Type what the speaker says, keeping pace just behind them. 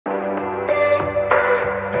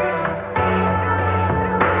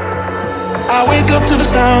I wake up to the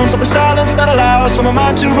sounds of the silence that allows for my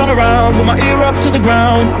mind to run around with my ear up to the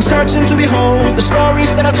ground. I'm searching to behold the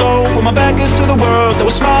stories that I told when my back is to the world that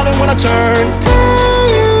was smiling when I turned. Tell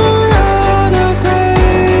you you're the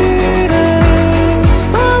greatest,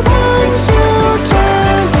 but once you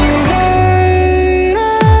turn the haters.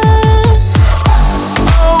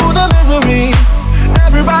 Oh, the misery.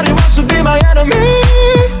 Everybody wants to be my enemy.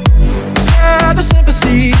 Spare the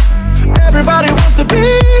sympathy. Everybody wants to be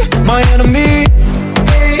my enemy.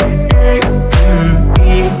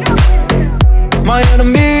 My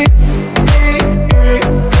enemy.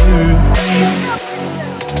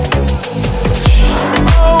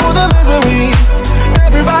 Oh, the misery.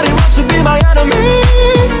 Everybody wants to be my enemy.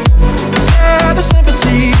 Spare the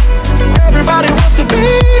sympathy. Everybody wants to be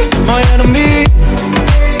my enemy.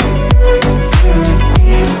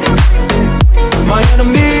 My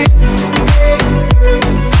enemy.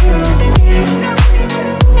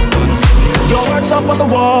 Your words up on the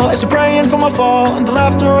wall as you're praying for my fall, and the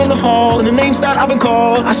laughter in the hall, and the names that I've been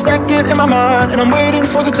called. I stack it in my mind, and I'm waiting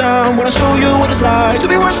for the time when I show you what it's like to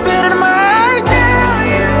be one spit in my eye. Tell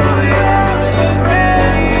you you're the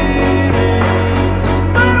greatest,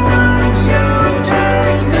 but once you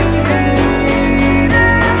turn the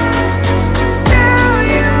haters. Tell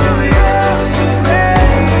you you're the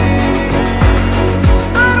greatest,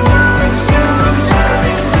 but once you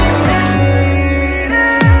turn the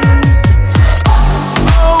haters.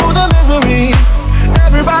 Oh, the misery.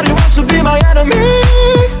 Everybody wants to be my enemy.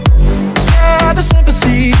 Spare the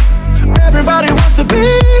sympathy. Everybody wants to be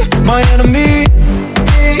my enemy.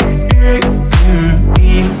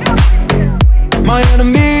 My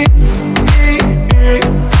enemy.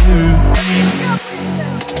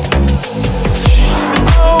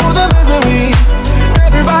 Oh, the misery.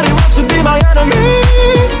 Everybody wants to be my enemy.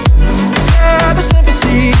 Spare the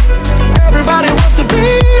sympathy. Everybody wants to be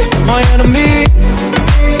my enemy.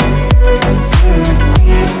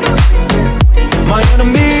 My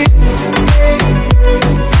enemy.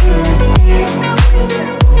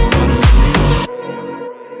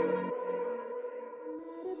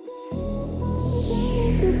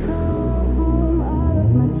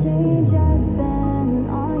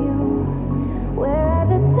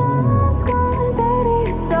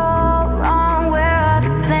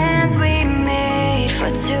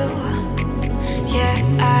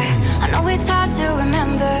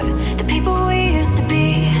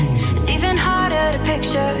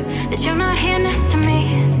 That you're not here next to me.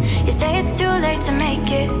 You say it's too late to make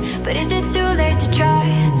it, but is it too late to try?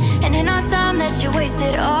 And in our time that you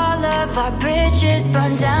wasted, all of our bridges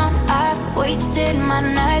burned down. I wasted my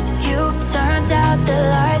nights, you turned out the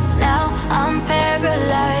lights. Now I'm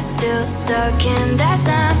paralyzed, still stuck in that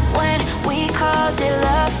time when we called it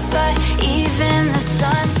love. But even the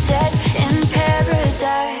sun sets in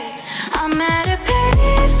paradise. I'm at a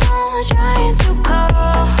payphone trying to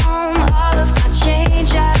call home. All of my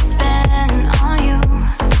change I spent on you.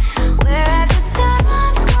 Where have the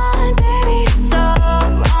time's gone, baby? It's all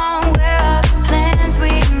wrong. Where are the plans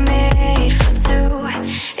we made for two?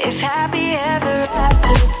 If happy ever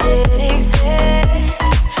after did exist,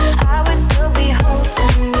 I would still be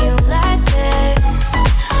holding you like this.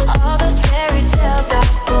 All those fairy tales are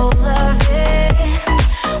full of it.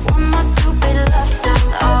 One more stupid love song,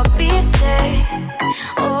 I'll be sick.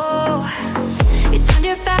 Oh, you turned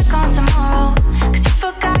your back on tomorrow, 'cause you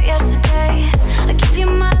forgot yesterday. I gave you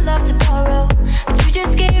my love to borrow, but you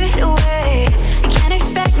just gave it away. You can't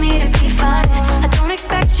expect me to be fine, I don't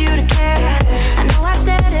expect you to care. I know I've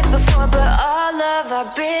said it before, but all of our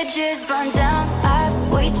bridges burned down. I've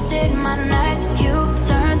wasted my nights, you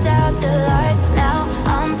turned out the lights. Now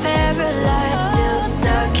I'm paralyzed, still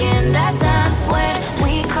stuck in that time when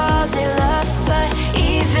we called it love. But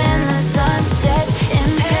even the sun sets in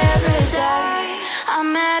paradise. I'm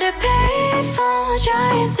at a payphone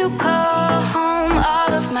trying to call home.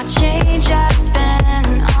 All of my change I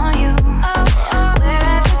spent on you. Where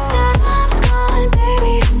have the time's gone,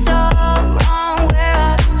 baby? It's all wrong. Where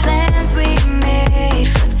are the plans we made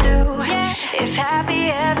for two? If happy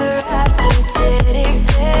ever after did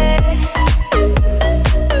exist,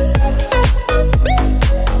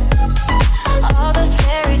 all those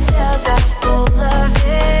fairy tales are full of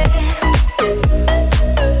it.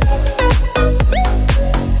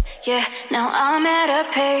 Yeah, now I'm at a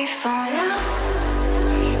payphone.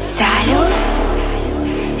 Salut,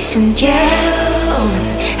 sunt eu un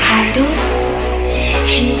haru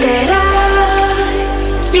și te rog,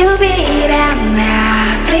 iubirea mea,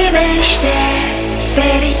 privește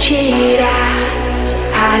fericirea.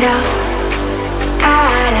 Alo,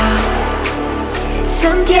 alo,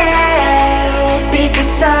 sunt eu,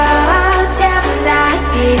 Picasso, ți-am dat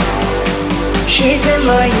timp. și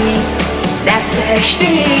zâmboi. Dar să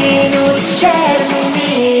știi, nu-ți cer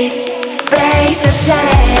nimic. Vrei să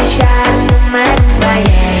pleci, dar numai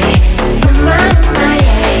ei. Numai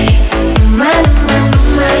ei.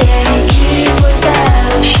 Numai ei. Chipul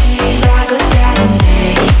tău și dragostea din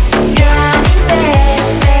tei. Eu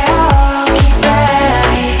amintesc pe ochii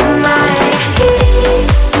tăi. Mai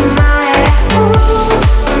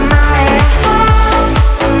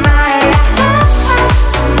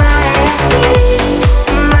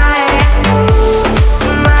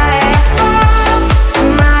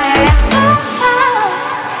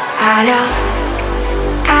alo,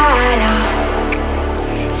 alo,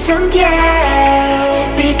 sunt eu,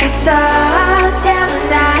 Picasso, ți-am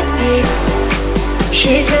dat tip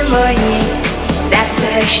și zâmboi. Dar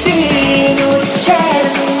să știi, nu-ți cer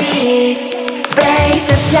nimic. Vrei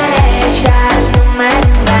să pleci, dar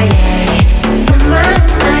numai ei.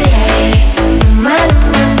 Numai ei.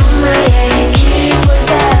 Numai ei. Chipul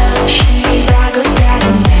tău și dragostea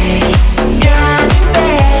din tei. Eu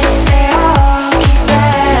amintesc pe ochii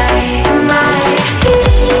tăi.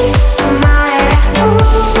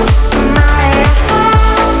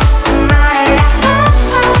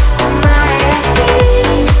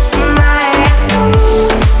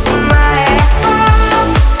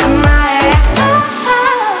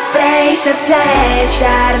 Vrei să pleci,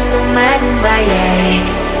 dar numai ei.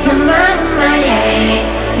 Numai ei.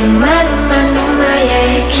 Numai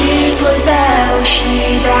ei. Chipul tău și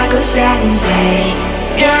dragostea din tei.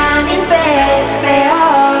 Eu amintesc pe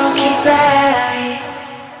ochii tăi.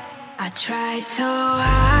 I tried so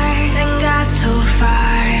hard and got so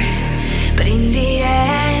far, but in the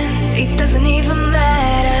end it doesn't even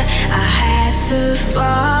matter. I had to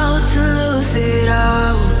fall to lose it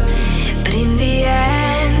all, but in the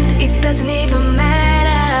end it doesn't even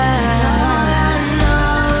matter. All I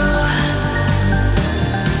know,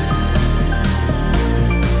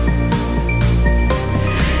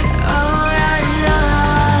 all I know.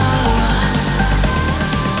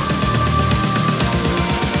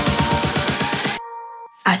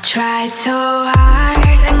 I tried so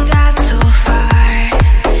hard and got so far,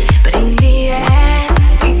 but in the end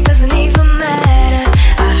it doesn't even matter.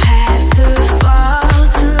 I had to fall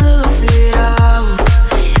to lose it all,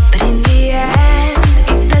 but in the end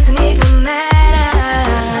it doesn't even matter.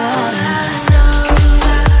 All I know,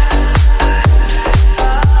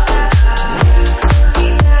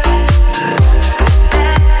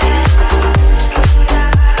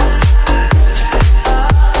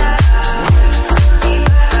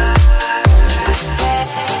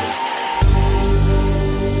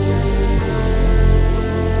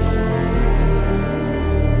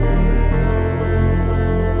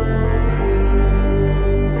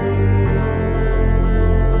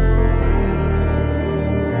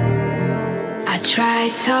 I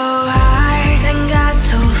tried so hard and got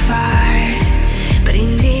so far, but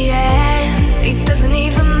in the end it doesn't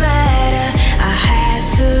even matter. I had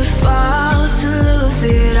to fall to lose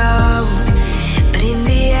it all, but in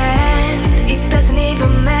the end it doesn't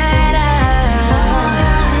even matter. All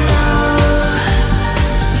I know,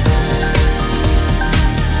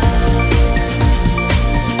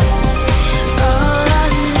 all I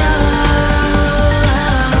know.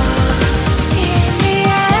 In the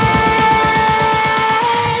end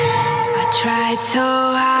I tried so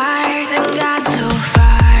hard and got so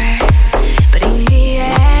far, but in the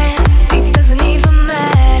end it doesn't even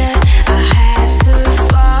matter. I had to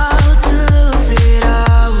fall to lose it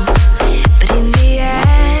all, but in the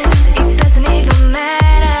end it doesn't even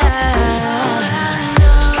matter. All I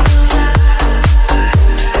know, all I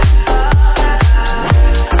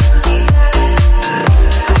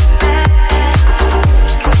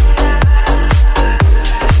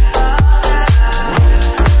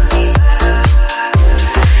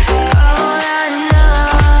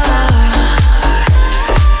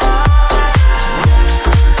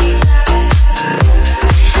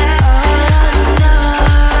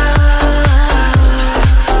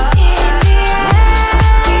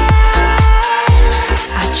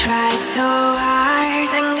I tried so hard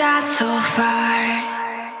and got so far.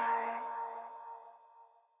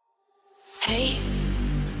 Hey,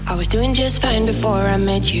 I was doing just fine before I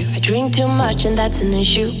met you. I drink too much and that's an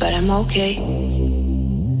issue, but I'm okay.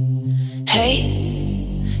 Hey,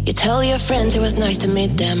 you tell your friends it was nice to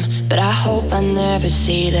meet them, but I hope I never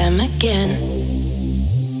see them again.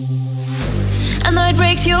 I know it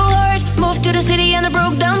breaks your heart. Moved to the city and I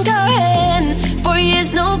broke down car. And 4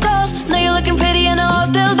 years no calls. Now you're looking pretty in a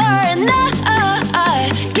hotel bar. And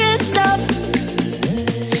I can't stop.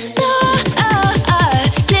 No, I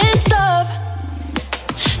can't stop.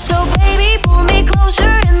 So baby, pull me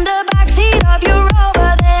closer in the backseat of your Robbe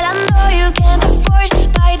that I know you can't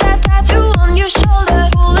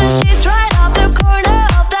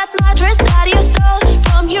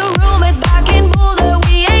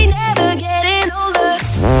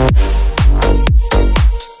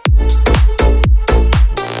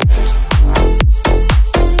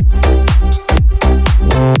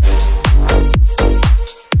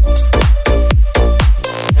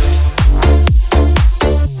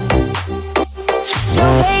So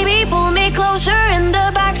baby, pull me closer in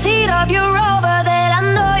the backseat of your Rover that I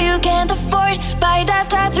know you can't afford. Buy that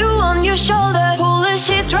tattoo on your shoulder. Pull the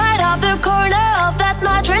sheets right off the corner of that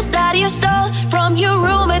mattress that you stole from your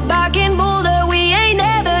roommate back in Boulder. We ain't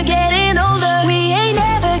never getting older. We ain't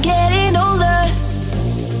never getting older.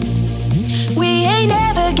 We ain't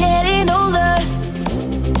never getting older.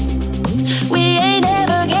 We ain't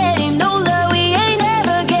never getting older. We ain't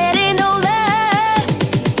never getting older.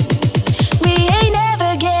 We ain't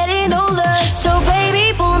never getting older. So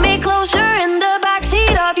baby, pull me closer in the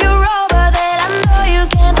backseat of your Rover that I know you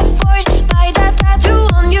can't afford. Buy that tattoo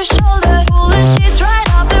on your shoulder. Pull the sheets right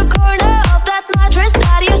off the corner of that mattress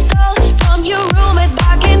that you stole from your roommate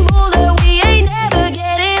back in Boulder. We ain't never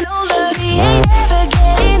getting older. We ain't never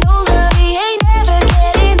getting older. We ain't never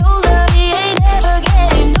getting older. We ain't never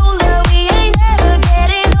getting older. We ain't never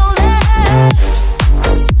getting older.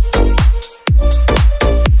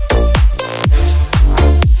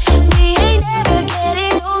 We ain't never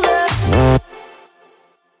getting older.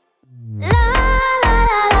 La la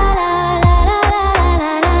la la la la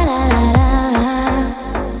la la la la.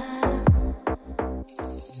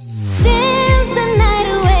 Dance the night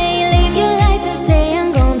away, live your life and stay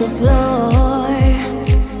hung on the floor.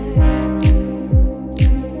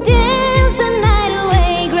 Dance the night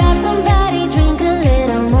away, grab somebody, drink a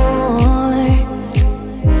little more.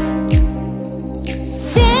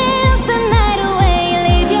 Dance the night away,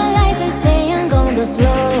 live your life and stay hung on the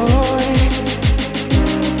floor.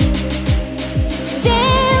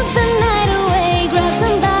 Dance the night away, grab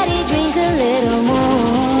somebody, drink a little more.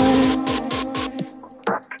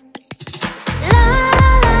 La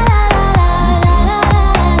la la la la la la la la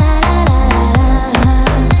la.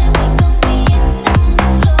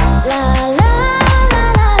 La la la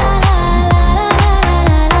la la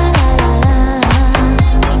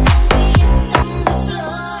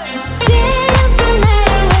Dance the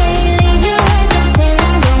night away, leave your life and stay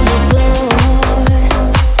hung on the floor.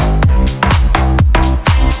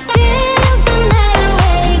 Dance the night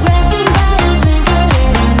away, grab somebody, drink a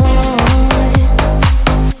little more.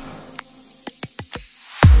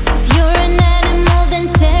 If you're an animal, then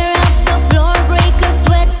tear up the floor, break a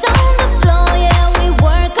sweat on the floor. Yeah, we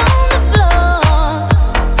work on the floor.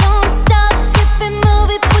 Don't stop, keep it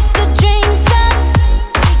moving, put your drinks up.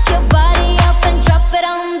 Pick your body up and drop it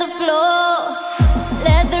on the floor.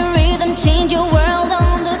 Let the rhythm change your world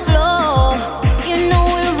on the floor. You know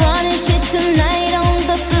we're running shit tonight on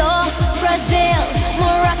the floor. Brazil,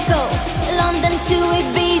 Morocco, London to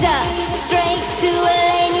Ibiza, straight to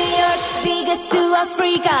LA, New York, Vegas to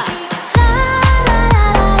Africa. La la la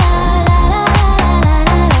la la la la la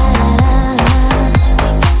la la.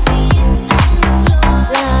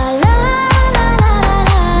 La la la la la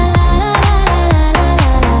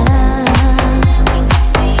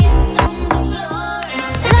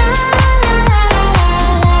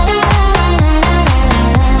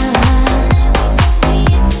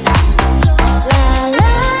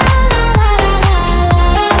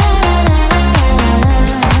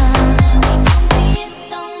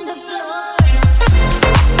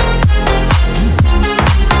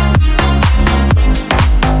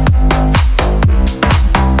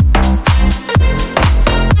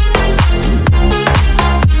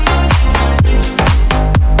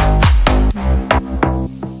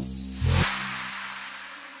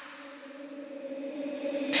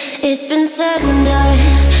It's been said and done.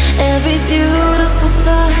 Every beautiful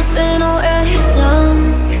thought's been already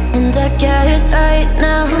sung. And I guess right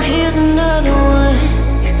now here's another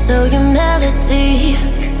one. So your melody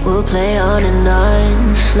will play on and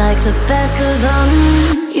on, like the best of them.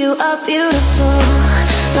 You are beautiful,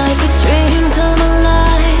 like a dream come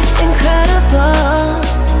alive. Incredible,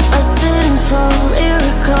 a sinful,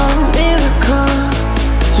 lyrical miracle.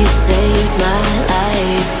 You saved my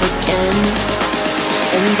life again.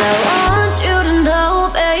 And I want you to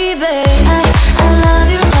know, baby, I love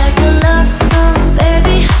you like a love song,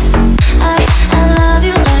 baby. I love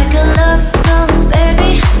you like a love song,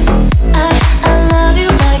 baby. I love you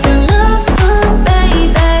like a love song,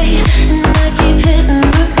 baby. And I keep hitting,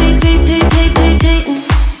 repeating.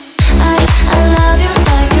 I love you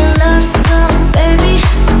like a love song, baby.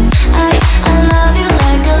 I love you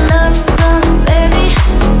like a love song, baby.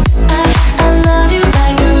 I love you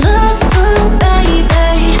like a love song, baby.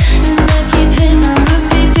 And I keep hitting,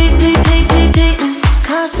 repeating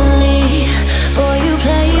constantly. Boy, you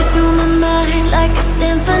play through my mind like a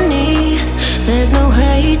symphony. There's no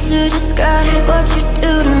way to describe what you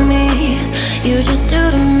do to me. You just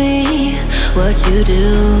do to me what you do.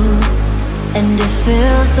 And it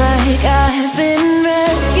feels like I've been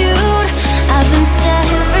rescued. I've been set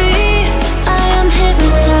free. I am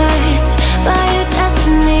hypnotized by your testimony.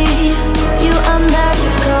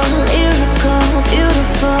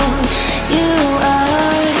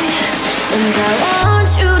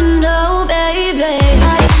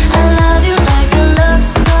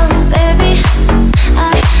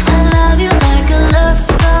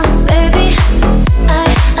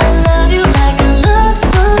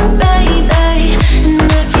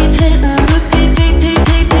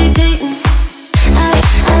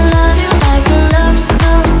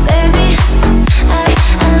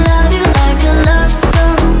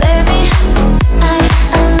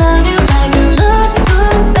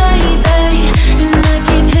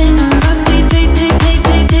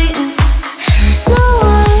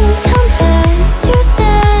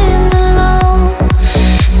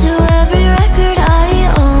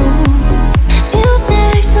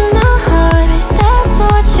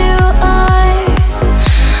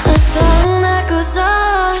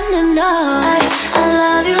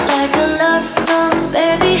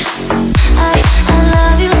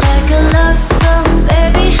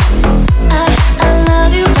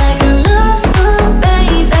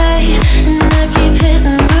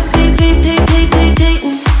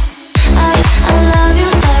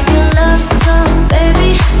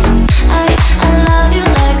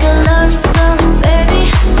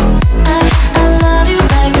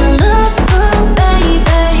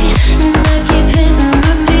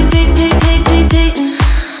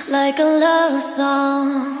 like a love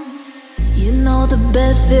song. You know the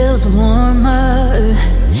bed feels warmer,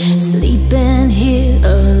 sleeping here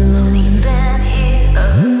alone.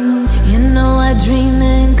 You know I dream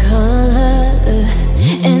in color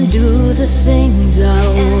and do the things I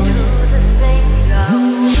want.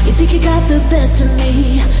 You think you got the best of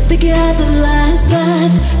me, think you had the last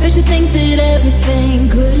laugh, bet you think that everything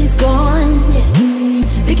good is gone, yeah.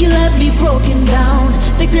 Think you left me broken down,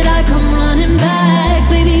 think that I come running back.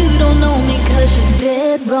 Baby, you don't know me cause you're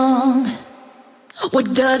dead wrong.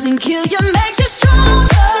 What doesn't kill you makes you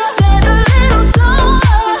stronger. Stand a little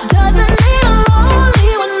taller. Doesn't mean I'm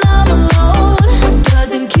lonely when I'm alone. What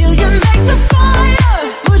doesn't kill you makes a fire.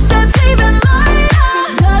 Footsteps even lighter.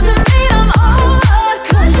 Doesn't mean I'm over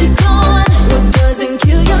cause you're gone. What doesn't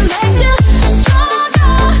kill you makes you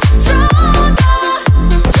stronger, stronger.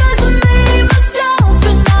 Just me, myself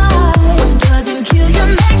and I. What doesn't kill you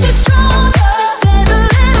makes you stronger. Stand a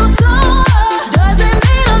little taller. Doesn't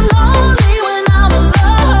mean I'm lonely when I'm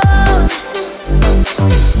alone.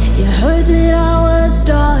 You heard that I was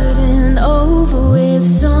starting over with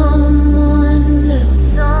someone new,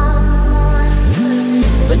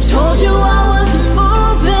 but told you I wasn't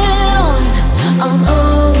moving on. I'm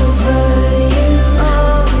over you.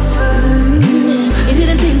 You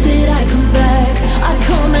didn't think that I'd come back, I'd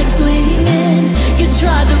come back swinging. You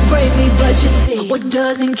tried to break me, but you see, what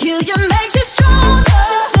doesn't kill you makes you stronger.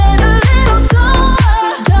 Stand a little taller.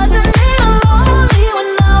 Doesn't mean I'm lonely when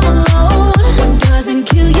I'm alone. What doesn't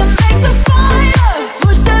kill you makes a fire.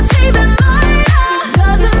 Footsteps even lighter.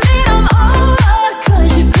 Doesn't mean I'm over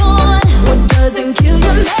cause you're gone. What doesn't kill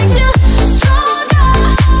you makes you stronger,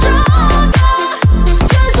 stronger.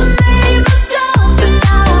 Just me, myself and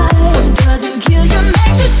I. What doesn't kill you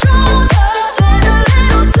makes you stronger. Stand a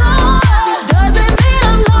little taller. Doesn't mean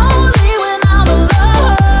I'm lonely when I'm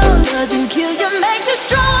alone. Doesn't kill you makes you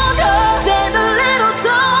stronger. Stand a little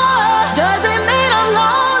taller. Doesn't mean I'm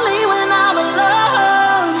lonely when I'm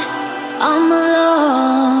alone. I'm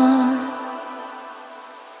alone.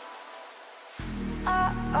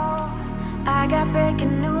 Uh-oh, I got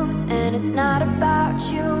breaking news and it's not about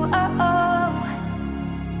you. Uh-oh,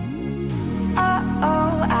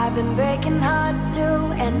 uh-oh, I've been breaking hearts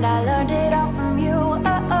too, and I learned it all from you.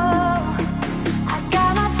 Uh-oh, I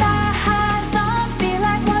got my thigh highs on, feel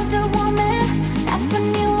like Wonder Woman. That's when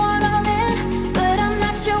you want all in, but I'm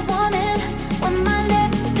not your woman. When my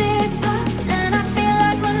lipstick pops and I feel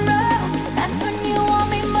like Monroe, that's when you want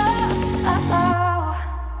me more. Uh-oh,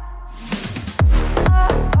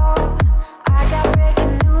 uh-oh, I got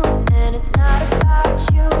breaking news and it's not about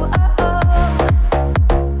you. Uh-oh,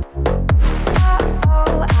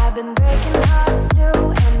 uh-oh, I've been breaking hearts too,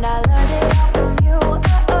 and I learned it all from you.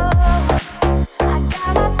 Uh-oh, I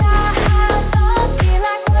got my thigh highs on, feel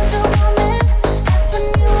like Wonder Woman. That's when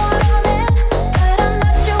you want all in, but I'm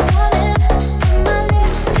not your woman. When my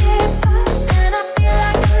lipstick pops and I feel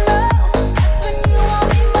like Monroe, that's when you want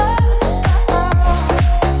me most. Uh-oh,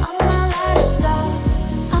 I'm not like salt,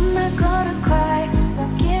 I'm not gonna cry.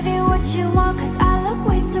 Won't give you what you want cause I look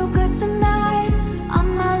way too good tonight. I'm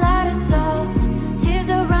not light of salt, tears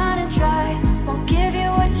are running dry. Won't give you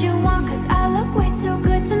what you want cause I look way too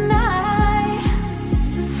good tonight.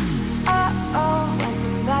 Uh-oh, when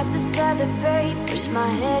I'm about to celebrate, push my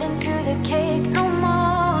head into the cake no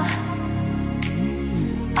more.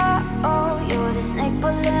 Uh-oh, you're the snake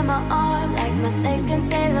pulling my arm, like my snakes can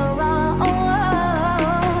sail around. Oh,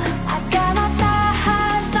 I got my thigh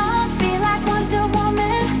highs on, feel like Wonder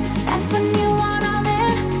Woman. That's when you want all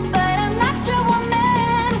in, but I'm not your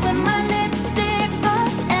woman. When my lipstick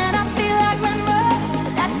pops and I feel like Monroe,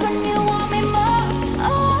 that's when you want me more.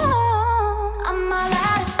 Oh, I'm all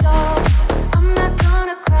out of soul, I'm not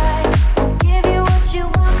gonna cry. Won't give you what you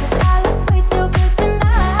want cause I look way too good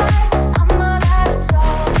tonight. I'm all out of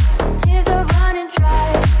soul, tears are running dry.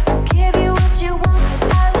 Won't give you what you want cause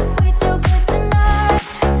I look way too good tonight.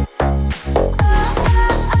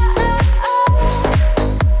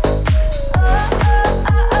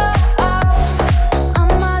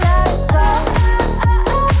 I'm all out of soul.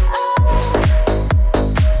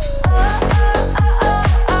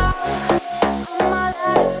 I'm all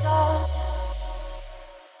out of soul.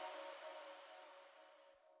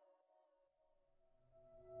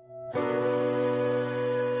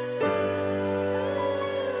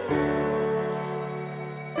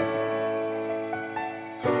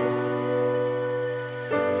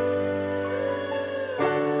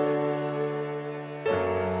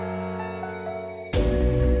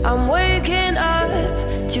 I'm waking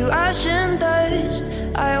up to ash and dust.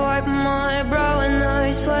 I wipe my brow and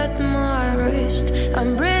I sweat my wrist.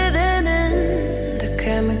 I'm breathing in the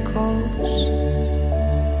chemicals.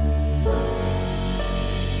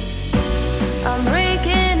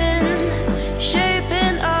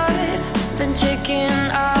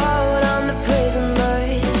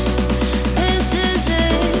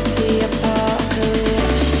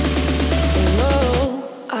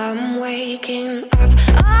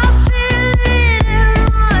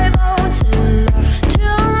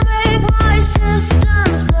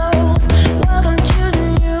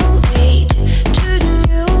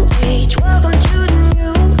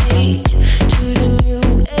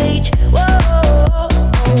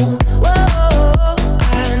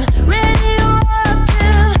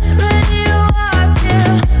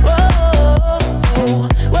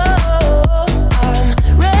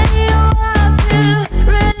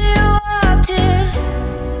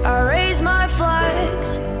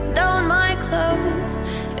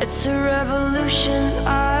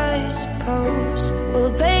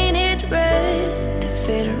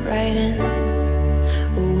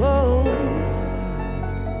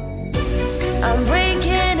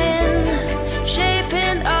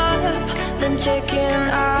 checking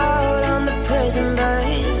out on the prison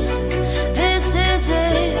bus. This is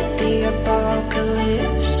it, the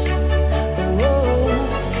apocalypse. Whoa.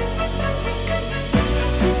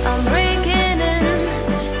 I'm breaking in,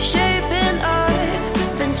 shaping up,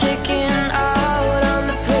 then checking out on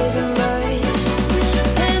the prison bus.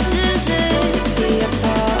 This is it, the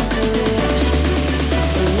apocalypse.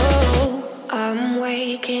 Whoa. I'm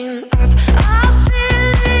waking up. I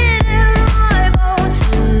feel it in my bones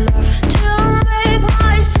enough to make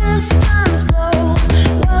my systems blow.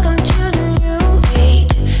 Welcome to the new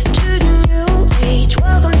age, to the new age.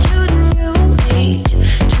 Welcome to the new age,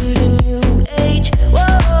 to the new age.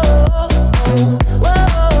 Whoa,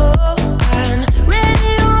 whoa, I'm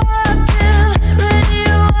radioactive,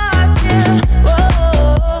 radioactive. Whoa,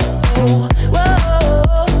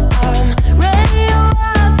 whoa, I'm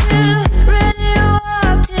radioactive,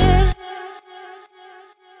 radioactive.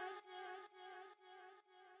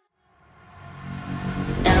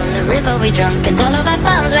 Down the river we drunk and all of our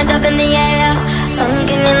bombs went up in the air.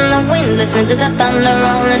 Funkin' in the wind, listening to the thunder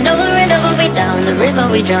rolling over and over. We down the river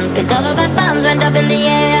we drunk and all of our bombs went up in the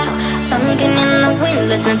air. Funkin' in the wind,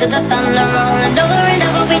 listening to the thunder rolling over and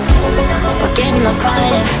over. We're getting on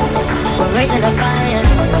fire, we're raising a fire.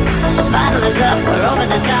 The bottle is up, we're over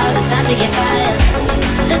the top, it's time to get fired.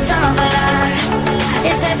 The time of fire,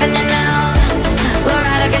 it's happening now. We're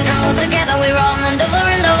out of control, together we rolling over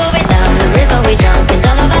and over. We down the river we drunk and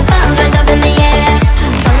all of our thumbs went up in the air.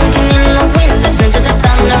 Funkin' in the wind, listening to the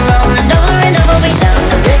thunder rolling over and over. We down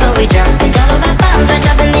the river we drunk and all of our thumbs went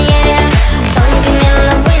up in the air. Funkin' in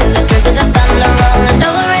the wind, listening to the thunder rolling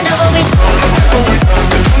over and over.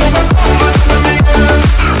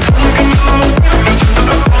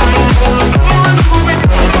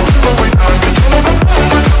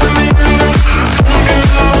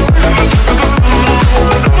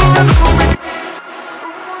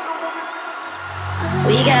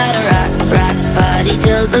 We gotta rock party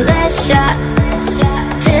till the last shot.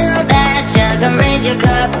 Fill that jug and raise your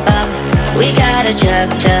cup up. We gotta chug,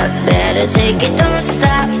 better take it, don't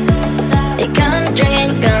stop. You can't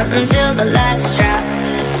drink until the last drop.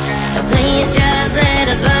 So please just let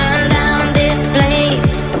us burn down this place.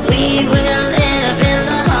 We will end up in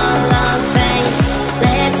the Hall of Fame.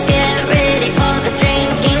 Let's get ready for the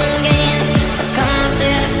drinking games. So come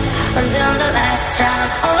sip until the last drop.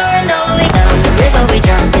 Over and over we down the river we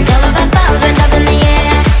drunk and all of our thumbs went up in the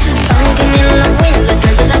air. Funkin' in the wind,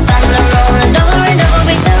 listen to the thunder rolling over and over.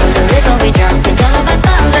 We down the river we drunk and all of our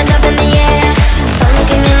thumbs went up in the air.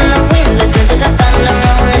 Funkin' in the wind, listen to the thunder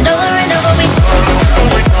rolling over and over. We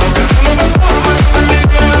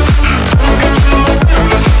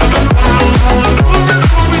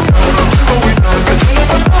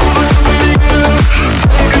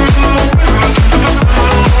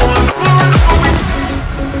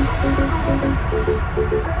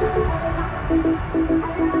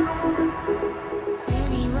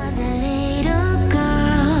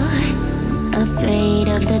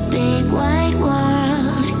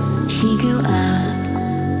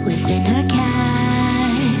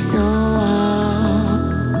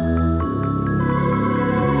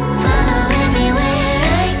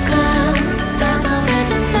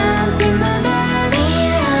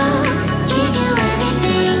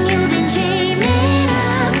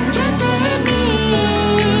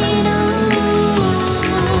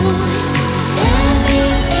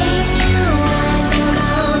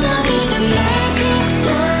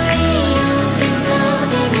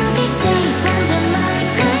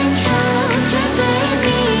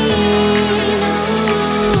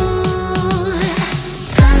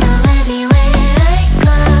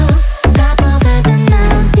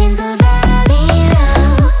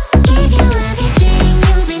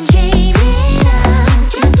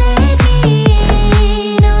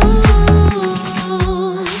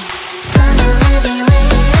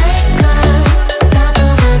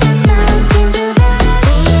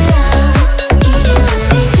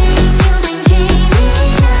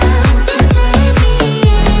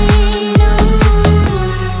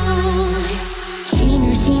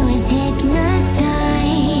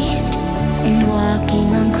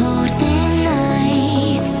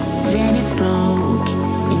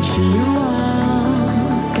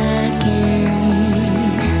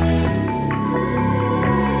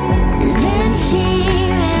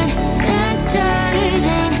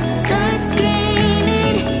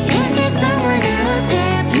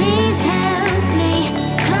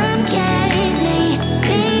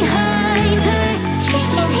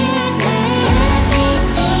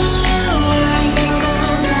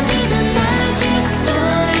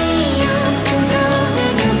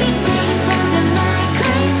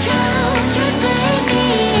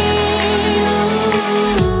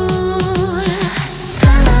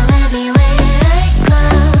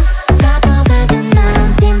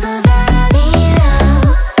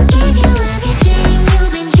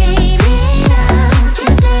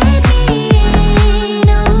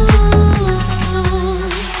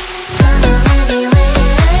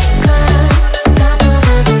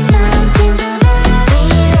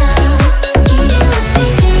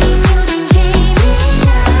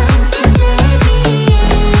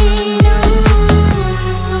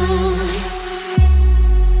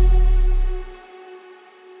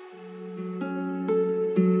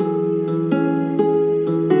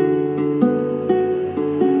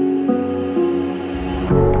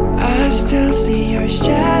still see your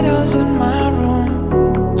shadows in my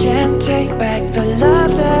room. Can't take back the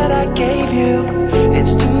love that I gave you.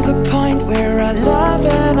 It's to the point where I love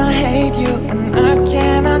and I hate you, and I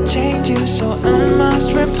cannot change you, so I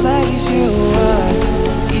must replace you.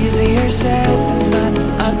 Easier said than done.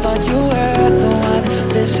 I thought you were the one,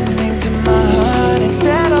 listening to my heart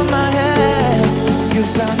instead of my head. You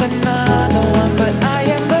found another one, but I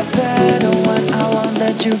am the better one. I won't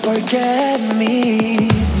let you forget me.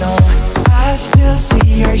 No, I still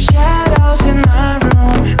see your shadows in my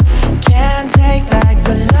room. Can't take back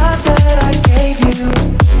the love that I gave you.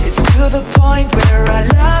 It's to the point where I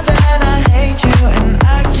love and I hate you, and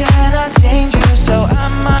I cannot change you, so I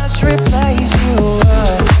must replace you.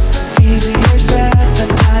 Easier said than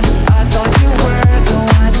done. I thought you were the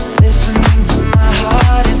one, listening to my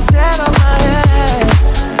heart instead of my head.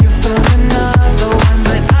 You found another one,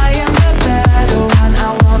 but I am the better one. I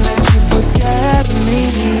won't let you forget me.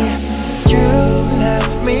 You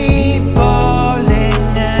left me falling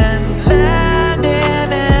and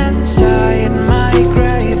landing inside my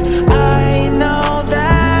grave. I know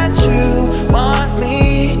that you want me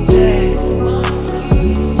dead.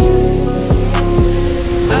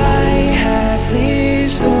 I have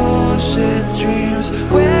these lucid dreams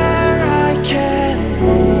where I can't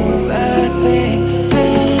move a thing,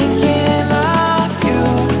 thinking of you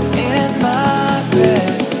in my bed,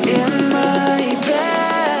 in my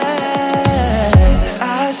bed.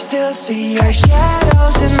 I still see your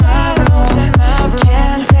shadows in my room.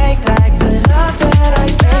 Can't take back the love that I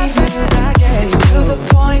gave you. It's to the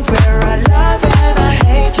point where I love and I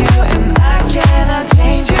hate you, and I cannot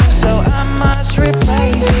change you, so I must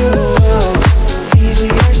replace you.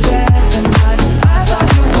 Easier said than done. I thought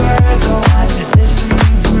you were the one,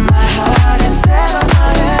 listening to my heart instead of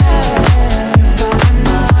my head. You found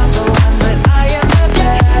another one, but I am the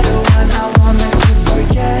better one. I won't let you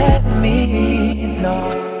forget me. No.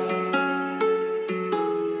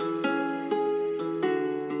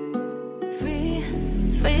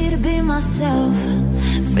 Free to be myself,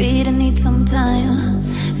 free to need some time,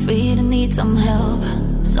 free to need some help.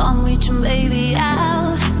 So I'm reaching baby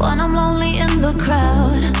out when I'm lonely in the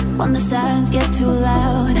crowd. When the sirens get too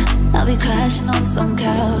loud, I'll be crashing on some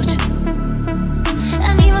couch.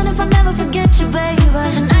 And even if I never forget you, baby,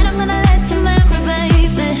 tonight I'm gonna let your memory,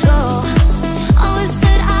 baby, go. Always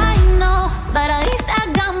said I know, but at least I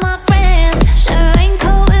got my friends. Share a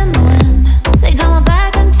raincoat in the wind, they got my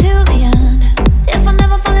back until the end. If I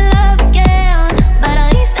never fall in love again, but at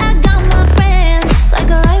least I got my friends. Like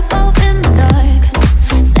a light bulb in the dark,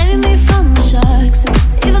 saving me from the sharks.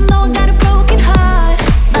 Even though I got a broken heart,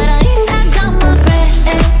 but at least I got my friends.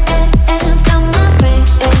 Got my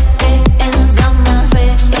friends. Got my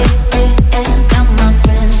friends. Got my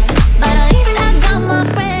friends. But at least I got my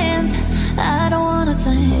friends. I don't wanna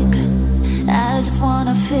think, I just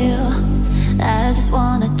wanna feel, I just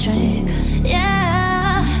wanna drink.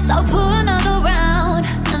 Yeah, so pour another round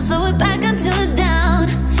and throw it back until it's down.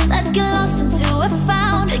 Let's get lost until we're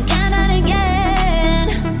found again and again.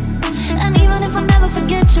 And even if I never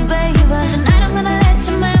forget you, baby, tonight I'm gonna let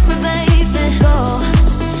your memory, baby, go.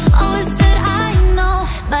 Always said I know,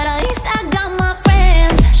 but at least I got my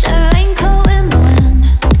friends. Share a raincoat in the wind,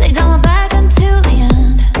 they got my back until the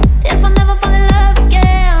end. If I never fall in love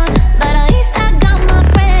again, but at least I got my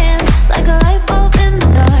friends. Like a light bulb in the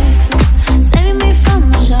dark, saving me from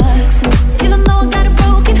the sharks. Even though I got a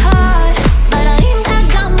broken heart, but at least I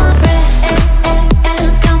got my friends.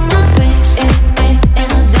 Got my friends. Got my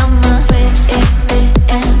friends. Got my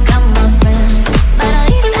friends. But at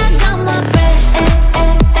least I got my friends.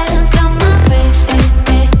 Got my friends.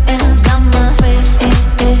 Got my friends.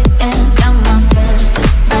 Got my friends.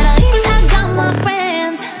 But at least I got my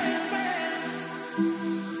friends.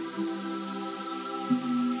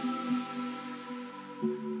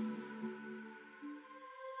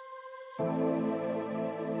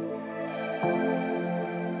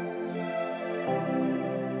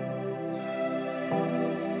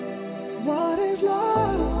 What is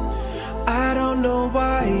love? I don't know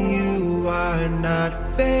why you are not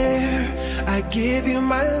fair. I give you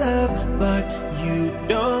my love, but you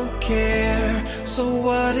don't care. So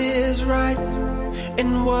what is right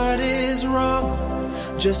and what is wrong?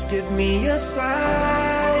 Just give me a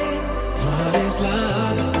sign. What is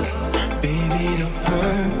love? Baby, don't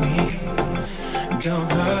hurt me.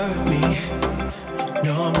 Don't hurt me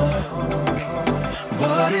no more.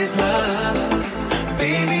 What is love?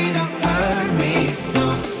 Baby, don't hurt me. No,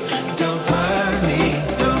 don't hurt me.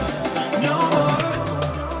 No, no more.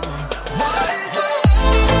 What is love?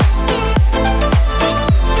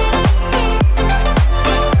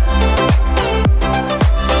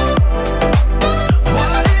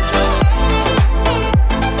 What is love?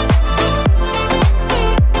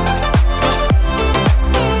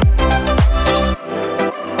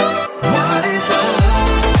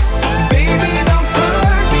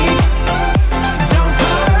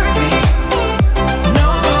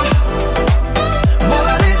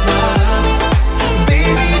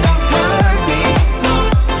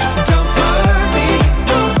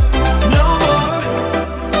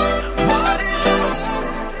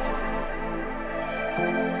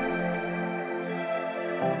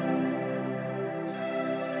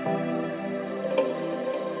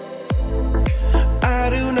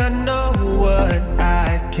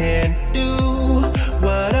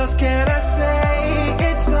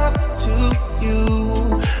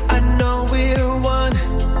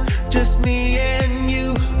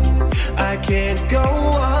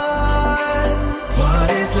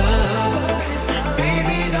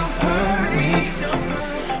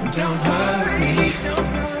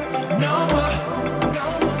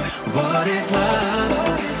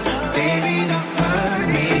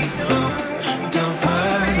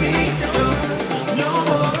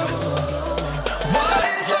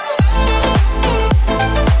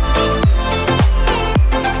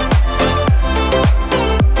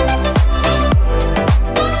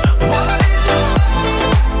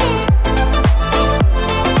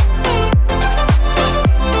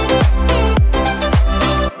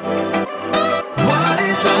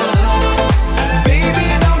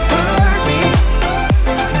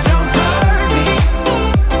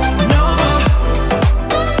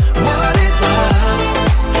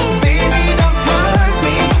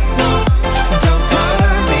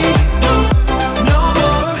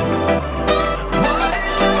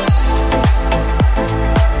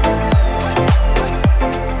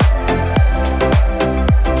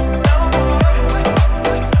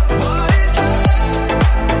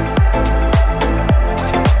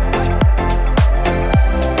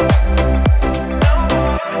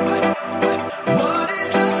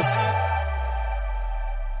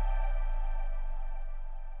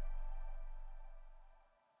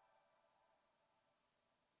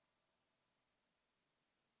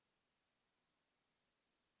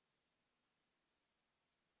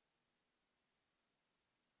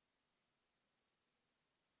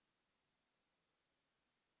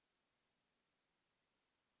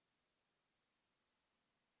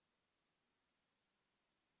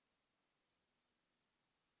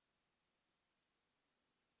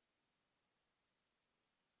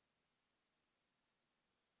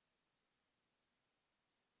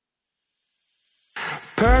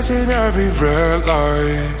 passing every red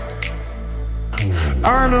light.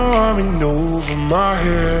 I know I'm in over my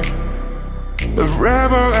head, a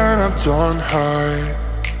rebel and I'm done high.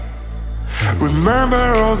 Remember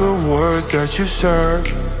all the words that you said.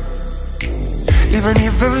 Even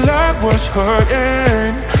if the love was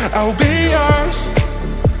hurting, I'll be yours,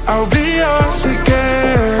 I'll be yours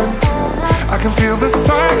again. I can feel the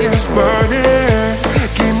fire's burning,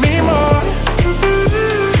 give me more.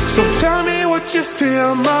 So tell me what you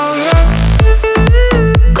feel, my love,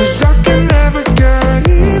 'cause I can never get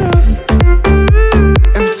enough.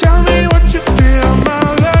 And tell me what you feel, my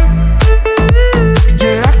love.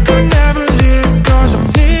 Yeah, I could never live 'cause I'm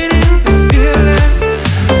needing the feeling.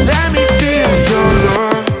 Let me feel your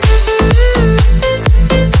love.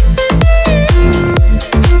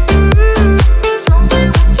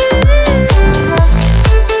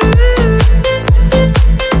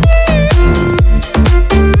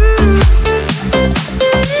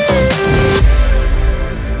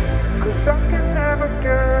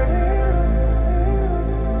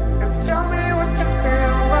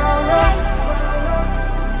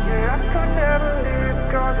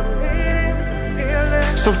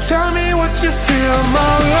 So tell me what you feel,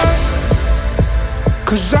 my love,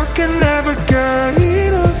 'cause I can never get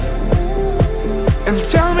enough. And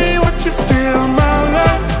tell me what you feel, my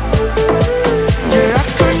love. Yeah, I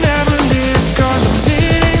could never live 'cause I'm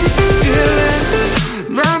needing the feeling.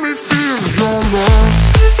 Let me feel your love,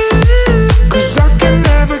 'cause I can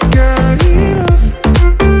never get enough.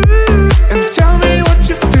 And tell me what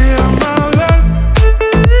you feel, my love.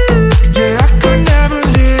 Yeah, I could never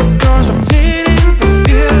live 'cause I'm needing the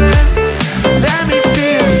feeling. Let me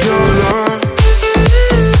feel your love.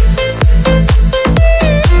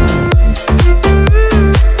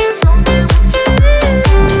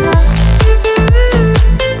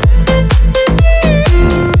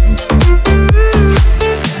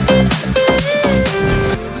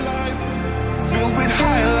 Filled with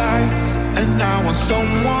highlights, and I want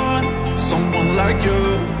someone like you.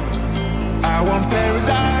 I want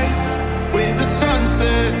paradise with the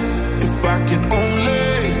sunset, if I can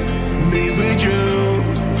only be with you.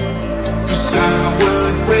 'Cause I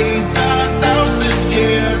would wait 1,000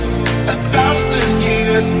 years, 1,000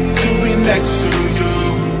 years to be next to you.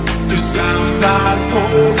 'Cause I'm not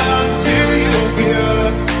home until you're here,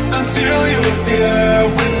 until you're here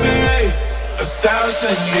with me.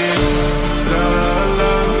 1,000 years. La la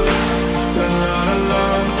la, la la la,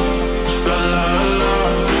 la la la,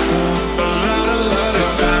 la la la.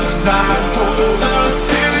 'Cause I'm not home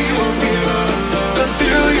until you're here,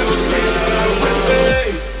 until you're here with me.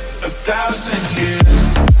 1,000 years.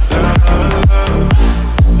 La la la,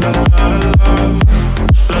 la la la,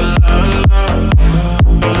 la la la, la la la,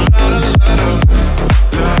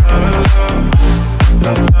 la la la,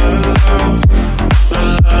 la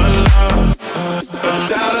la la.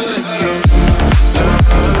 1,000 years.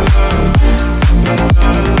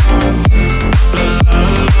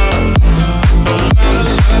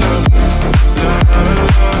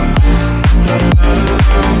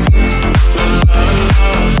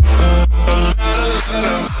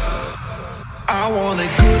 I want a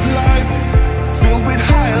good life, filled with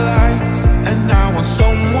highlights, and I want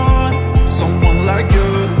someone like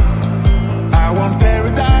you. I want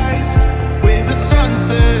paradise with the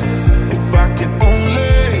sunset, if I can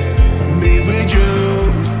only be with you.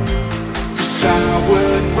 'Cause I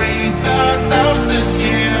would wait 1,000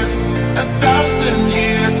 years, 1,000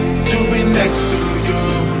 years to be next to you.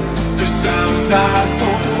 'Cause I'm not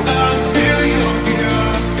home until you're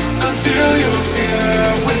here, until you're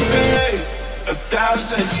here with me.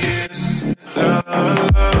 1,000 years. La la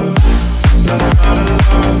la, la la la,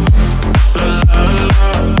 la la la,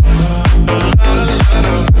 la la la,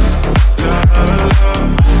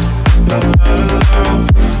 la la la,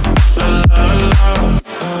 la la la.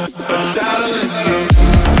 1,000 years.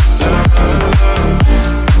 La la la,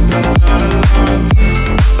 la la la,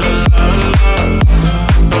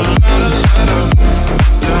 la la la,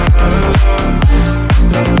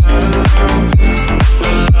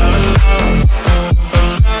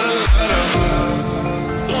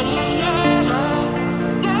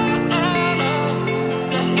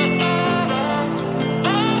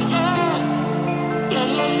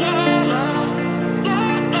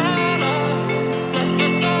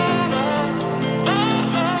 la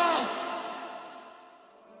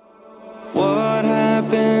What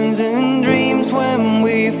happens in dreams when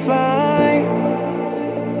we fly?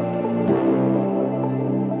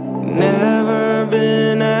 Never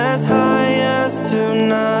been as high as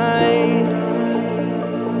tonight.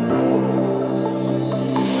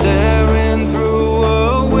 Staring through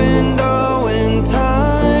a window in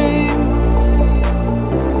time.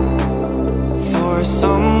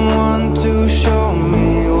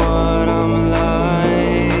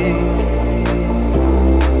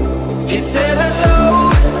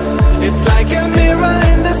 like a mirror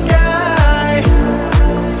in the sky,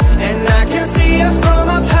 and I can see us from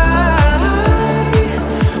up high.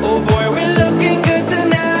 Oh boy, we're looking good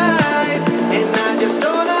tonight, and I just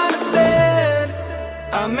don't understand.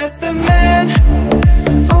 I met the man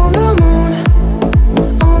on the moon,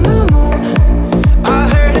 on the moon. I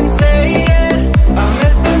heard him say it. I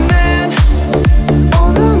met the man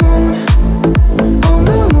on the moon, on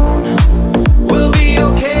the moon. We'll be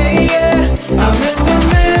okay, yeah. I met the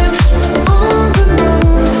man on the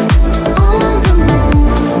moon, on the moon.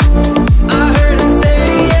 I heard him say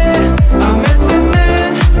yeah. I met the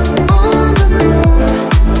man on the moon,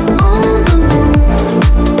 on the moon.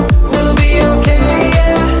 We'll be okay,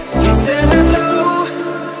 yeah. He said hello.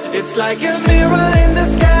 It's like a mirror in the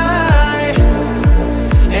sky,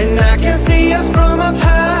 and I can see us from up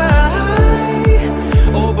high.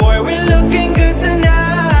 Oh boy, we're looking good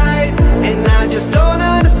tonight, and I just don't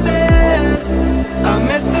understand. I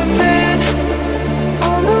met the man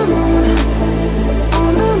on the moon,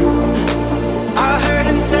 on the moon. I heard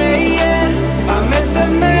him say yeah. I met the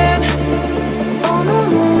man on the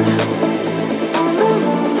moon, on the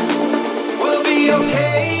moon. We'll be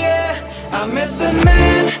okay, yeah. I met the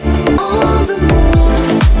man on the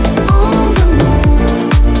moon, on the moon.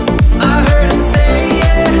 I heard him say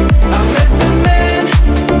yeah. I met the man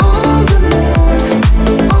on the moon,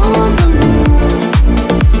 on the moon.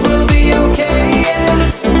 We'll be okay, yeah.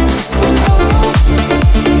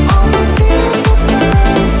 All the tears have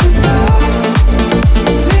turned to dust.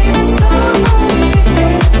 Maybe somebody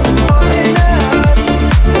is calling us.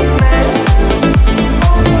 The man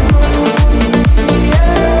on the moon,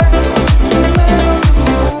 yeah. The man on the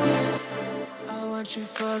moon. I want you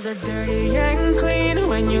for the dirty and clean.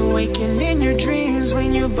 When you're waking in your dreams,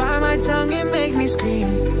 when you bite my tongue and make me scream.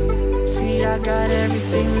 See, I got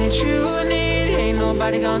everything that you need. Ain't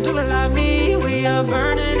nobody gonna do it like me. We are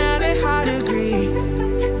burning at a high degree,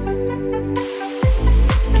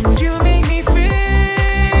 and you make me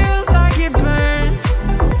feel like it burns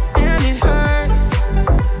and it hurts.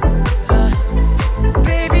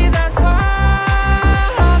 Baby, that's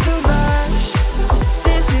part of the rush.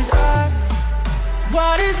 This is us.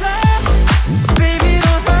 What is love? Baby,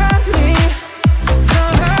 don't hurt me.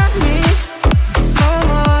 Don't hurt me no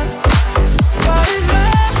more. What is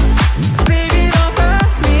love? Baby, don't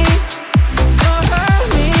hurt me. Don't hurt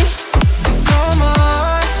me no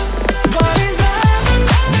more. What is love?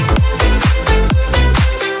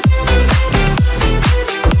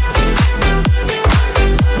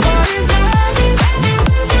 What is love?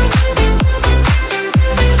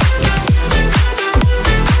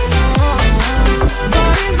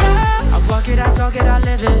 What is love? I walk it, I talk it, I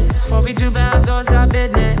live it. Before we do bound doors, our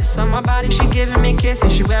business. On my body, she giving me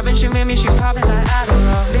kisses. She webbing, she with me, she popping like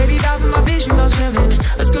Adderall. Baby, down for my bitch, you go swimming.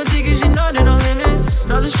 Let's go dig, cause you know there no limits.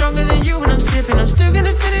 Nothing stronger than you when I'm sipping. I'm still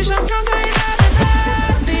gonna finish, I'm drunk, I ain't out of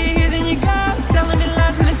time. Do you hear, then you go. It's telling me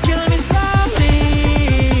lies and it's killing me slowly.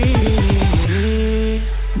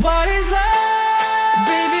 What is love?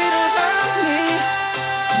 Baby, don't hurt me.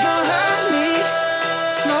 Don't hurt me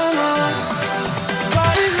no more.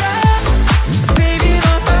 What is love? Baby,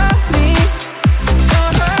 don't hurt me.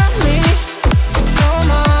 Don't hurt me no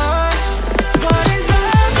more. What is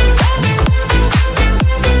love?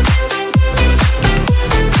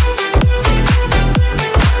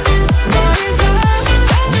 What is love?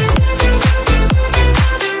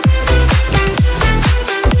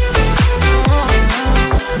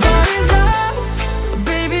 What is love?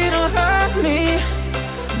 Baby, don't hurt me.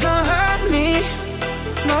 Don't hurt me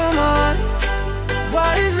no more.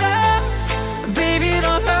 What is love? Baby,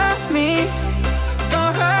 don't hurt me.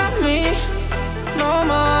 Don't hurt me no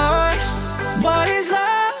more. What is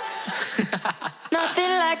love?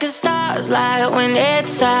 Nothing like the stars light when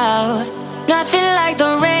it's out. Nothing like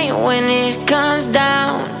the rain when it comes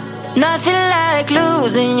down. Nothing like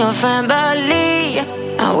losing your family.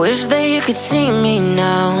 I wish that you could see me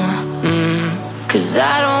now. Cause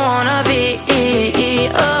I don't wanna be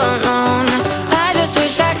alone. I just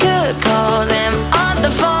wish I could call them on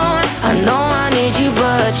the phone. I know I need you,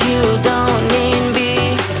 but you don't need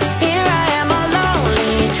me. Here I am alone,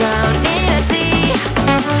 drowning at sea.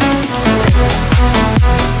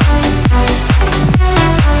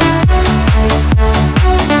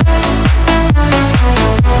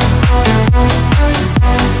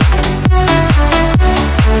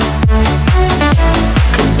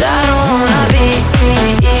 Cause I don't wanna be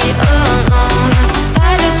alone.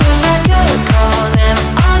 I just wish I could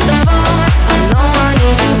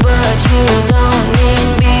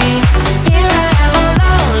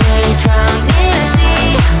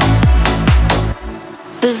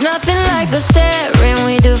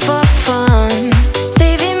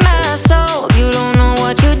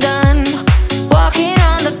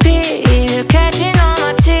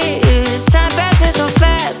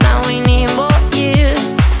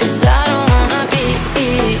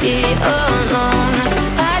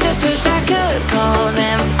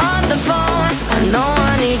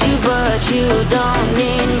you don't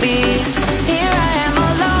need me. Here I am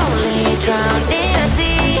all lonely, drowned in a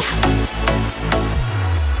sea.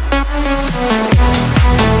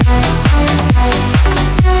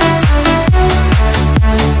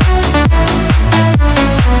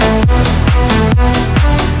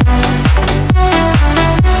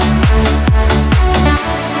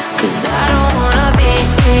 Cause I don't wanna be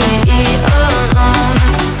alone.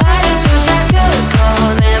 I just wish I could call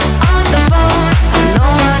them on the phone. I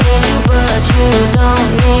know I need you but you don't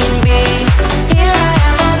need me. Here I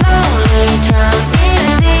am all lonely, drowned in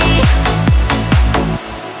a sea.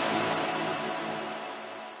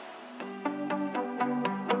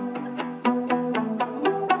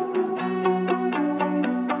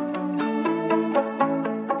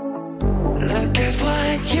 Look at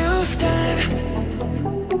what you've done.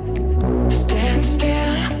 Stand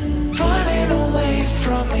still, running away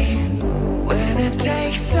from me. When it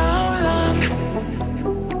takes so long,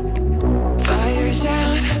 fire's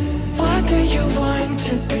out. What do you want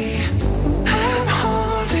to be? I'm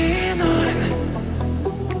holding on.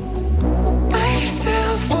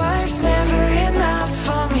 Myself was never enough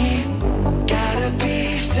for me. Gotta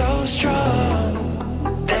be so strong.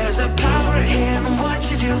 There's a power in what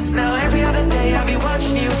you do. Now every other day I'll be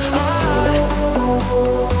watching you.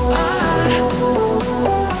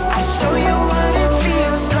 I show you what it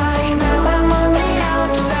feels like. Now I'm on the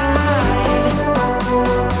outside.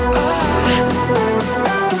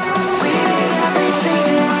 We did everything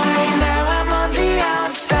right. Now I'm on the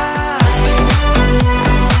outside.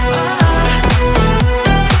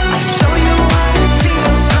 I show you what it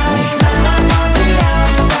feels like. Now I'm on the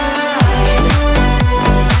outside.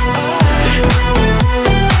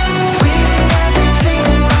 We did everything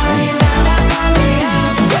right. Now I'm on the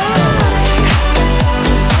outside.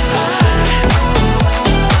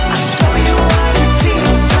 I show you what it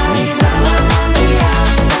feels like. Now I'm on the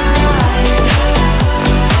outside.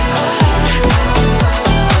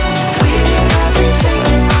 We did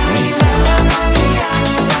everything right. Now I'm on the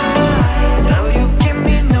outside. Now you give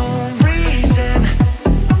me no reason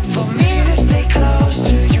for me to stay close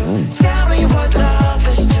to you. Tell me what love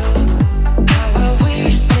is to. How are we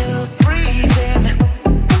still breathing?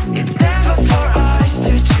 It's never for us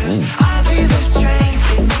to choose. I'll be the strength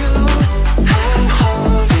in you. I'm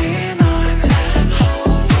holding on.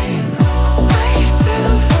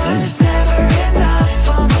 Myself was never enough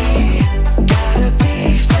for me. Gotta be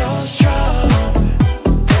so strong.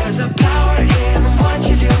 There's a power in what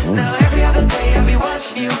you do. Now every other day I'll be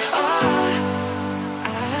watching you.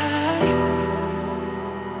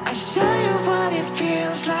 I show you what it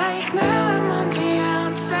feels like. Now I'm on the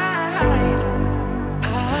outside.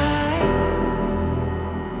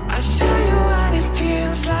 I show you what it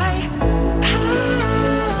feels like.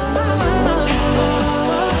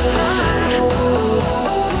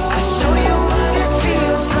 I show you what it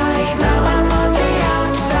feels like. Now I'm on the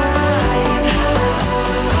outside.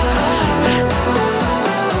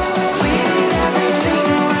 We did everything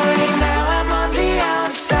right. Now I'm on the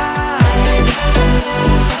outside.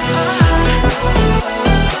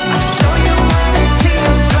 I show you what it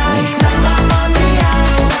feels like. Now I'm on the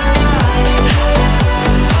outside.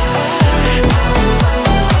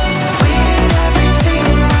 We did everything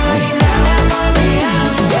right. Now I'm on the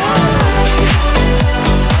outside.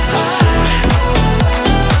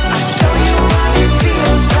 I show you what it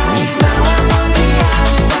feels like. Now I'm on the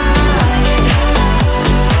outside.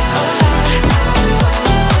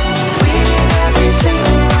 We did everything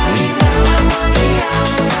right. Now I'm on the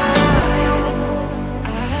outside.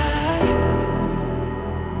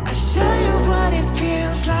 I show you what it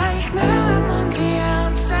feels like. Now I'm on the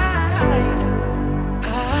outside.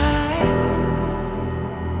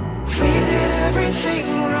 We did everything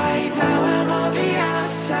right. Now I'm on the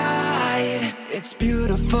outside. It's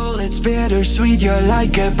beautiful, it's bittersweet. You're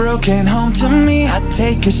like a broken home to me. I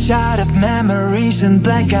take a shot of memories and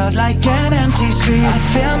black out like an empty street. I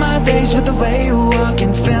fill my days with the way you walk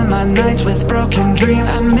and fill my nights with broken dreams.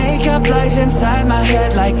 I make up lies inside my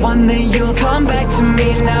head like one day you'll come back to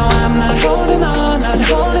me. Now I'm not holding on, not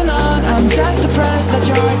holding on. I'm just depressed that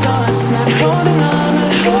you're gone. Not holding on,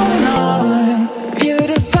 not holding on.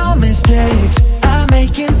 Beautiful mistakes I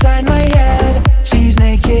make inside my head. She's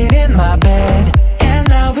naked in my bed, and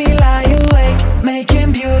now we lie awake,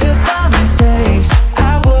 making beautiful mistakes.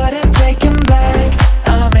 I wouldn't take them back.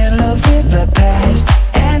 I'm in love with the past,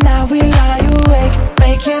 and now we lie awake,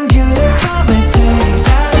 making beautiful mistakes.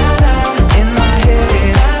 In my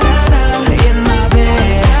head, in my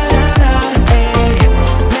bed,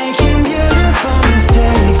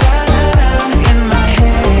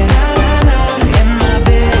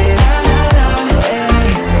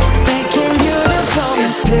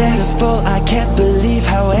 people, I can't believe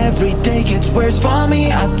how every day gets worse for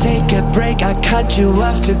me. I take a break, I cut you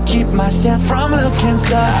off to keep myself from looking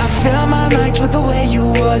soft. I fill my nights with the way you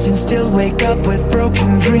was and still wake up with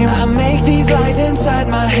broken dreams. I make these lies inside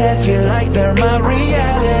my head feel like they're my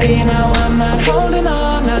reality. Now I'm not holding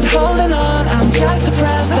on, not holding on. I'm just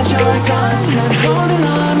depressed that you're gone. Not holding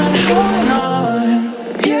on, not holding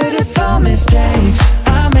on. Beautiful mistakes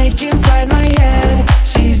I make inside my head.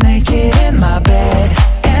 She's naked in my bed,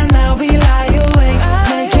 and now we lie awake,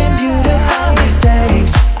 making beautiful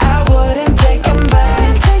mistakes. I wouldn't take them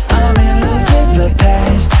back. I'm in love with the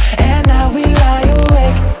past, and now we lie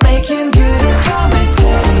awake, making beautiful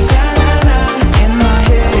mistakes. In my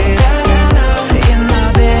head, in my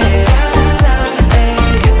bed,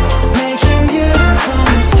 making beautiful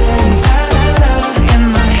mistakes. In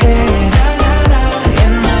my head,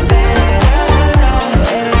 in my bed,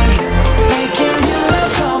 making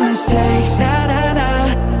beautiful mistakes.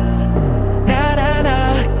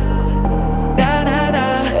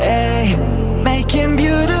 Making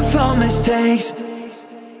beautiful mistakes.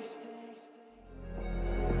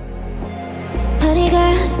 Honey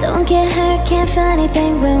girls, don't get hurt, can't feel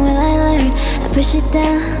anything, when will I learn? I push it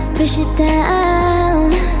down, push it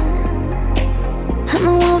down. I'm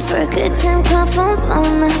the one for a good time, call phones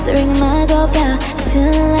blowing up, the ring of my doorbell. I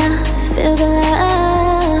feel the love, feel the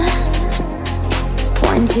love.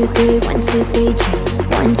 1, 2, 3, 1, 2, 3, drink.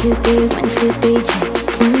 1, 2, 3, 1, 2, 3, drink.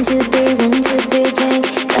 1, 2, 3, 1, 2, 3, drink.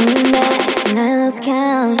 Coming back tonight, let's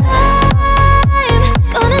count. I'm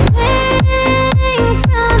gonna swing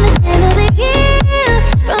from the chandelier,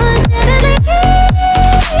 from the chandelier.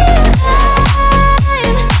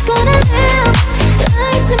 I'm gonna live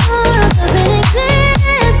like tomorrow doesn't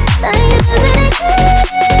exist, like it doesn't exist.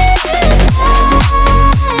 I'm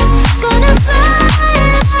gonna fly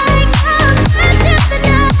like I'm after the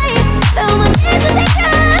night, though my days are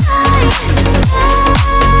high.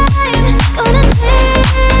 I'm gonna swing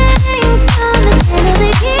from the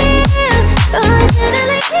chandelier, from the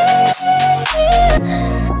chandelier.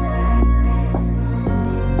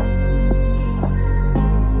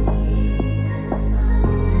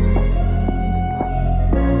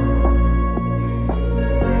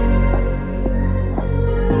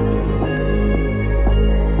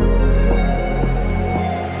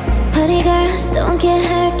 Honey girls, don't get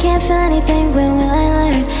hurt, can't feel anything, when will I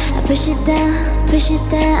learn? I push it down, push it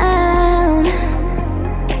down.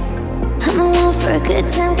 I'm the one for a good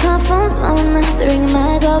time, call phones blowing up, the ring of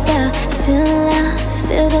my doorbell. I feel the love,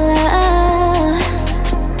 feel the love.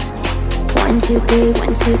 1, 2, 3,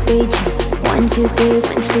 1, 2, 3, drink. 1, 2, 3,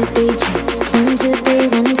 1, 2, 3, drink. 1, 2, 3,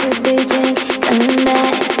 1, 2, 3, drink. Coming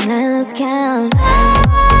back tonight, let's count.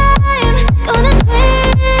 I'm gonna swing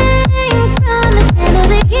from the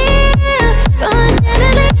chandelier, from the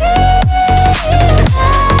chandelier.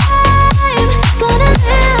 I'm gonna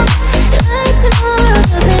live like tomorrow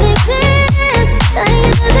doesn't exist, like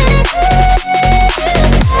it doesn't exist.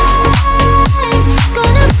 I'm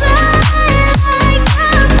gonna fly like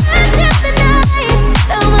I'm after the night,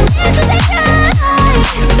 though my days are high.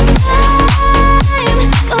 I'm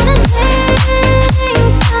gonna swing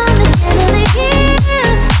from the chandelier,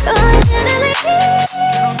 from the chandelier.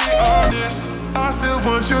 Be honest, I still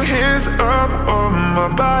want your hands up on my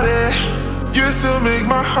body. You still make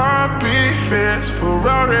my heart beat fast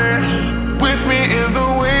Ferrari. With me in the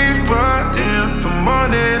wave, but in the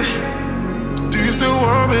morning, do you still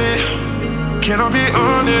want me? Can I be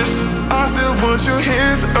honest? I still want your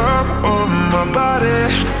hands up on my body.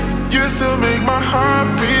 You still make my heart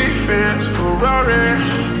beat fast Ferrari.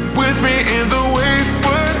 With me in the wave,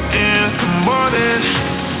 but in the morning,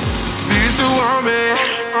 do you still want me?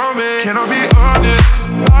 Can I be honest?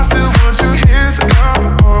 I still want your hands up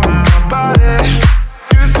on my body.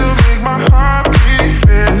 You still make my heart beat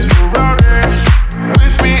fast Ferrari.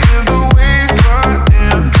 With me in the wave, but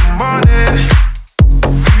in the morning,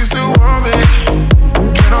 do you still want me?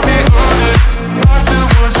 Can I be honest? I still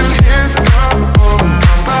want your hands up on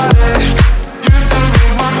my body. You still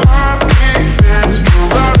make my heart beat fast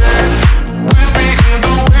Ferrari. With me in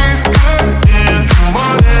the wave, but in the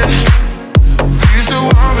morning, do you still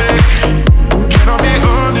want me? Can I be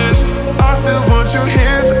honest? I still want your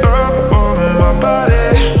hands up on my body.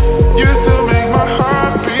 You still make my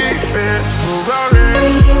heart beat fast Ferrari.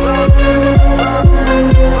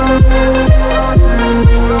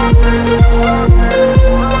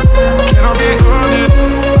 Can I be honest?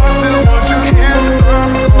 I still want your hands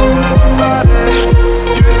up on my body.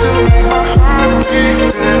 You still make my heart beat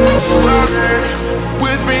fast Ferrari.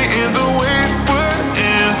 With me in the wave, but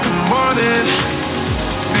in the morning,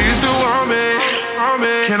 do you still want me?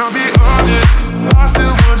 Can I be honest? I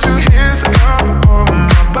still want your hands up on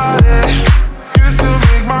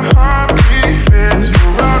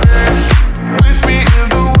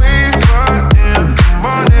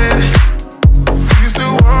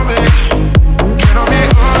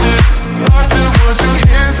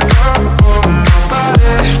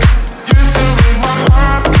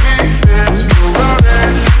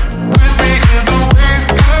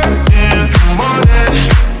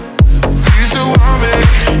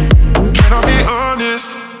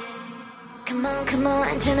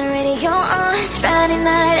fine, turn the radio on. It's Friday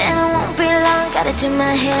night and it won't be long. Gotta do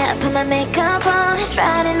my hair, put my makeup on. It's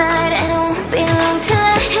Friday night and it won't be long till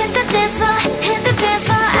I hit the dance floor, hit the dance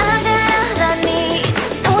floor. I got all I need.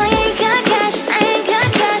 No, I ain't got cash, I ain't got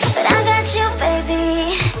cash, but I got you,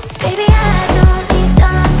 baby. Baby, I don't need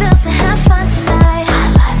dollar bills to have fun tonight. I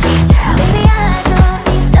love you, girl. Baby, I don't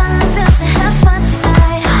need dollar bills to have fun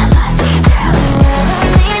tonight. I love you, girl. I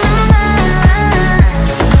don't need no money,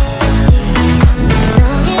 as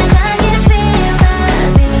long as I can feel the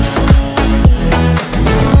beat.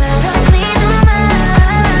 I don't need no money,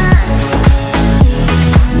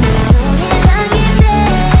 as long as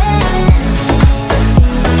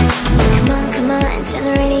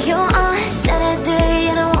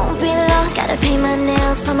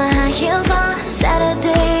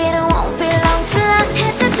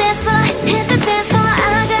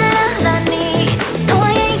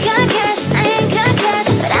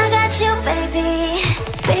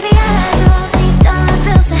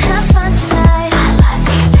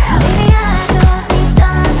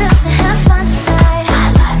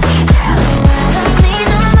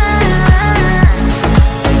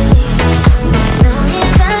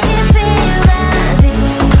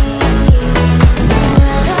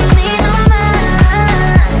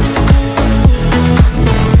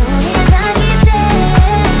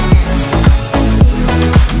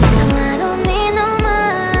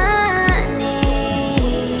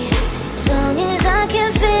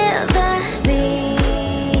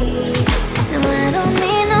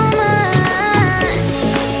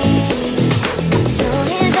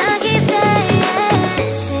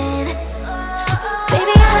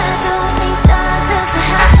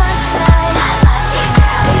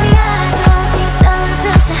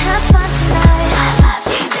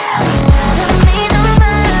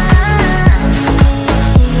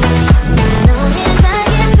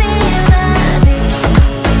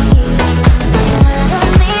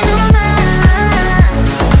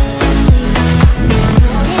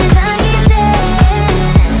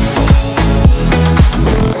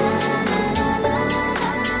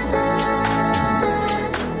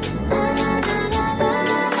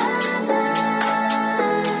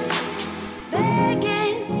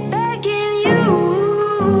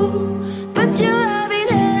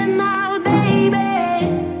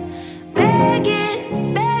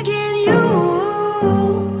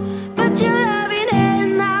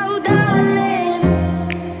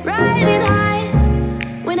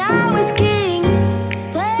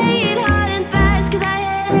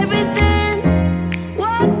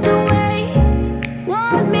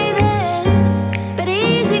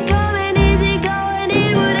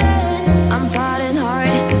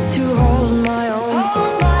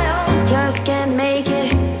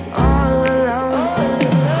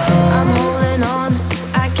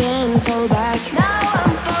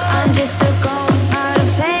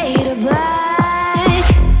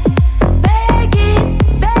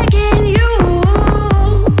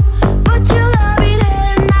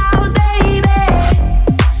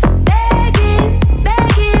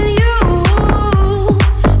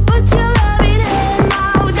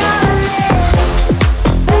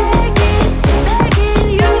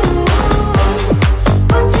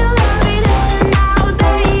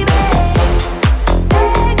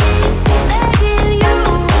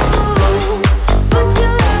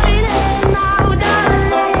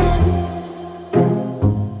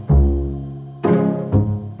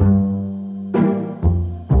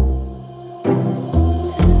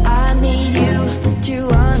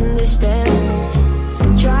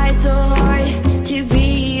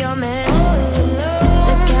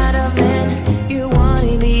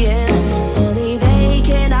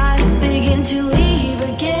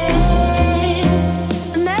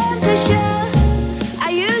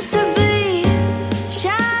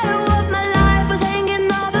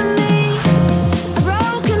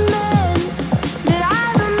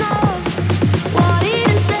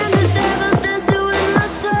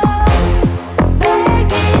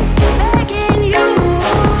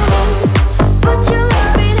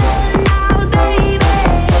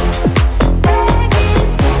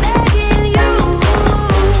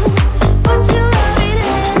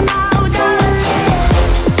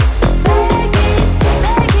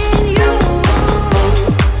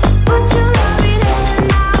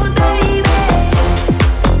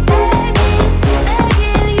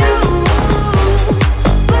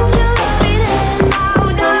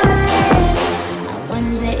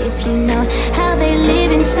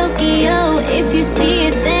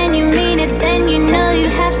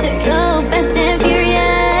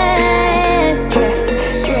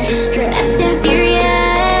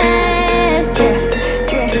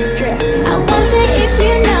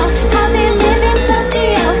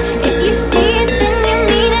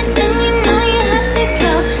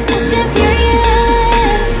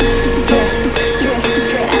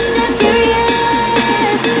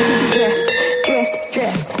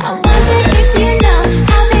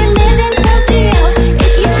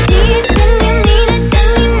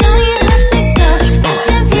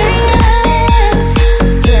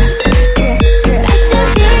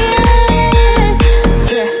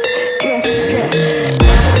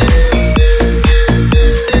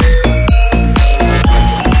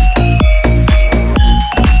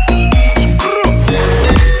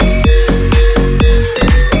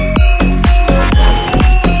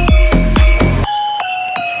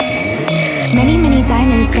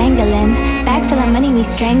diamonds dangling. Bag full of money, we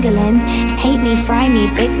strangling. Hate me, fry me,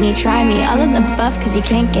 bake me, try me. All of the above cause you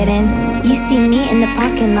can't get in. You see me in the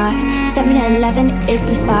parking lot. 7-Eleven is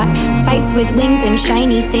the spot. Fights with wings and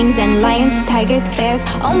shiny things and lions, tigers, bears.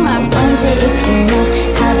 Oh my wonder if you know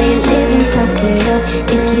how they live in Tokyo.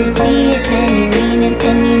 If you see it then you mean it,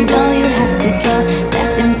 then you know you have to go.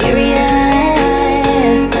 Fast and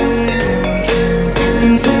furious. Fast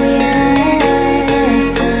and furious.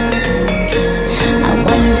 I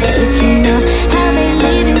wonder if you know how they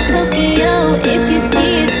live in Tokyo. If you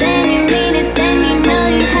see it then you mean it, then you know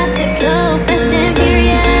you have to go. Fast and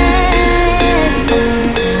furious.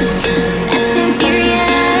 Fast and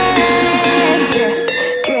furious. Drift,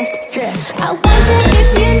 drift, drift. I wonder if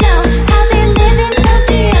you know how they live in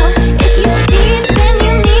Tokyo. If you see it then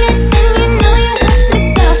you mean it, then you know you have to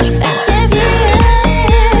go. Fast and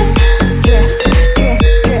furious. Drift, drift,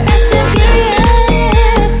 drift. Fast and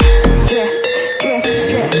furious. Drift, drift,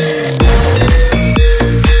 drift.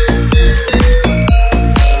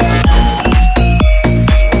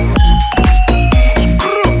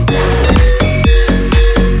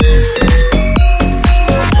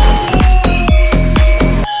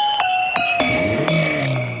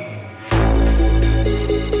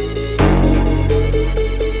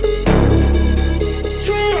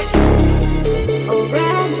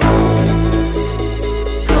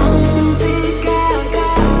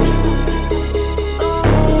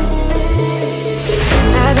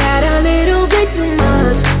 I've had a little bit too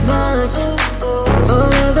much.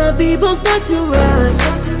 All of the people start to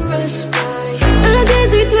rush by. A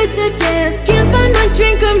dizzy twisted dance, can't find my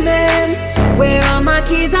drink or man. Where are my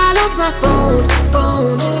keys? I lost my phone.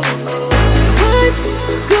 What's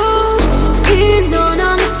going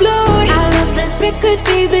on the floor? I love this record,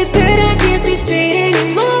 baby, but I can't see straight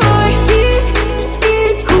anymore. Keep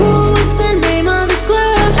it cool, what's the name of this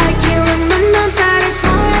club? I can't remember, but it's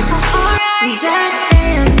alright. Just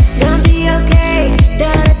dance, gonna be okay.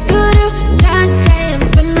 Da-da-do-do, just dance,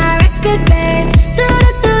 spin my record, babe.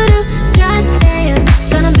 Da-da-do-do, just dance,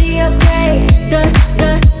 gonna be okay. Dance,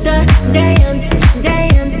 dance,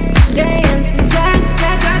 dance, just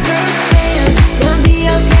dance, gonna be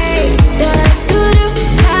okay. Da-da-do-do,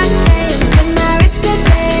 just dance, spin my record,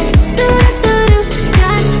 babe. Da-da-do-do,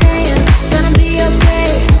 just dance, gonna be okay.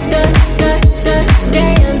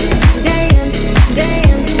 Dance, dance,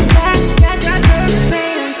 dance, just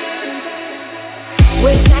dance.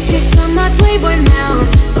 Wish I could show my playboy mouth.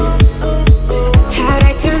 How'd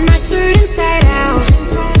I turn my shirt inside out?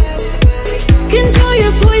 Control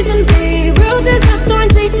your poison, babe. Roses have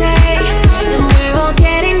thorns, they say. And we're all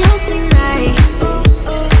getting close tonight.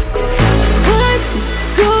 What's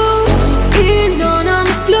going on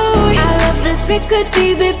the floor? I love this record,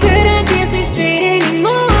 baby, but I can't see straight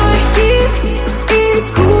anymore. Keep it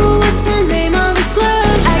cool, what's the name of this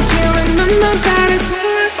club? I can't remember, but it's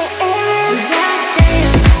just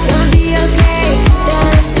dance, gonna be okay.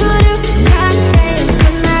 Da-da-do-do, just dance,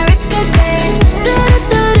 spin my record, babe.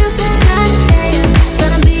 Da-da-do-do, just dance,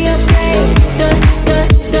 gonna be okay. Dance,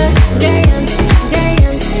 dance,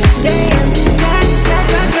 dance, just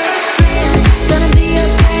dance, gonna be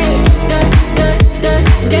okay. Dance,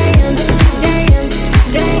 dance, dance,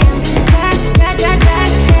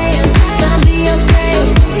 just dance, gonna be okay.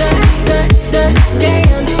 Dance,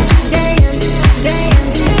 dance, dance,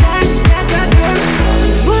 just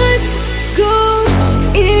what's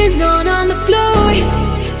going on the floor?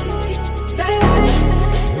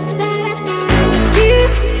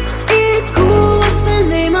 Keep it cool, what's the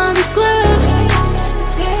name of this club?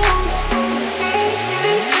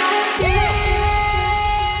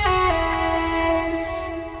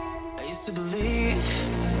 I used to believe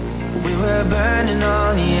we were burning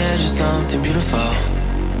on the edge of something beautiful,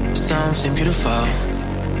 something beautiful.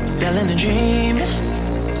 Selling a dream,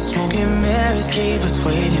 smoking mirrors keep us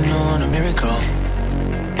waiting on a miracle,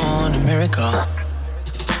 on a miracle.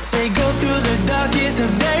 Say go through the darkest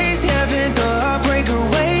of days, heaven's a heartbreak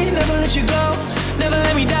away. Never let you go, never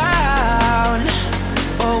let me down.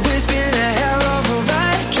 Always been a hell of a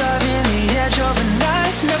ride, driving the edge of a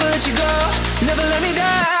knife. Never let you go, never let me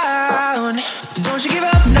down. Don't you give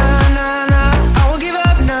up, nah, nah, nah. I won't give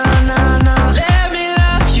up, nah, nah, nah. Let me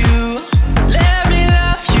love you, let me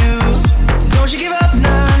love you. Don't you give up,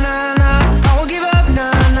 nah, nah, nah. I won't give up,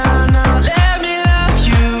 nah, nah, nah. Let me love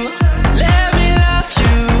you, let me love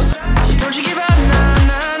you. Don't you give up, nah,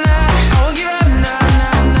 nah, nah. I won't give up, nah, nah.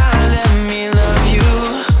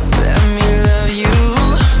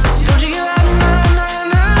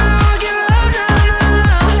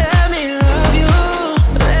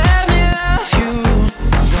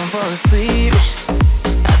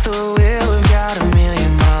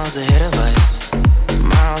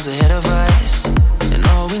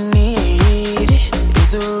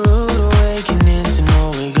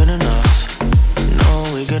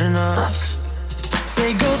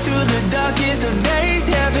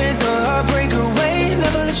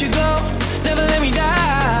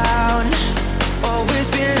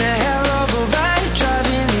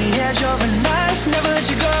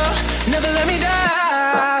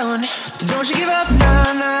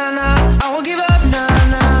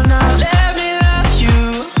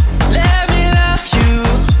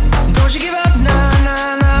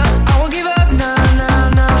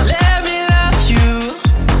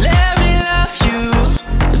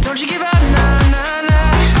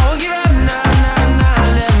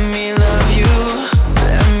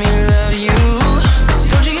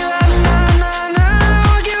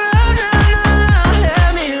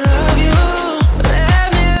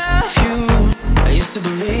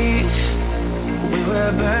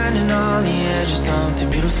 we're burning on the edge of something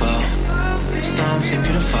beautiful. Something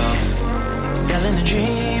beautiful. Selling a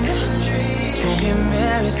dream. Smoking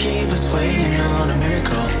mirrors keep us waiting on a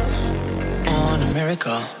miracle. On a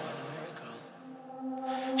miracle.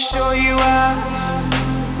 Show you out.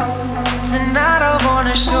 Tonight I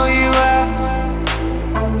wanna show you out.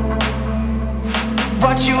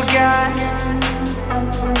 What you got,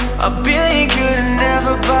 a billion could've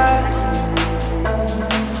never bought.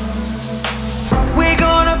 We're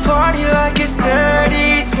gonna party like it's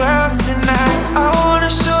 30-12 tonight. I wanna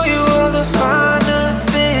show you all the finer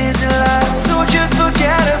things in life. So just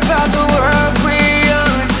forget about the world we're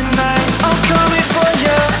on tonight. I'm coming for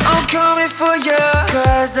you, I'm coming for you.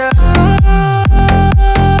 'Cause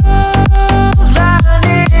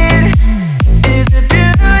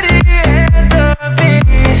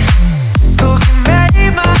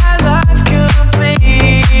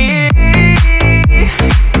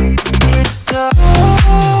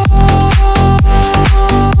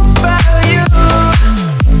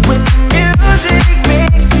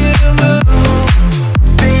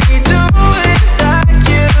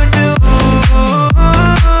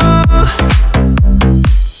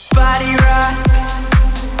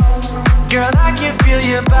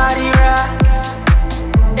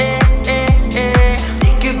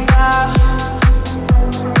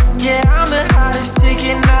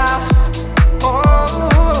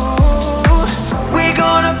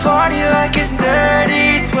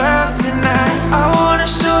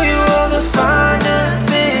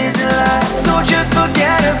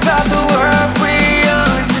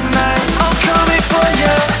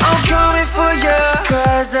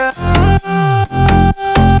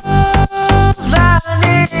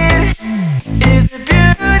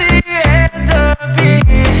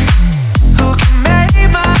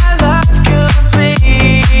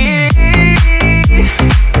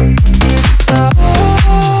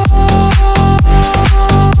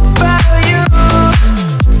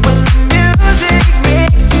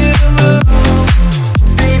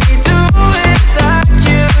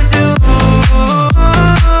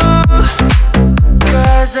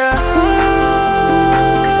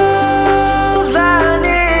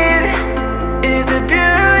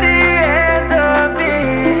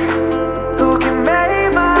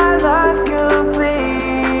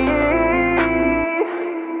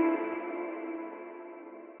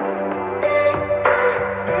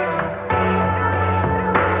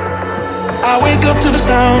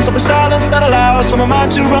Of the silence that allows for my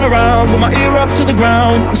mind to run around with my ear up to the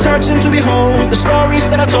ground. I'm searching to behold the stories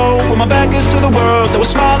that I told when my back is to the world that was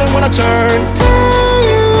smiling when I turned. Tell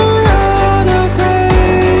you you're the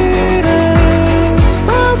greatest,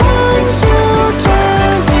 but once you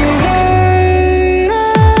turn the haters.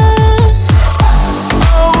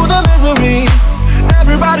 Oh, the misery.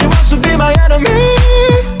 Everybody wants to be my enemy.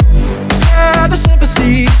 Spare the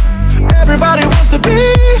sympathy. Everybody wants to be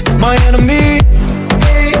my enemy.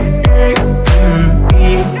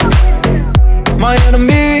 My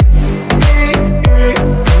enemy.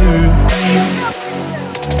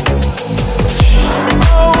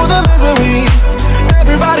 Oh, the misery.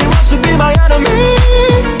 Everybody wants to be my enemy.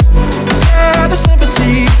 Spare the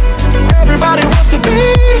sympathy. Everybody wants to be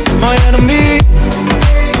my enemy.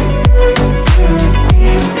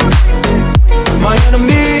 My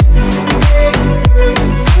enemy.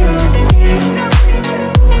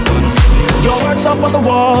 Your words up on the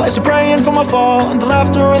wall as you're praying for my fall, and the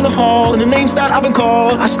laughter in the hall, and the names that I've been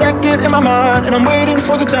called. I stack it in my mind, and I'm waiting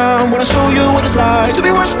for the time when I show you what it's like to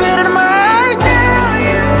be one spit in my mind. Tell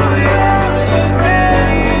you you're the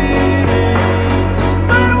greatest,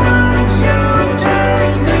 but once you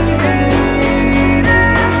turn the haters.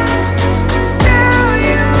 Tell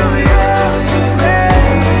you you're the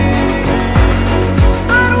greatest,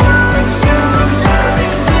 but once you turn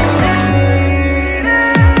the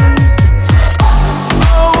haters.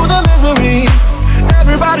 Oh, the misery.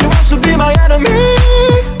 Everybody wants to be my enemy.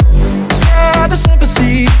 Spare the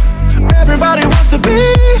sympathy. Everybody wants to be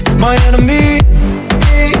my enemy.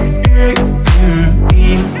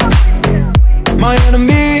 My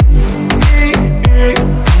enemy.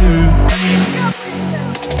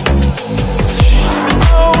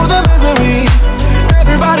 Oh, the misery.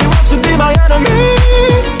 Everybody wants to be my enemy.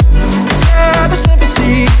 Spare the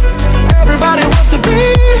sympathy. Everybody wants to be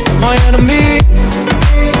my enemy.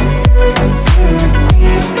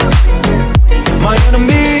 My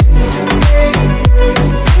enemy.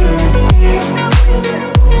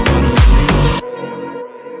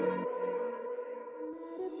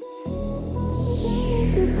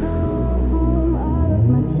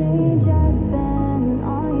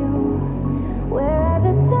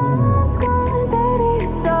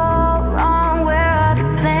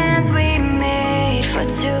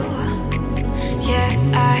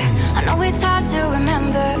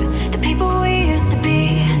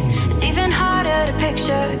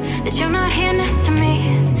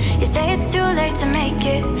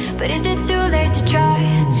 it, but is it too late to try?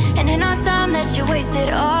 And in our time that you wasted,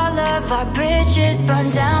 all of our bridges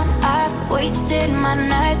burned down. I wasted my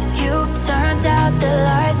nights, you turned out the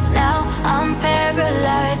lights. Now I'm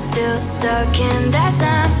paralyzed, still stuck in that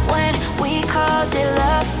time when we called it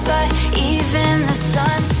love. But even the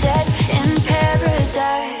sun sets in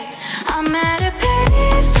paradise. I'm at a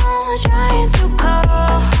payphone trying to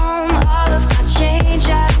call home. All of my change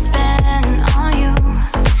I spent on you.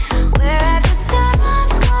 Where have the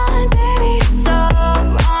time's gone, baby, it's all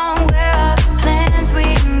wrong. Where are the plans we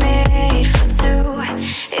made for two?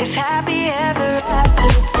 If happy ever after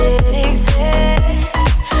did exist,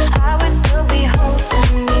 I would still be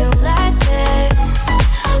holding you like this.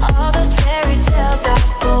 All those fairy tales are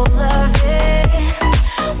full of it.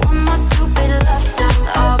 One more stupid love song,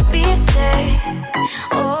 I'll be sick.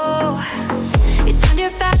 Oh, you turned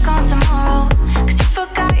your back on tomorrow, 'cause you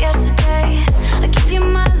forgot yesterday. I gave you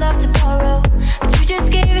my love to borrow, but you just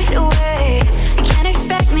gave it away. You can't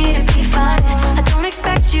expect me to be fine, I don't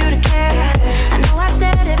expect you to care. I know I've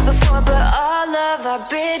said it before, but all of our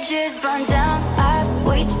bridges burned down. I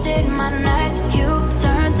wasted my nights, you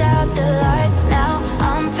turned out the lights. Now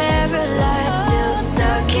I'm paralyzed, still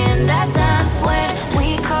stuck in that time when we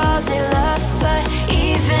called it love. But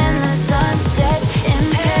even the sun sets in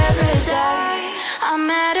paradise. I'm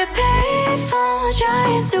at a payphone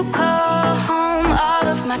trying to call home. All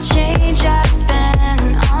of my change I spent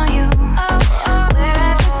on you. Where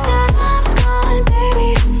have the time's gone, baby,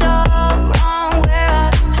 it's all wrong. Where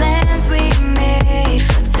are the plans we made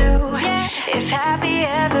for two? If happy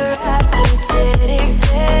ever after did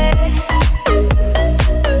exist,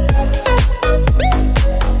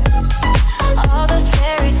 all those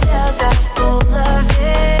fairy tales are full of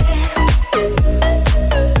it.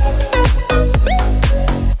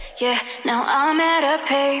 Yeah, now I'm at a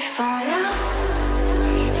payphone.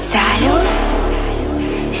 Salut,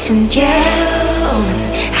 sunt eu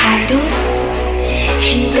haidut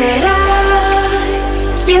și te rog,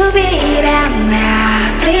 iubirea mea,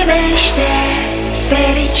 primește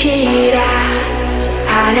fericirea.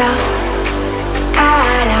 Alo,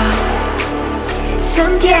 alo,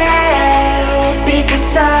 sunt eu,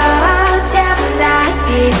 Picasso, ți-am dat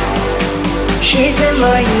timp și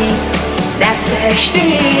zâmbănit, dar să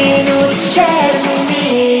știi, nu-ți cer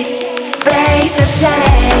nimic. Vrei să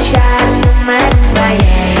pleci, dar numai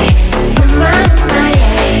ei, numai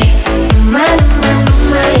ei,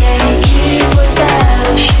 numai ei, chipul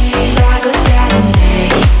tău și dragostea din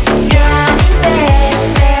tei. Eu amintesc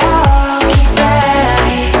pe ochii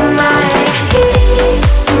tăi. Mai era hit,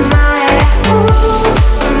 mai era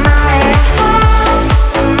mai era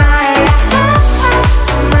mai era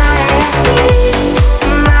mai era hit,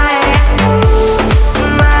 mai era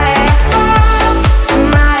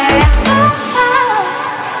mai era.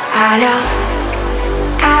 Alo,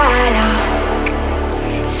 alo,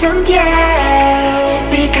 sunt eu,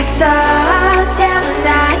 Picasso, ți-am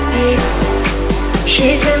dat timp și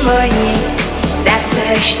zâmbănit, dar să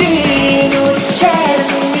știi, nu-ți cer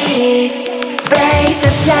nimic. Vrei să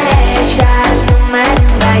pleci, dar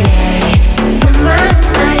numai ei,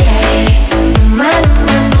 numai ei,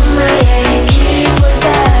 numai ei, chipul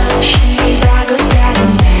tău și dragostea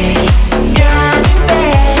din tei. Eu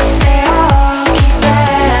amintesc pe ochii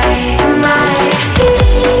tăi. Mai era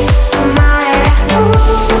hit, mai era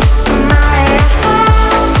mai era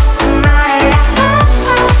mai era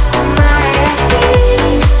mai era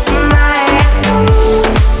hit, mai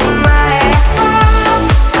era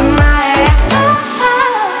mai era.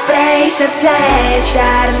 Vrei să pleci,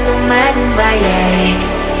 dar numai ei,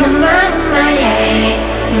 numai ei,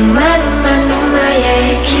 numai ei,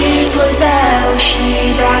 chipul tău și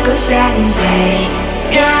dragostea din tei.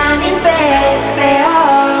 Eu amintesc pe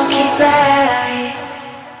ochii tăi.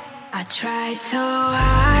 I tried so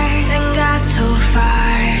hard and got so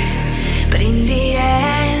far, but in the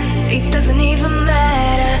end it doesn't even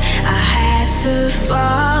matter. I had to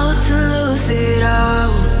fall to lose it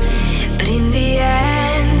all, but in the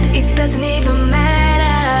end it doesn't even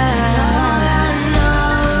matter. All I know,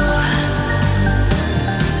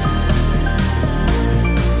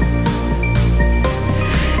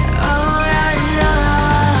 all I know.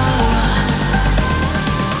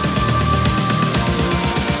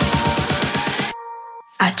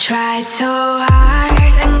 I tried so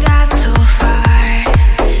hard and got so far,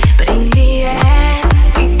 but in the end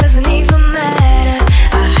it doesn't even matter.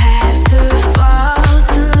 I had to fall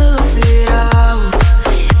to lose it all,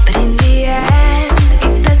 but in the end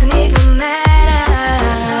it doesn't even matter.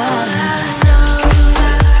 All I know,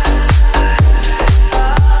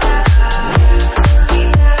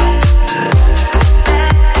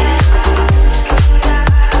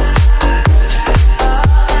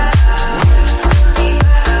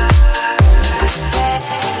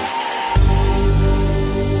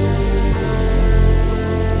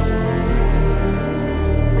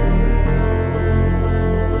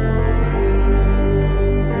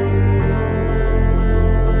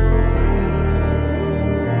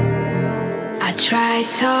 tried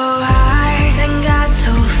so hard and got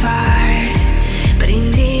so far, but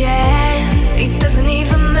in the end, it doesn't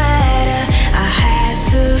even matter. I had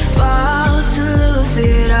to fall to lose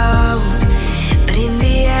it all, but in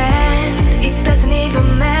the end, it doesn't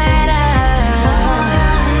even matter.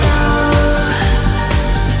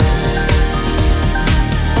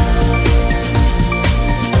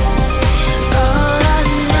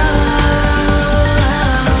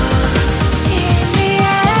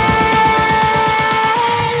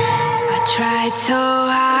 So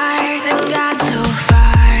hard and got so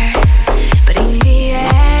far, but in the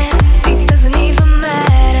end, it doesn't even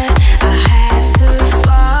matter. I had to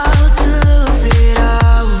fall to lose it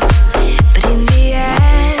all, but in the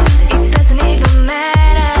end, it doesn't even matter.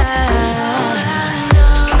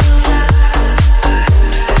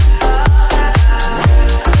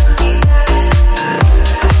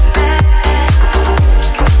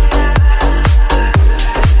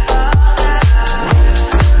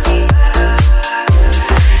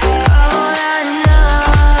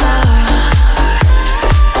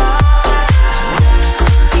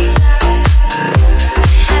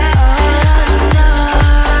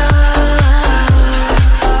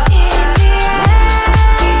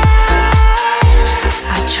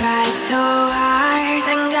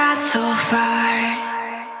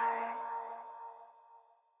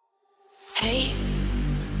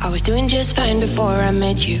 Just fine before I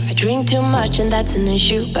met you. I drink too much and that's an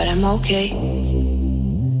issue, but I'm okay.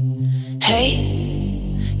 Hey,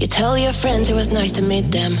 you tell your friends it was nice to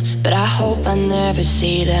meet them, but I hope I never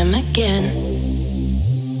see them again.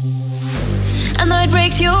 I know it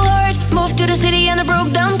breaks your heart. Moved to the city and I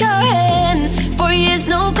broke down car, and 4 years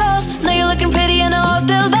no calls. Now you're looking pretty in a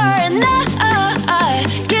hotel bar, and I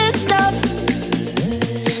can't stop.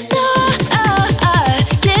 No, I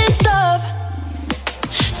can't stop.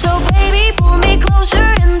 So baby, pull me closer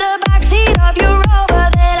in the backseat of your Rover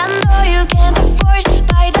that I know you can't afford.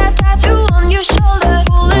 Buy that tattoo on your shoulder,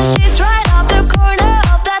 pull the sheets right off the corner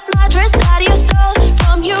of that mattress that you stole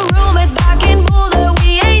from your roommate back in Boulder.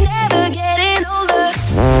 We ain't never getting older.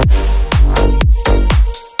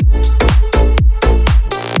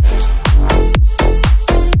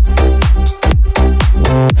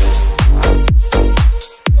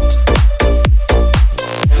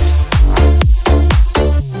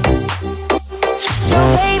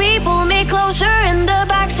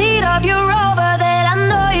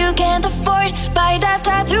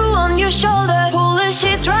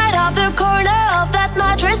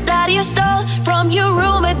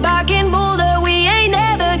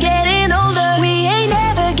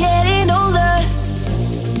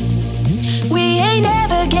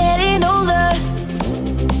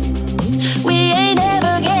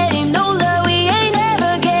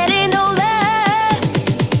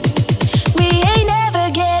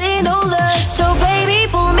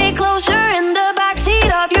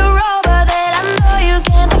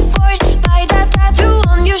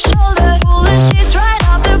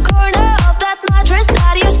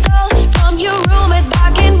 That you stole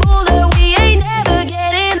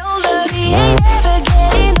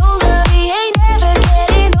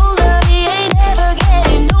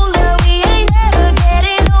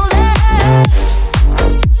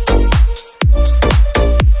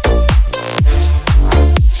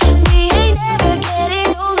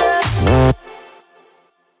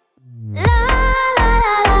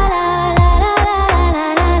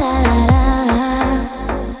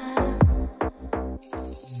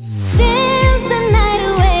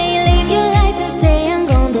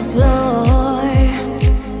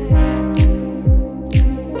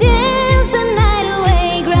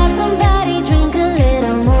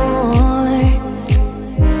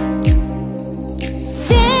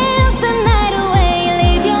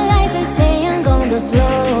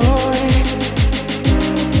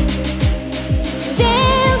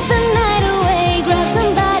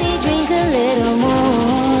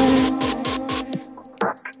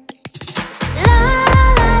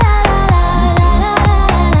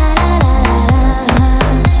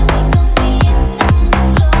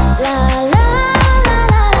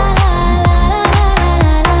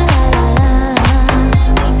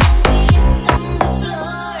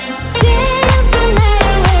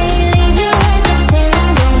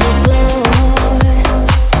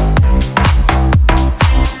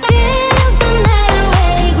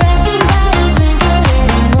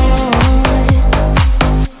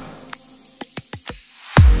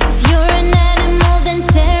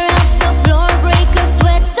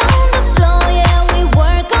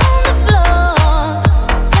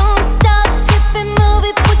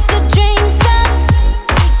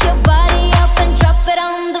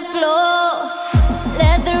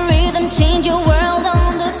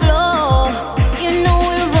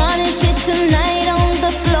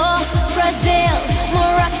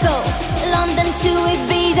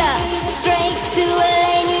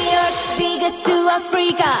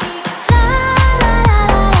Africa.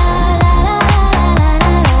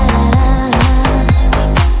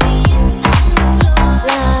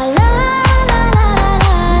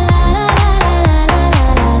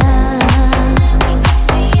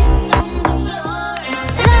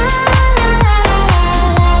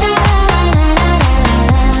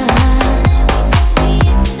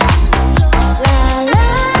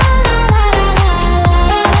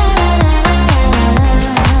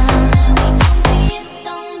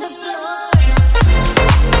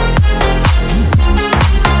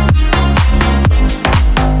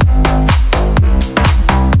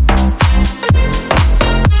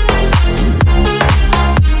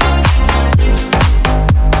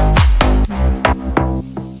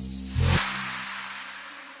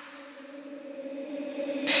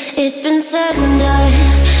 It's been said and done.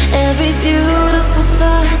 Every beautiful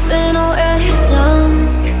thought's been already sung.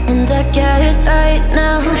 And I guess right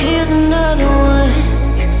now here's another one.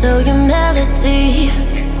 So your melody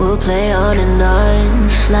will play on and on,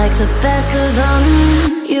 like the best of them.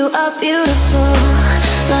 You are beautiful,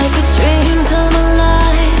 like a dream come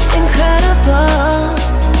alive. Incredible,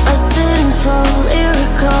 a sinful,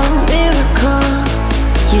 lyrical miracle.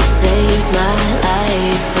 You saved my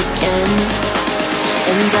life again.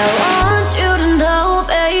 And I want you to know,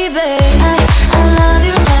 baby, I love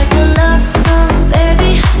you like a love song,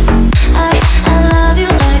 baby. I love you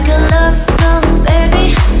like a love song, baby.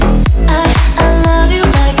 I love you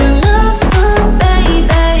like a love song,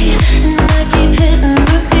 baby. And I keep hitting,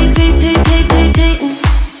 repeating.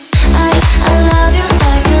 I love you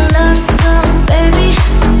like a love song, baby.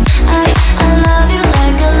 I love you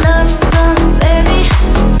like a love song, baby.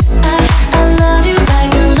 I love you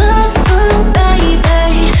like a love song,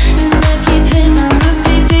 baby.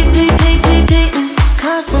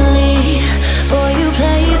 Constantly, boy, you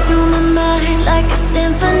play it through my mind like a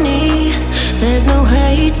symphony. There's no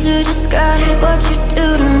way to describe what you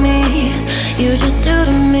do to me. You just do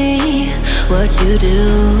to me what you do.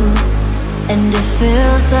 And it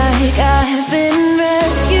feels like I've been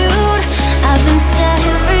rescued, I've been set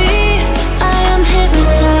free. I am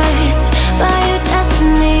hypnotized by your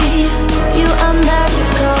destiny. You are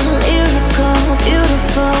magical, lyrical,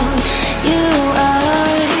 beautiful. You are.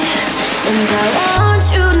 And I want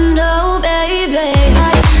you to know, baby,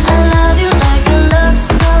 I love you like a love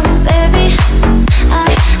song, baby.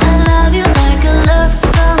 I love you like a love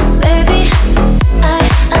song, baby. I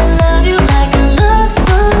love you like a love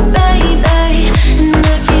song, baby. And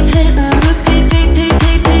I keep hitting, repeating.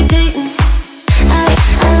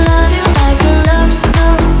 I love you like a love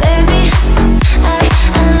song, baby.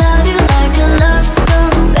 I love you like a love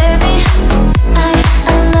song, baby.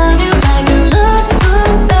 I love you like a love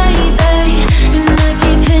song, baby. And I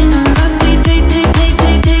keep hitting, repeating.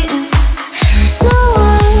 No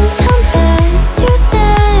one compares, you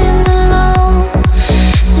stand alone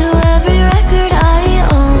to every record I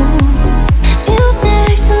own.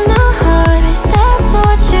 Music to my heart, that's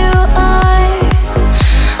what you are.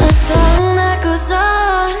 A song that goes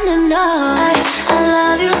on and on. I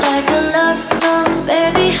love you like a love song,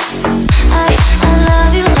 baby. I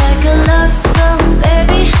love you like a love song,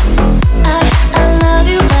 baby. I love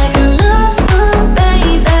you like a love song,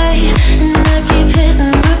 baby. And I keep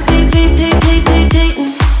hitting, repeating.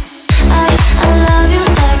 I love you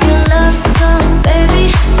like a love song, baby.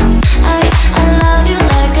 I love you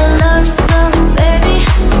like a love song, baby.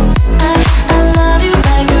 I love you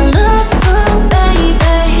like a love song, baby.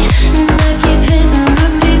 And I keep hitting,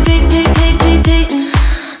 repeating,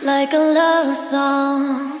 like a love song.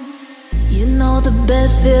 You know the bed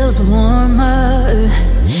feels warmer,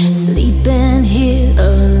 sleeping here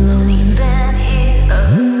alone.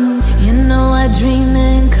 You know I dream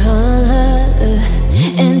in color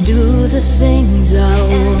and do the things I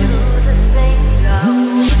want.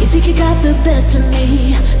 You think you got the best of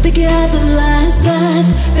me, think you had the last laugh.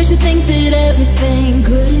 Bet you think that everything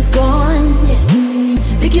good is gone, yeah.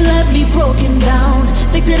 Think you left me broken down,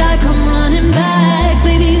 think that I come running back.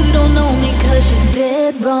 Baby, you don't know me 'cause you're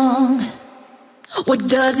dead wrong. What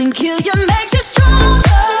doesn't kill you makes you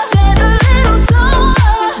stronger. Stand a little taller.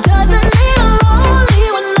 Doesn't mean I'm lonely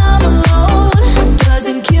when I'm alone. What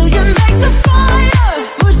doesn't kill you makes a fire.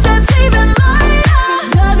 Footsteps even lighter.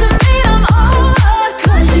 Doesn't mean I'm over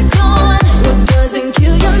 'cause you're gone. What doesn't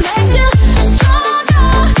kill you makes you stronger,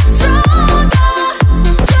 stronger.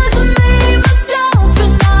 Just me, myself,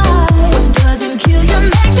 and I. What doesn't kill you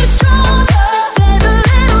makes you stronger. Stand a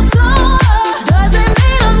little taller. Doesn't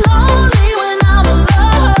mean I'm lonely when I'm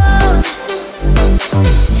alone.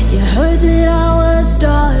 You heard that I was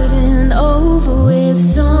starting over with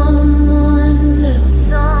someone new,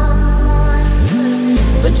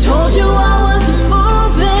 but told you I wasn't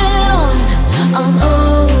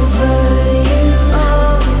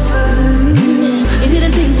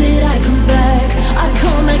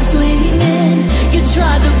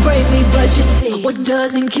What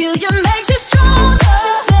doesn't kill you makes you stronger.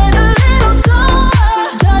 Stand a little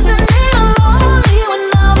taller. Doesn't mean I'm lonely when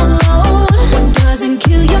I'm alone. What doesn't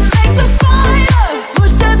kill you makes a fighter.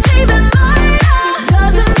 Footsteps even lighter.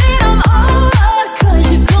 Doesn't mean I'm over,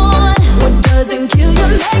 'cause you're gone. What doesn't kill you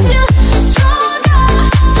makes you stronger,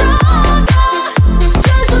 stronger.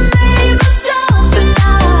 Just me, myself, and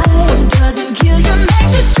I. What doesn't kill you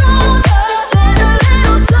makes you stronger. Stand a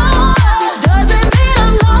little taller. Doesn't mean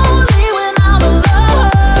I'm lonely when I'm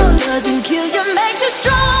alone. Doesn't kill you makes you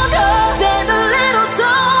stronger. Stand a little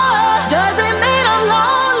taller. Doesn't mean I'm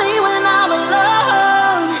lonely when I'm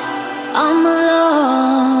alone. I'm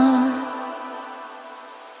alone.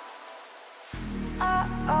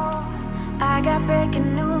 Uh-oh, I got breaking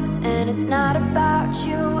news and it's not about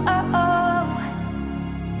you. Uh-oh,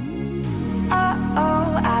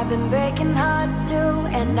 uh-oh, I've been breaking hearts too,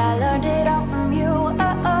 and I learned it all from you.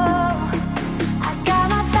 Uh-oh, I got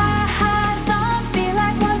my thigh highs on, feel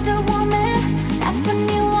like Wonder Woman. That's when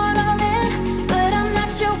you want all in, but I'm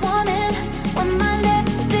not your woman. When my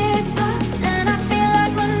lipstick pops and I feel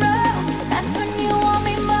like Monroe, that's when you want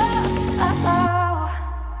me more. Uh-oh,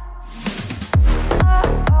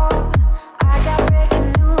 uh-oh, I got breaking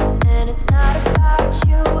news and it's not about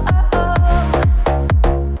you. Uh-oh,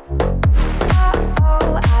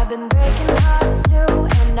 uh-oh, I've been breaking hearts too,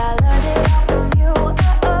 and I learned it all from you.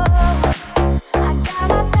 Uh-oh, I got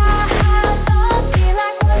my thigh highs on, feel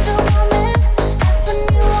like Wonder Woman. That's when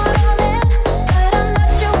you want all in, but I'm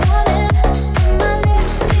not your woman. When my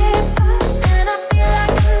lipstick pops and I feel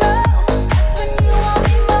like Monroe, that's when you want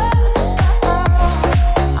me most. Uh-oh,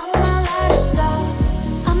 I'm not like a salt,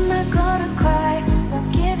 I'm not gonna cry. Won't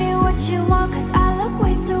give you what you want, 'cause I look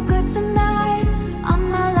way too good tonight. I'm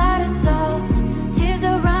not light of salt, tears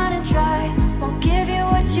are running dry. Won't give you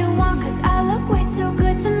what you want, 'cause I look way too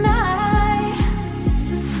good tonight.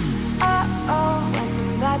 Uh-oh, when I'm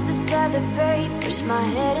about to celebrate, push my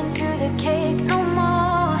head into the cake no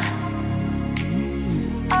more.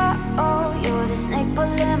 Uh-oh, you're the snake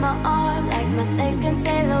pulling my arm, like my snakes can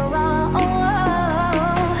Saint Laurent. Oh,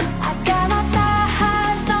 I got my thigh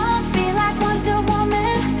highs on, feel like Wonder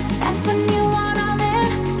Woman. That's when you want all in,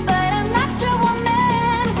 but I'm not your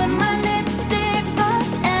woman. When my lipstick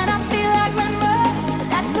pops and I feel like Monroe,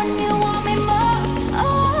 that's when you want me more.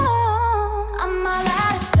 Oh, I'm all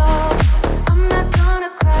out of soul, I'm not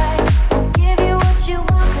gonna cry. Won't give you what you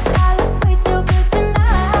want, 'cause I look way too good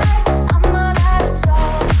tonight. I'm all out of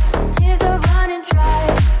soul, tears are running dry.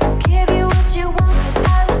 Won't give you what you want, 'cause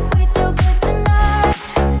I look way too good tonight.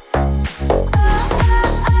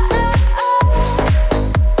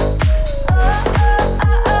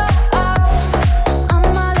 I'm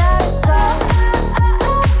all out of soul. I'm all out of soul.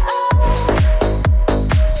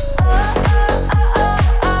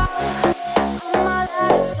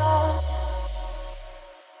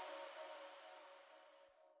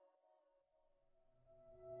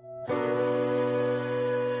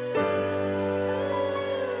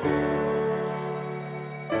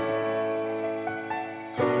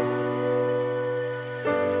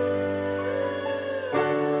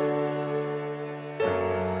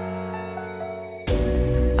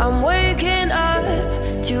 I'm waking up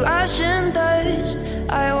to ash and dust.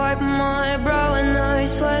 I wipe my brow and I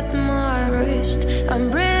sweat my wrist. I'm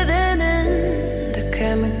breathing in the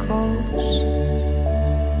chemicals.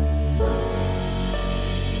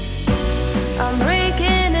 I'm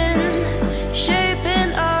breaking in,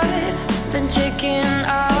 shaping up, then checking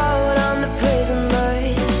out on the prison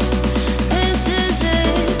bus. This is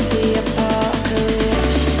it, the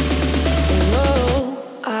apocalypse. Whoa,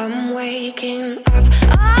 I'm waking up.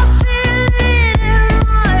 I feel it in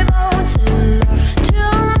my bones, enough to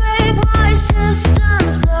make my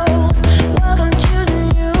systems blow. Welcome to the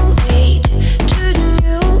new age, to the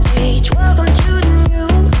new age. Welcome to the new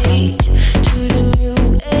age, to the new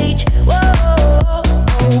age. Whoa,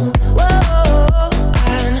 whoa,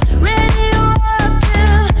 I'm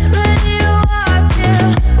radioactive, radioactive.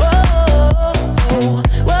 Whoa,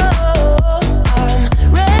 whoa, I'm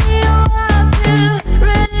radioactive,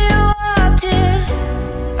 radioactive.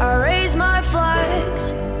 I raise my flags,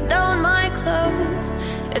 down my clothes.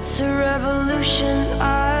 It's a revolution,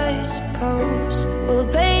 I suppose. We'll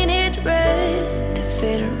paint it red to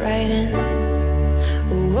fit it right in.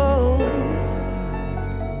 Whoa,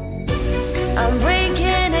 I'm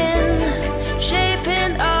breaking in,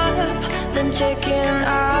 shaping up, then checking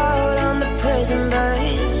out on the prison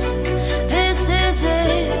bus. This is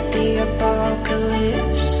it, the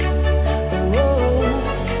apocalypse. Whoa,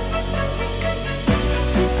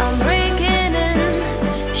 I'm breaking in,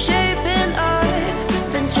 shaping up,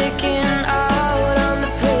 then checking out on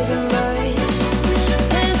the prison bus.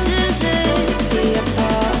 This is it, the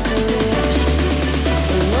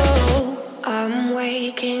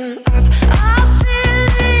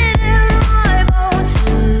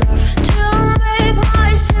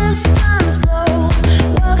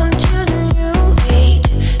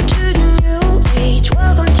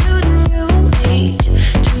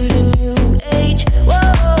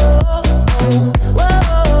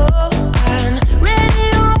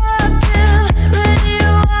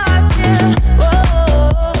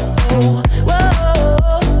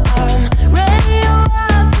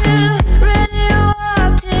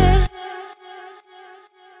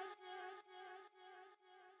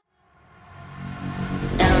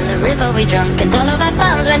we drunk and all of our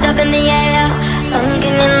thumbs went up in the air.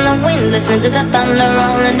 Funkin' in the wind, listening to the thunder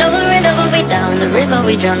rolling over and over. We down the river,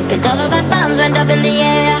 we drunk and all of our thumbs went up in the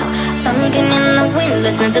air. Funkin' in the wind,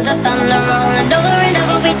 listening to the thunder rolling over and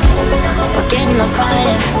over. We're getting on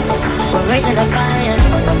fire, we're raising the fire.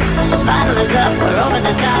 The bottle is up, we're over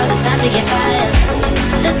the top, it's time to get fired.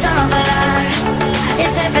 The time of fire,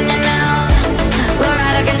 it's happening now. We're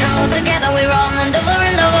out of control, together we rollin' over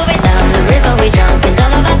and over. We down the river, we drunk and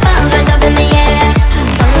all of our thumbs went up in the air.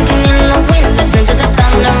 Funkin' in the wind, listen to the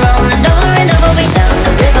thunder rollin' over and over. We down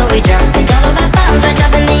the river, we drunk and all of our thumbs went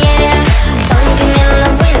up in the air. Funkin' in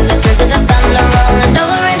the wind, listen to the thunder rollin'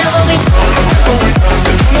 over and over.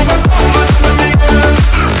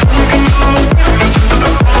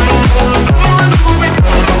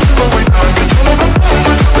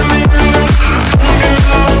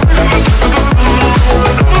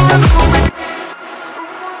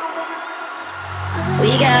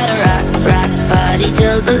 We gotta rock party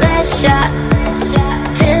till the last shot.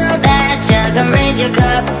 Fill that jug and raise your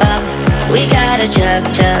cup up. We gotta chug,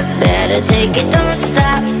 better take it, don't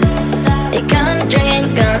stop. It come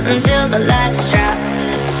drink until the last drop.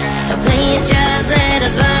 So please just let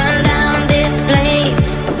us burn down this place.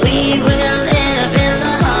 We will end up in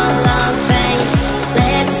the Hall of Fame.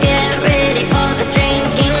 Let's get ready for the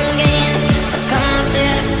drinking games. So come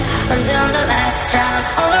sip until the last drop.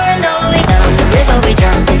 Over and over, we down the river, we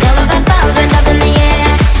drunk and all of our thumbs went up in the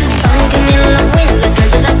air. Funkin' in the wind, listen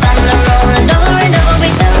to the thunder rolling over and over. We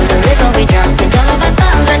down the river, we drunk and all of our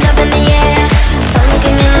thumbs went up in the air.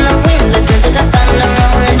 Funkin' in the wind, listen to the thunder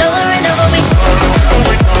rolling over and over.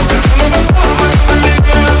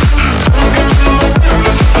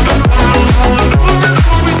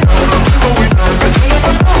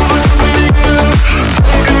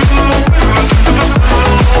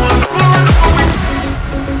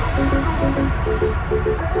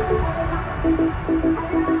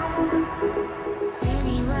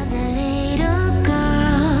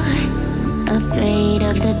 Afraid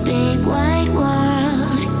of the big wide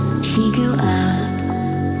world, she grew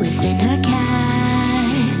up within her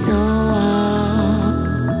castle wall.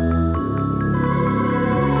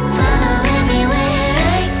 Follow everywhere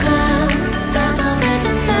I go, top over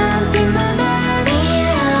the mountains or valley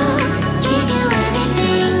low. Give you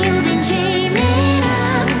everything you've been dreaming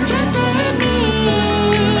of, just let me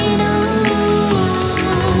know.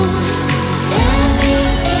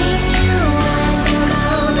 Everything you want and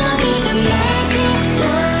gold, I'll be the magic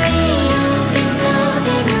story you've been told,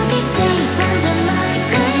 and you'll be safe under my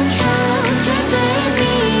control. Just let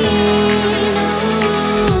me know.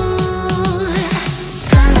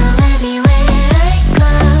 Follow everywhere I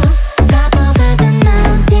go, top over the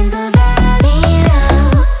mountains or valley low.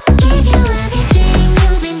 Give you everything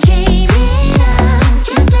you've been dreaming of,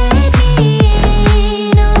 just let me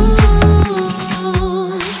know.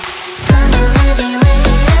 Follow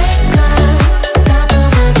everywhere I go, top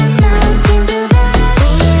over the mountains or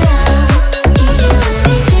valley low. Give you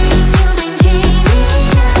everything you've been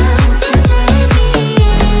dreaming of, just let me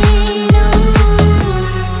know.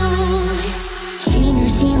 She knew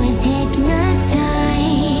she was hypnotized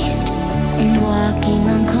and walking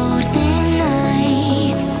on cold thin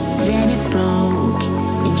ice. Then it broke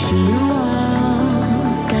and she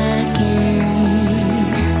awoke again.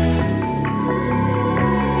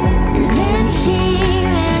 Then she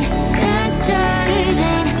ran faster,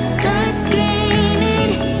 then started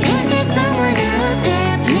screaming, is there someone out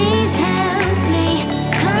there? Please help me,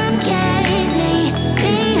 come get me.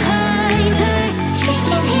 Behind her, she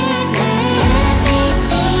can hear say,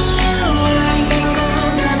 everything you want and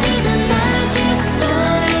gold, I'll be the magic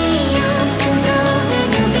story you've been told, and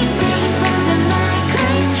you'll be safe under my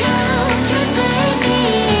control. Just let me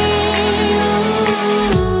know.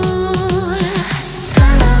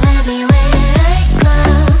 Follow everywhere I go,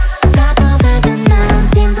 top over the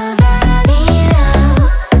mountains or valley low.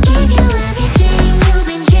 Give you everything you've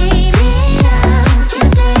been dreaming of,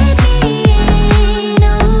 just let me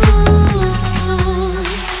know.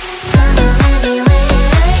 Follow everywhere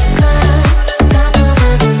I go, top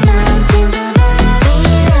over the mountains or valley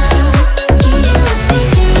low. Give you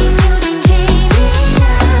everything you've been dreaming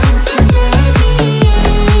of, just let me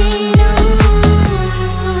know.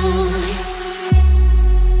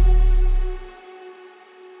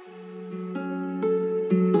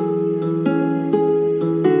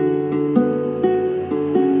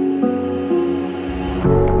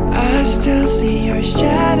 I still see your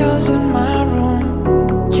shadows in my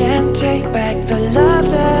room. Can't take back the love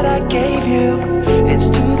that I gave you. It's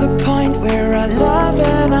to the point where I love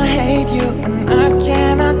and I hate you, and I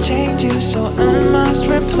cannot change you, so I must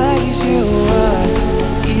replace you.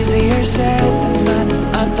 Easier said than done.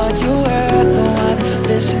 I thought you were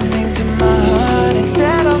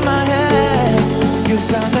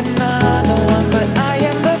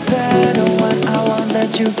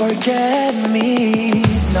you forget me.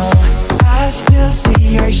 No, I still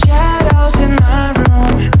see your shadows in my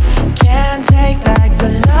room. Can't take back the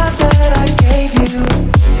love that I gave you.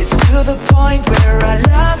 It's to the point where I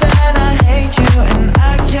love and I hate you, and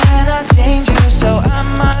I cannot change you, so I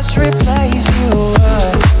must replace you.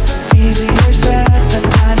 Easier said than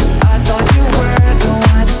done. I thought you were the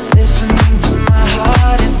one, listening to my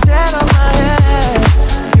heart instead of my head.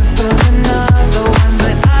 You found another one,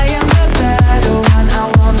 but I am the better one. I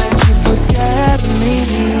won't let you forget me.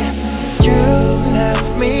 You left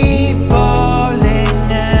me falling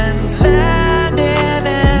and landing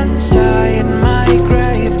inside my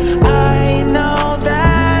grave. I know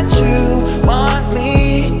that you want me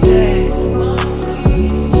dead.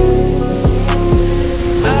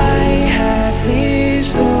 I have these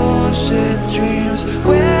lucid dreams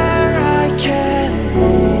where I can't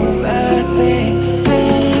move a thing,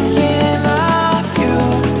 thinking of you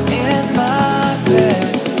in my bed,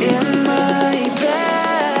 in my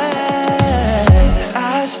bed.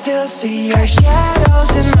 I still see your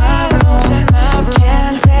shadows in my room.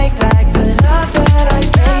 Can't take back the love that I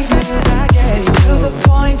gave you. It's to the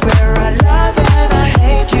point where I love and I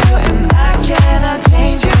hate you, and I cannot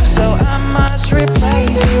change you, so I must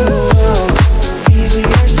replace you.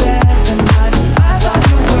 Easier said than done. I thought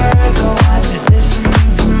you were the one, listening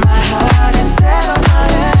to my heart instead of my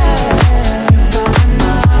head. You found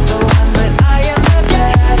another one, but I am the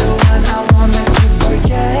better one. I won't let you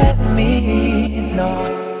forget me, no.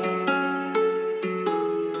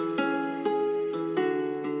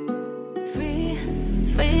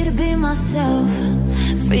 Free to be myself,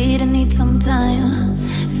 free to need some time,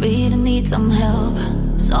 free to need some help.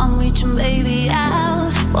 So I'm reaching baby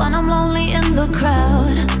out when I'm lonely in the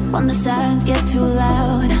crowd. When the sirens get too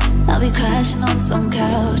loud, I'll be crashing on some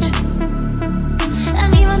couch.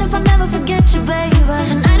 And even if I never forget you, baby,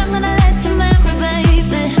 tonight I'm gonna let your memory,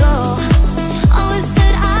 baby, go. Always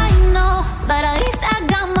said I know, but at least I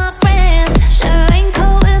got my friends. Share a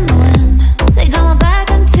raincoat in the wind, they got my back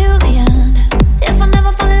until the end. If I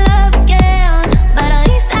never fall in love again, but at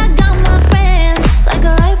least I got my friends. Like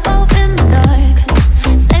a light bulb in the dark,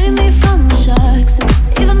 saving me from the sharks.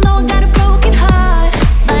 Even though I got a broken heart,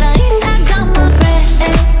 but at least I got my friends.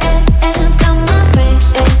 Got my friends.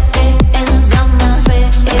 Got my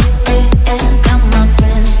friends. Got my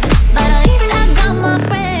friends. But at least I got my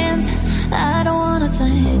friends. I don't wanna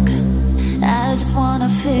think, I just wanna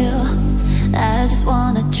feel, I just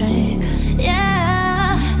wanna drink.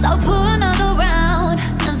 Yeah, so I'll pour another round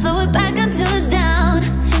and throw it back until it's down.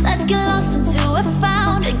 Let's get lost until we're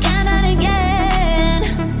found again and again.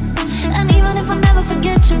 And even if I never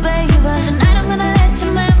forget you, baby, tonight I'm gonna let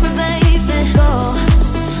your memory, baby, go.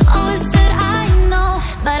 Always said I know,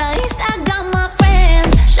 but at least I got my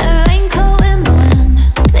friends. Share a raincoat in the wind,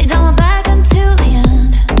 they got my back until the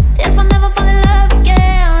end. If I never fall in love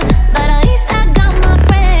again, but at least I got my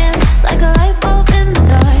friends. Like a light bulb in the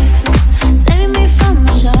dark, saving me from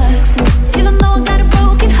the sharks. Even though I got a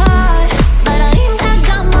broken heart, but at least I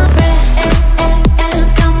got my friends. Got my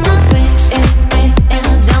friends. Got my friends.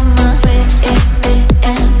 Got my friends.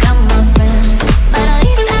 But at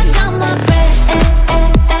least I got my friends.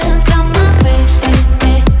 Got my friends.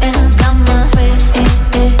 Got my friends.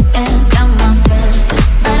 Got my friends.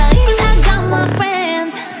 But at least I got my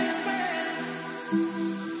friends.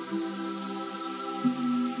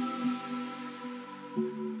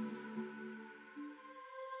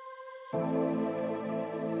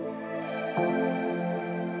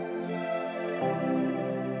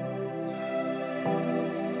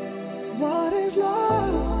 What is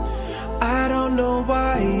love? I don't know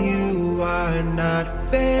why you are not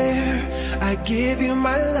fair. I give you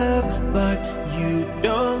my love, but you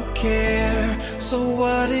don't care. So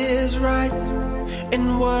what is right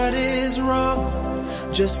and what is wrong?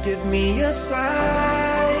 Just give me a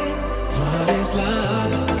sign. What is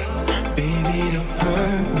love? Baby, don't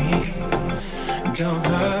hurt me. Don't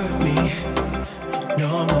hurt me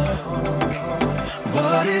no more.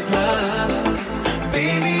 What is love?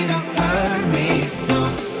 Baby, don't hurt me. No,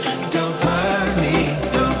 don't hurt me.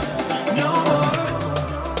 No, no more.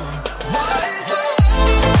 What is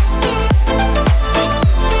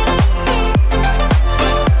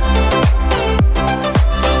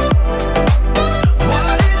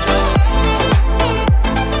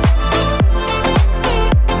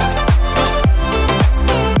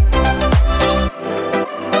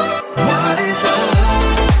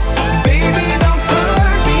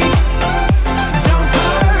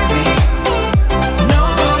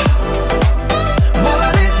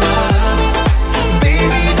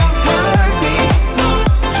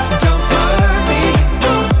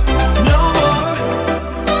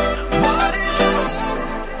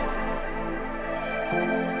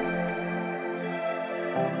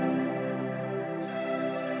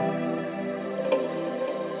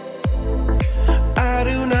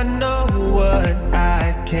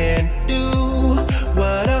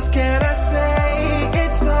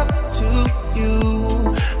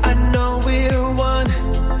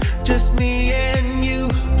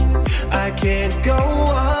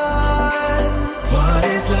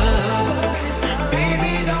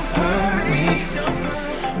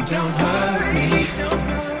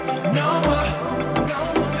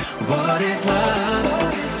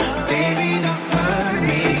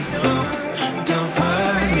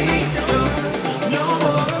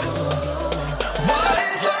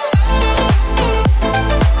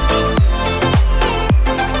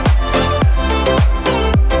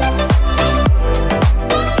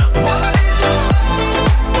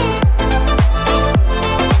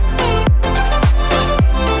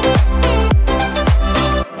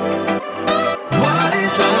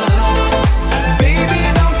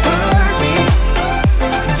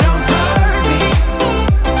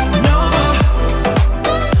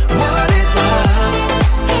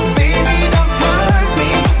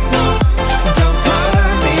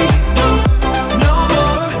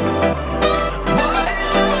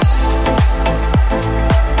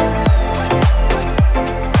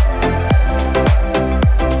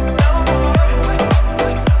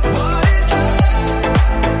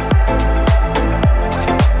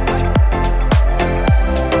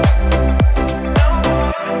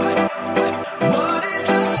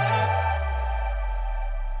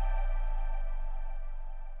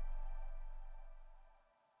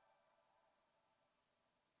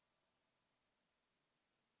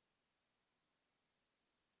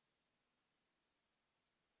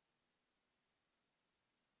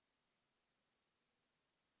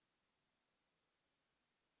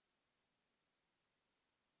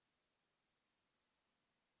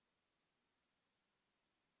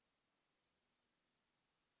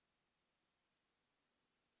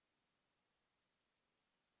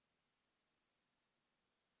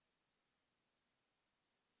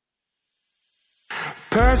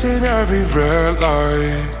Passing every red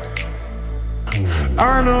light,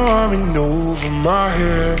 I know I'm in over my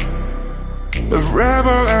head. A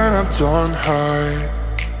rebel and I'm done high.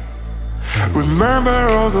 Remember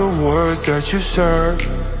all the words that you said.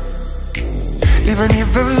 Even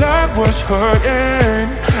if the love was hurting,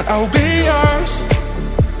 I'll be yours,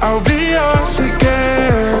 I'll be yours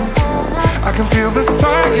again. I can feel the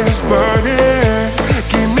fire's burning,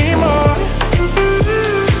 give me more.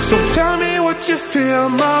 So tell me what you feel,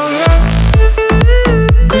 my love,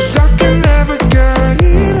 'cause I can never get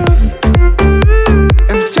enough.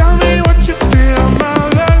 And tell me what you feel, my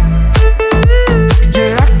love.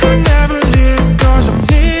 Yeah, I could never live 'cause I'm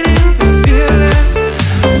needing the feeling.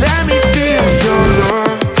 Let me feel your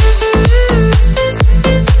love.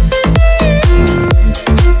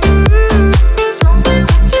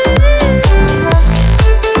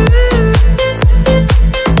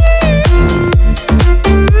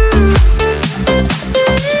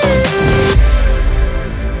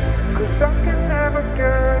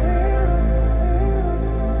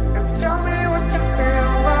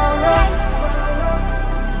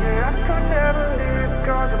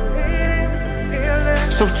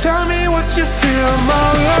 So tell me what you feel, my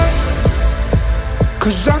love,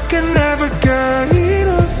 'cause I can never get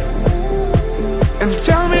enough. And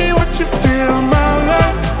tell me what you feel, my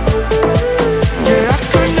love. Yeah, I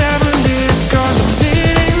could never live 'cause I'm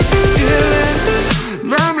needing the feeling.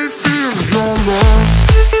 Let me feel your love,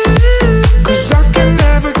 'cause I can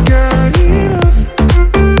never get enough.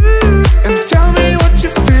 And tell me what you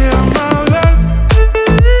feel, my love.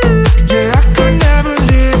 Yeah, I could never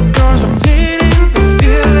live 'cause I'm needing the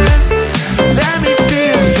feeling. Let me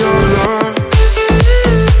feel your love.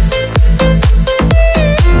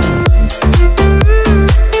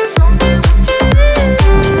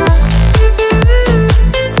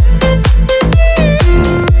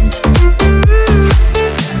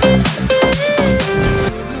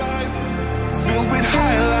 Filled with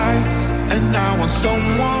highlights, and I want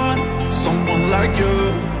someone like you.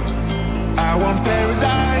 I want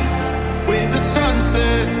paradise with the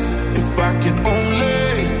sunset. If I could only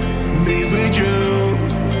be with you,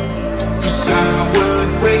 'cause I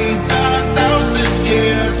would wait 1,000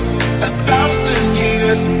 years, 1,000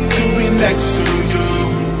 years to be next to you.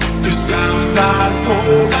 'Cause I'm not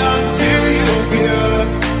whole until you're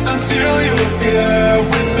here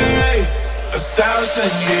with me.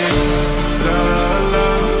 1,000 years. La la la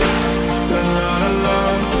la la la la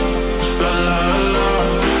la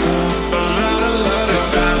la la la.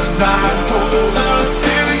 'Cause I'm not whole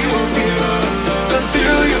until you're here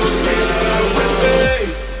with me.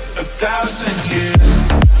 1,000 years.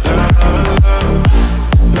 La la la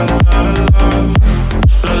la la la la la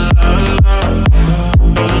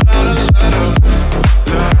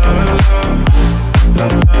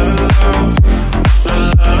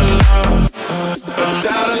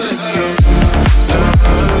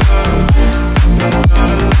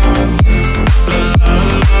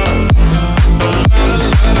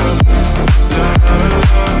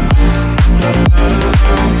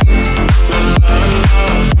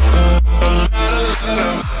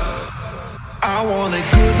I want a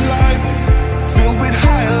good life filled with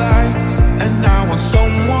highlights, and I want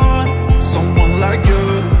someone like you.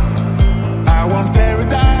 I want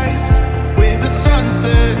paradise with the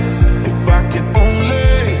sunset. If I could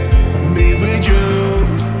only be with you,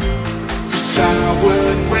 'cause I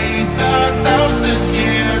would wait 1,000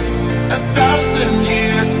 years, 1,000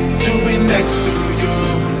 years to be next to you.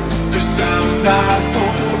 'Cause I'm not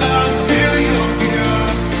whole until you're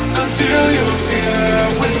here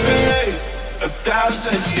with me.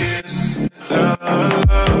 1,000 years. La la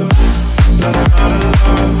la la la la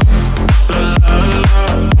la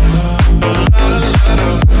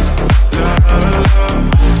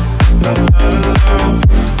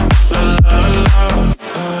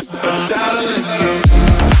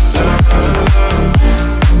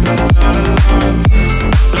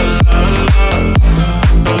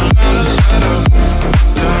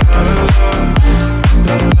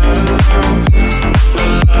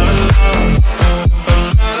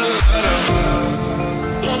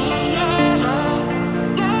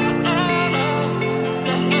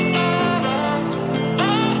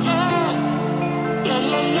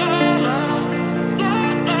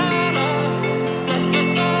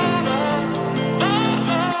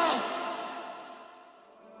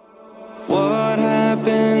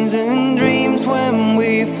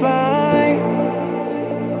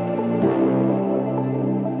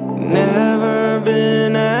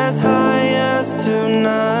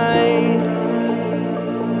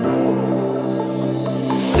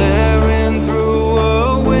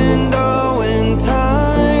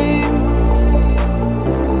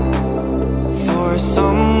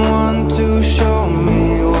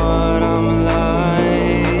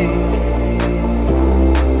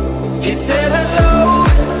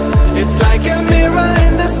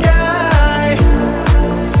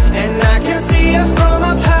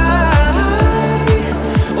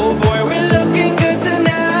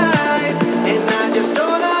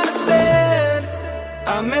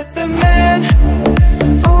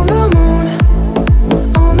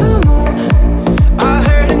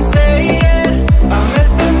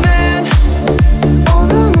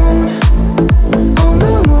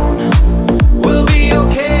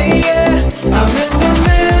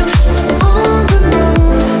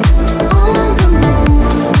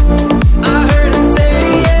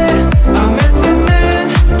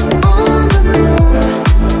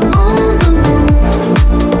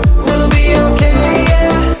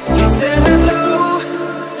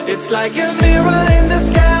like a mirror in the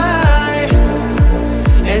sky,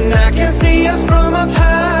 and I can see us from up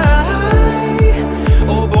high.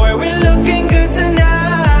 Oh boy, we're looking good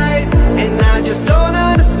tonight, and I just don't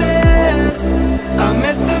understand. I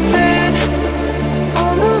met the man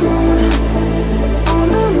on the moon, on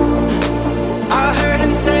the moon. I heard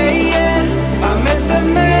him saying, I met the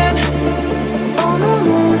man on the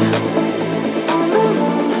moon, on the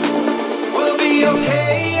moon. We'll be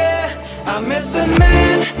okay, yeah. I met the man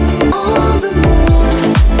on the moon,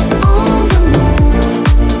 on the moon.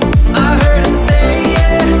 I heard him say,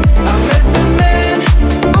 yeah. I met the man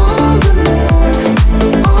on the moon,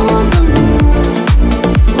 on the moon.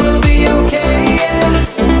 We'll be okay, yeah.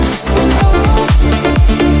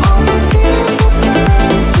 All the tears have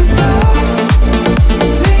turned to dust.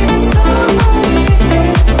 Maybe somebody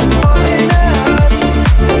is wanting us.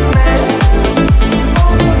 The man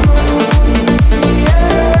on the moon,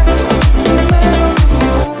 yeah.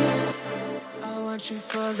 I want you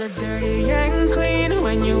for the dirty and clean.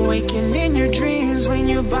 When you're waking in your dreams, when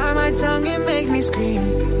you bite my tongue and make me scream.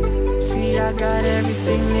 See, I got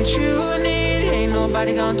everything that you need. Ain't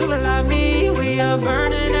nobody gonna do it like me. We are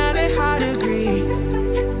burning at a high degree,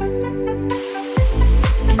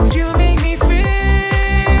 and you make me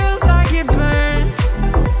feel like it burns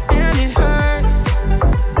and it hurts.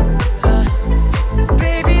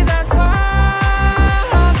 Baby, that's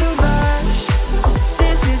part of the rush.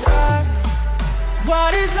 This is us.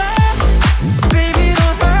 What is love? Baby,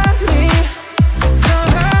 don't hurt me. Don't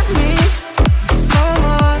hurt me no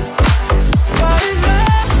more. What is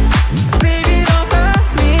love? Baby, don't hurt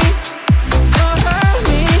me. Don't hurt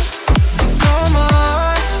me no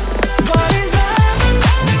more. What is love?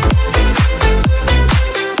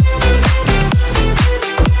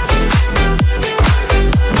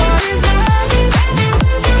 What is love?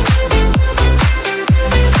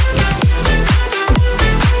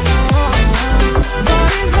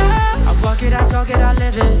 What is love? I walk it, I talk it, I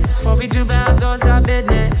live it. Before we do bad doors, our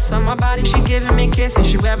business. On my body, she giving me kisses.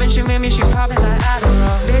 She wearing, she with me, she popping like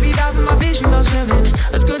Adderall. Baby, down for my bitch, she go swimming.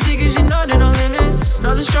 Let's go dig it, you know there no limits.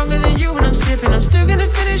 Nothing stronger than you when I'm sipping. I'm still gonna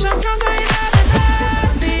finish, I'm drunk, I ain't out of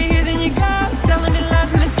time. Be here, then you go. It's telling me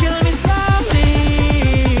lies and it's killing me slowly.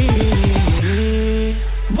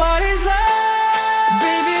 What is love?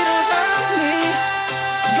 Baby, don't hurt me.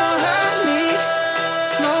 Don't hurt me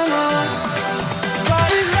no more. What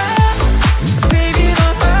is love? Baby,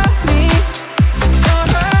 don't hurt me. Don't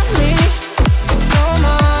hurt me no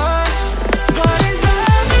more. What is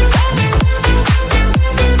love?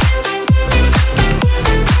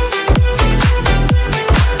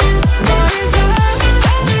 What is love?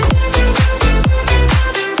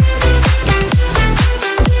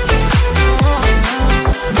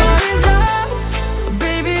 What is love?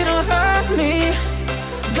 Baby, don't hurt me.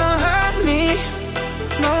 Don't hurt me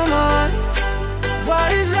no more. What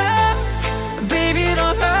is love? Baby,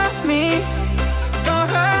 don't hurt me. Don't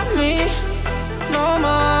hurt me no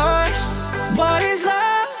more. What is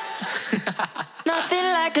love? Nothing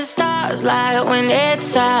like the stars light when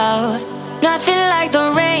it's out. Nothing like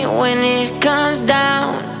the rain when it comes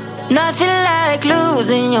down. Nothing like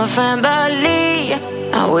losing your family.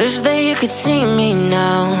 I wish that you could see me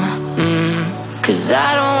now. Cause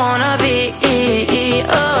I don't wanna be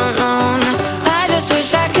alone. I just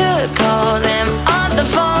wish I could call them on the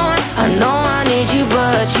phone. I know I need you,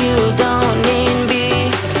 but you don't need me.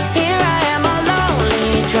 Here I am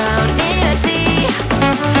alone, drowning at sea.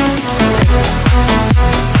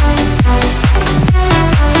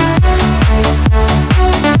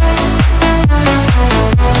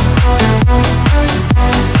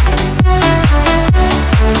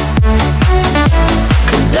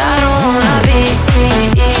 Cause I don't wanna be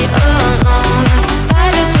alone. I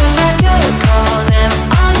just wish I could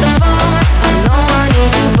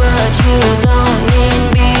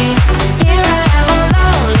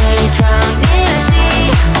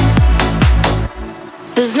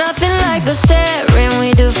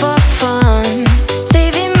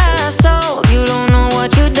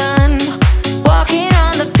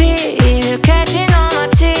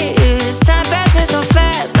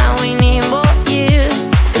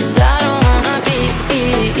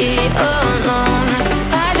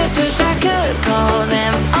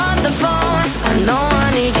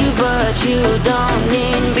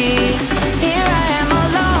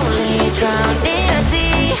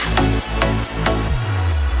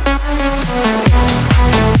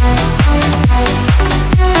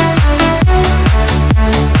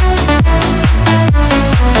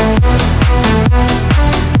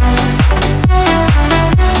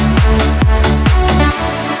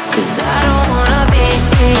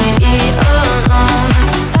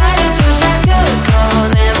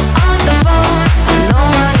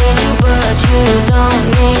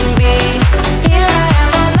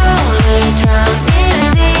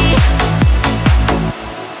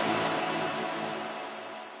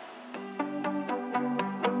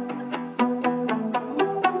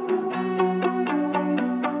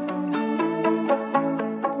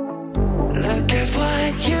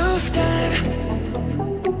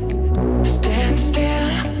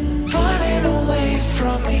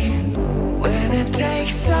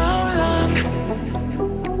takes so long.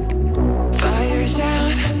 Fire's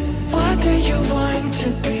out, what do you want to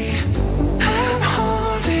be? I'm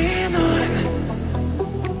holding on.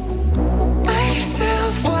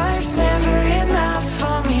 Myself was never enough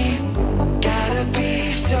for me. Gotta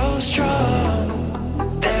be so strong.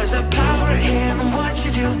 There's a power in what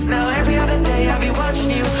you do. Now every other day I'll be watching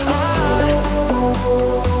you.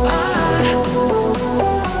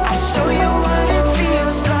 I show you what it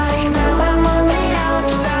feels like. Now I'm on the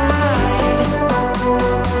outside.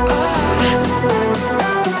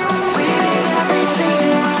 We did everything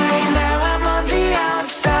right. Now I'm on the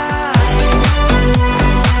outside.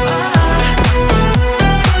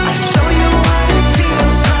 I show you what it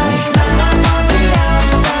feels like. Now I'm on the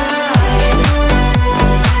outside.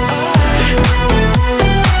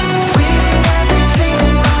 We did everything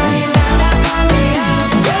right. Now I'm on the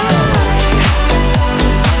outside.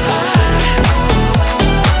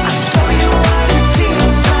 I show you what it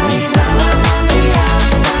feels like. Now I'm on the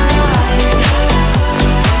outside.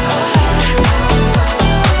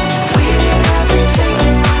 We did everything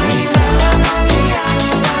right. Now I'm on the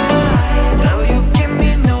outside. Now you give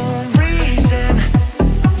me no reason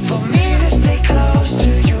for me to stay close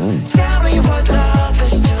to you. Tell me what love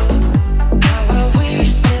is to. How are we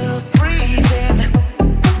still breathing?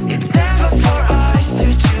 It's never for us to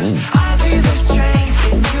choose. I'll be the strength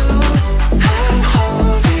in you. I'm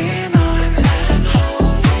holding on.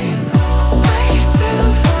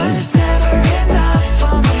 Myself was never enough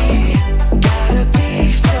for me. Gotta be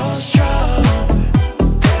so strong.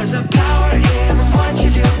 There's a power in what you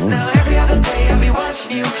do. Now every other day I'll be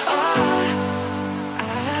watching you.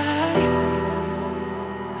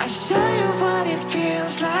 I show you what it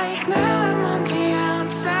feels like. Now I'm on the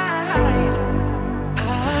outside.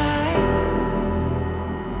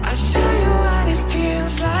 I show you what it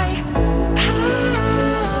feels like.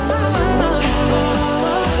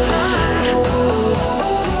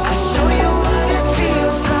 I show you what it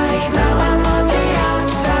feels like. Now I'm on the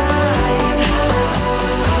outside.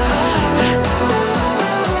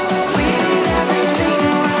 We did everything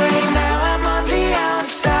right. Now I'm on the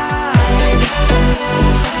outside.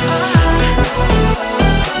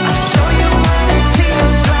 I show you what it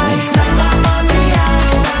feels like. Now I'm on the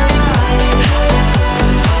outside.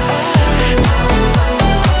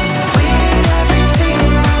 We did everything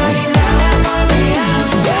right. Now I'm on the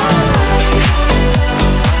outside.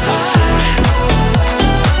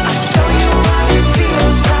 I show you what it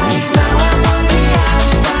feels like. Now I'm on the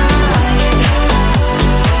outside.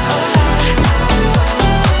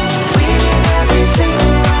 We did everything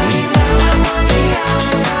right. Now I'm on the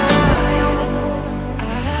outside.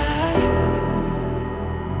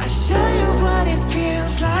 I show you what it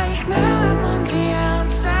feels like. Now I'm on the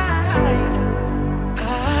outside.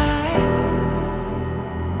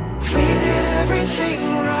 We did everything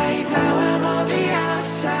right. Now I'm on the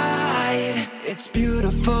outside. It's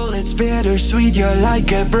beautiful, it's bittersweet. You're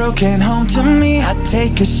like a broken home to me. I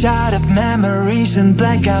take a shot of memories and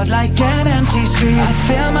black out like an empty street. I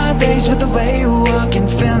fill my days with the way you walk and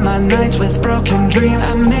fill my nights with broken dreams.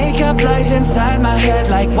 I make up lies inside my head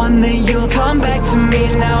like one day you'll come back to me.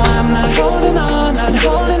 Now I'm not holding on, not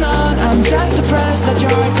holding on. I'm just depressed that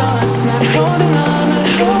you're gone. Not holding on, not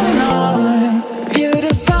holding on.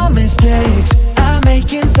 Beautiful mistakes I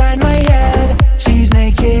make inside my head. She's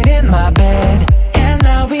naked in my bed, and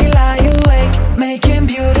now we lie awake, making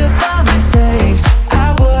beautiful mistakes.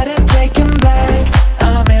 I wouldn't take them back.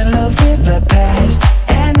 I'm in love with the past,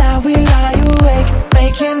 and now we lie awake,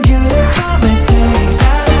 making beautiful mistakes.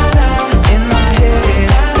 In my head,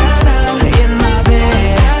 in my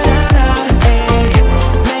bed,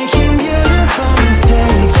 making beautiful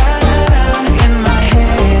mistakes. In my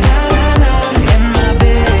head, in my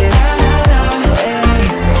bed,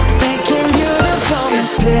 making beautiful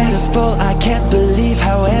mistakes. I can't believe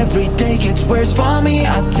how every day gets worse for me.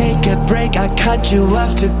 I take a break, I cut you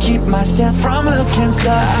off to keep myself from looking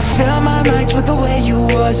soft. I fill my nights with the way you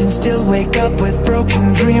was and still wake up with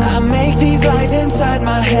broken dreams. I make these lies inside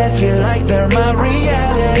my head feel like they're my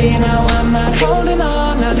reality. Now I'm not holding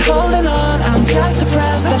on, not holding on. I'm just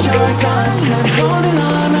depressed that you're gone. Not holding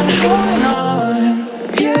on, not holding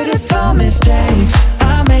on. Beautiful mistakes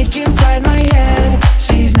I make inside my head.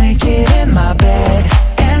 She's naked in my bed,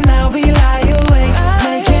 and now we lie awake,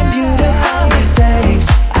 making beautiful mistakes.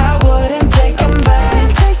 I wouldn't take them back.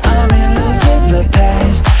 I'm in love with the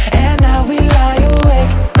past, and now we lie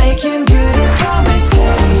awake, making beautiful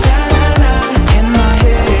mistakes. In my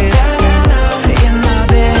head, in my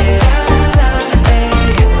bed,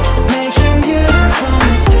 making beautiful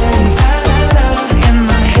mistakes. In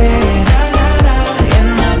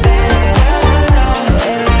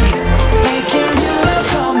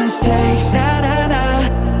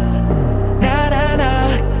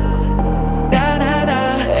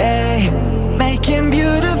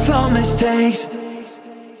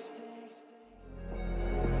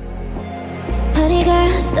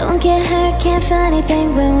don't get hurt, can't feel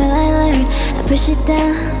anything. When will I learn? I push it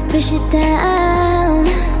down, push it down.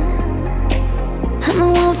 I'm the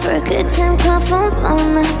one for a good time, call phones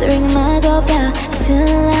blowing up, the ring of my doorbell. I feel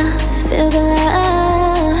the love, feel the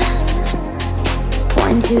love.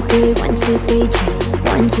 1, 2, 3, 1, 2, 3, drink.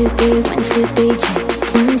 1, 2, 3, 1, 2, 3, drink.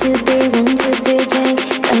 1, 2, 3, 1, 2, 3, drink.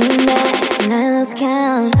 Coming back tonight, let's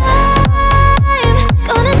count. I'm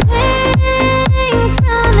gonna swing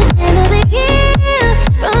from the chandelier,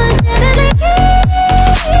 from the chandelier.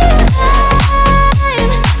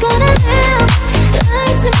 I'm gonna live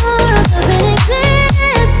like tomorrow doesn't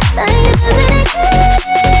exist, like it doesn't exist.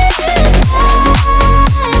 I'm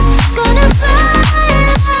gonna fly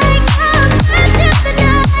like a bird through the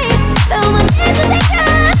night, though my pieces they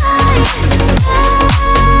cry.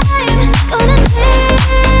 I'm gonna swing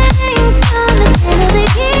from the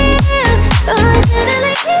chandelier, from the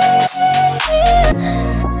chandelier.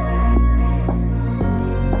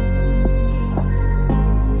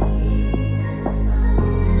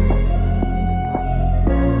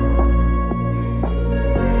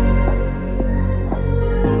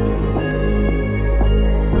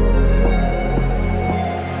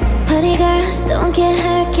 Party girls, don't get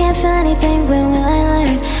hurt, can't feel anything. When will I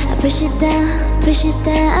learn? I push it down, push it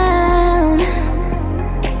down.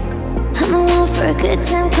 I'm the one for a good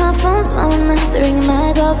time, call phones blowing up, the ring of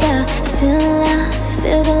my doorbell. I feel the love,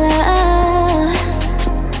 feel the love.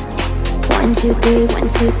 1, 2, 3, 1,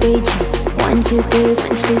 2, 3, drink. 1, 2, 3,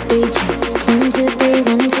 1, 2, 3, drink. 1, 2, 3,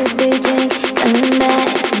 1, 2, 3, drink. Coming back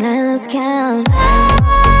tonight, let's count.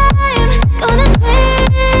 I'm gonna swing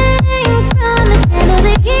from the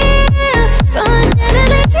chandelier, from the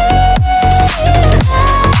chandelier.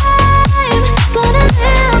 I'm gonna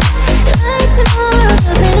live like tomorrow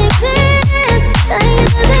doesn't exist, like it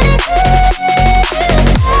doesn't exist.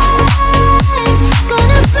 I'm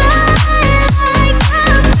gonna fly like a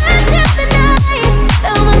bird through the night,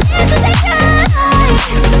 though my pieces they cry.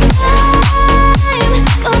 I'm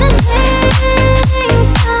gonna swing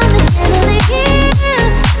from the chandelier,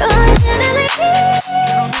 from the chandelier.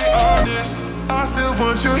 Honest, I still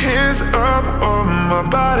want your hands up on my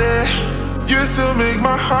body. You still make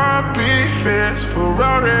my heart beat fast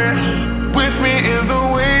Ferrari. With me in the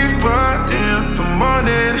wave, but in the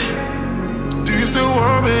morning. Do you still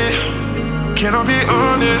want me? Can I be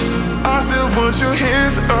honest? I still want your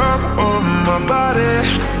hands up on my body.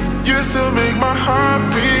 You still make my heart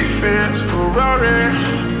beat fast Ferrari.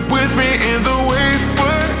 With me in the wave,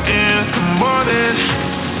 but in the morning.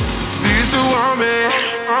 Do you still want me?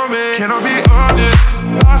 Can I be honest?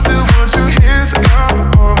 I still want your hands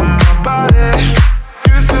up on my body.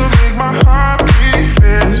 You still make my heart beat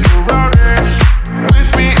fast Ferrari.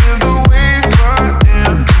 With me in the wave, but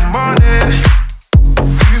in the morning.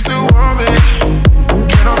 Do you still want me?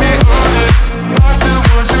 Can I be honest? I still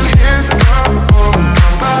want your hands up on my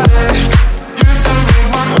body. You still make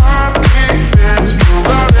my heart beat fast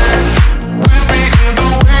Ferrari. With me in the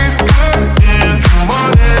wave, but in the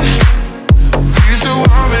morning. Do you still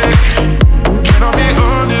want me? Can I be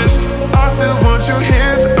honest? I still want your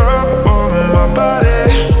hands up on my body.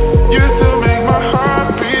 You still make my heart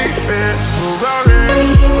beat fast Ferrari.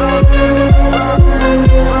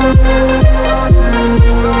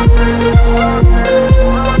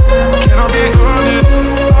 Can I be honest?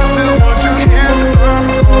 I still want your hands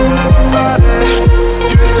up on my body.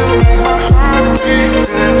 You still make my heart beat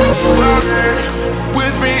fast Ferrari.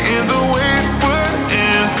 With me in the wave, but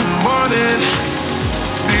in the morning.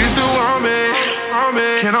 Do you still want me?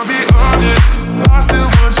 Can I be honest? I still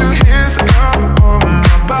want your hands up on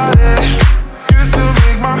my body. You still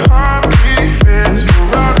make my heart beat fast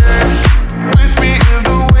Ferrari. With me in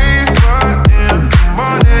the wave, but in the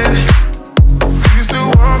morning. Do you still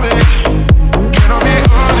want me? Can I be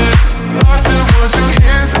honest? I still want your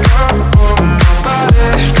hands up on my body.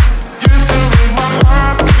 You still make my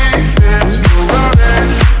heart beat fast Ferrari.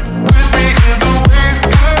 With me in the wave,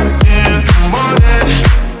 but in the morning.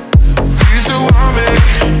 Do you still want me?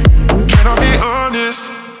 Can I be honest?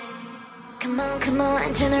 Come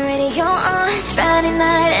on, turn the radio on. It's Friday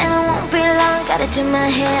night and it won't be long. Gotta do my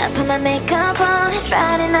hair, put my makeup on. It's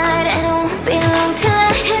Friday night and it won't be long till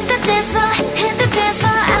I hit the dance floor, hit the dance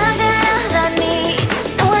floor. I got all I need.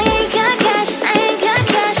 No, I ain't got cash, I ain't got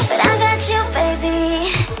cash, but I got you, baby.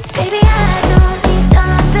 Baby, I don't need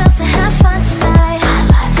dollar bills to have fun tonight. I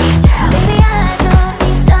love you, girl. Baby, I don't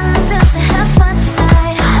need dollar bills to have fun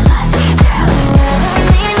tonight. I love you, girl. Oh, I don't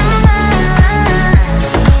need no money,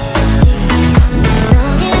 as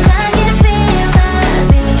long as I can feel the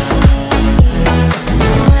beat.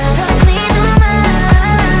 Oh, I don't need no money,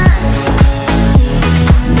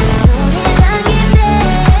 as long as I can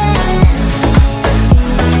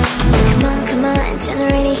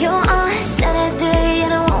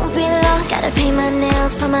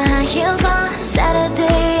bounce, put my high heels on.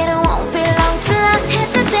 Saturday and it won't be long till I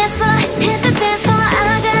hit the dance floor, hit the dance floor.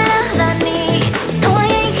 I got all I need. No, I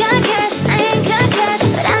ain't got cash, I ain't got cash,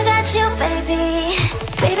 but I got you, baby.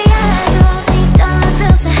 Baby, I don't need dollar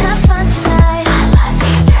bills to have fun tonight. I love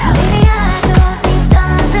you, girl. Baby, I don't need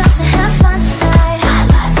dollar bills to have fun tonight. I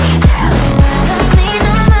love you, girl. I don't need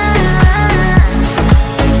no money,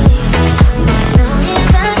 as long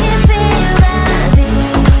as I can feel that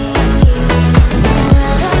beat.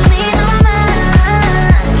 I don't need no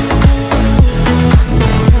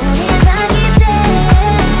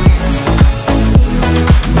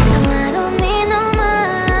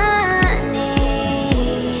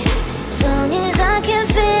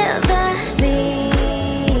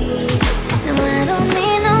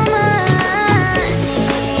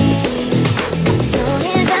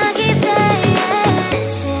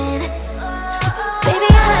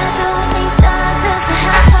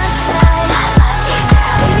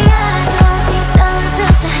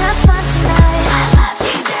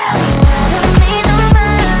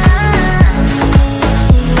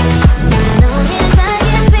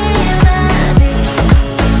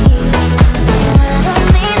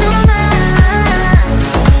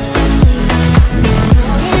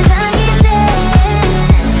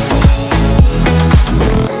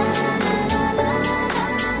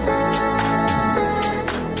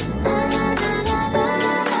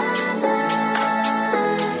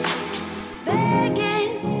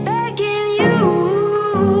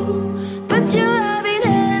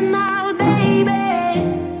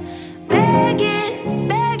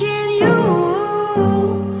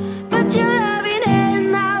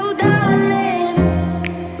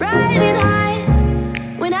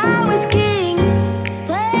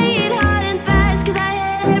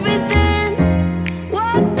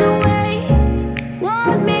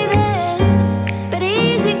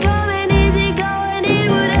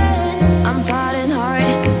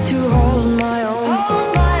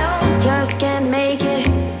Just can't make it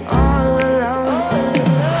all alone.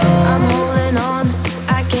 I'm holding on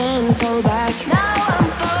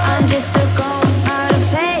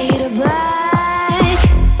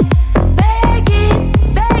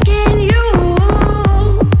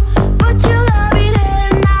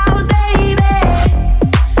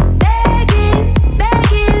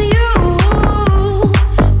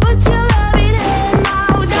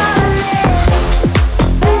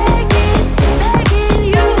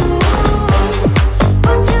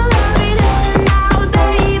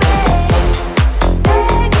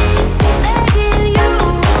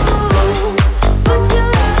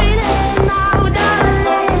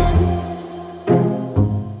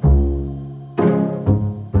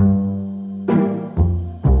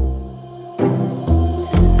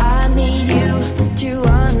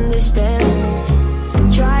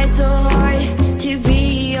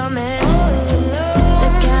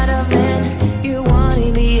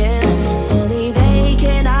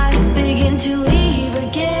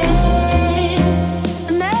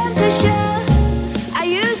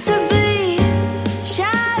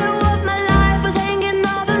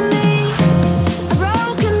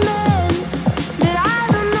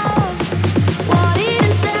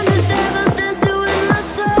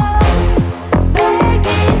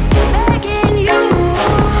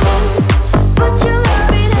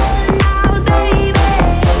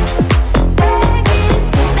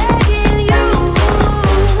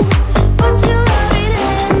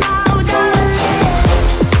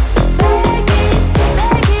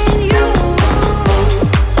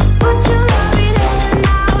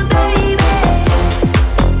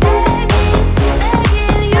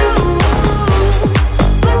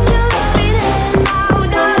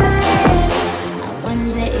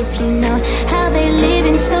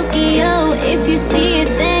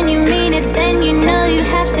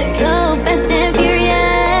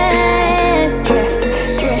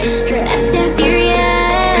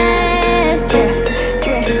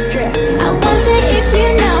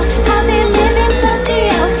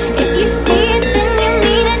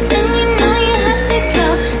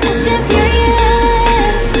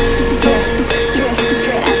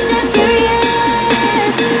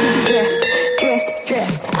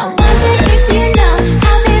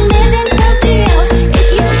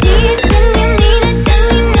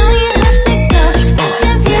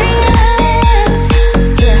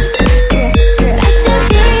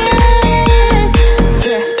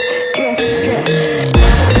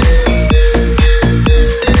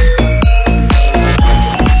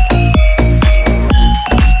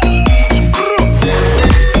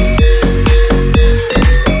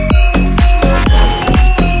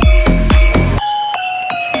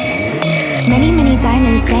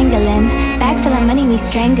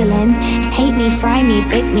strangling. Hate me, fry me,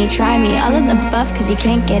 bake me, try me, all of the above cause you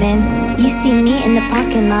can't get in. You see me in the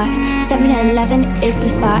parking lot, 7-Eleven is the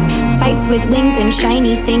spot. Fights with wings and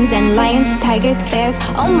shiny things and lions, tigers, bears.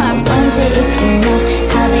 Oh my buns it if you know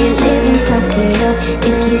how they live in Tokyo.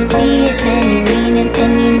 If you see it then you mean it,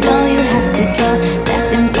 then you know you have to go.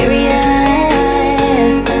 Fast and furious,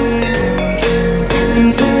 fast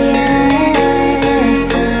and furious.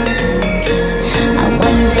 I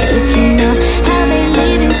wonder if you know how they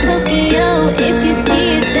live in Tokyo. If you see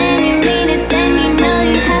it then you mean it, then you know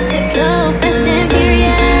you have to go. Fast and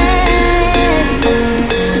furious,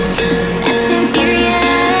 fast and furious.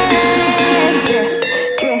 Drift,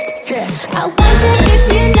 drift, drift. I wonder if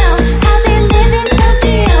you know how they live in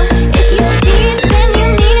Tokyo. If you see it then you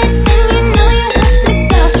mean it, then you know you have to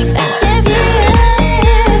go. Fast and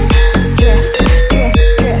furious. Drift, drift,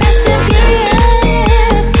 drift. Fast and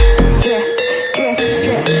furious. Drift, drift,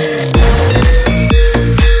 drift.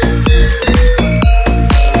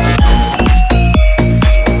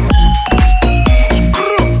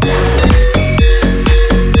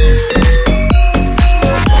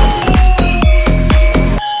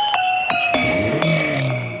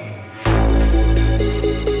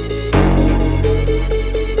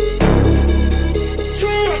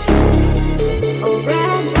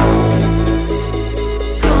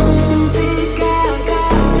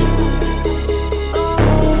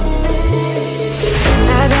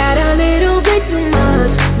 I've had a little bit too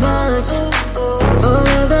much, much. All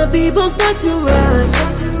of the people start to rush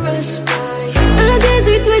by. A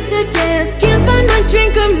dizzy twisted dance, can't find my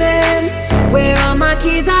drink or man. Where are my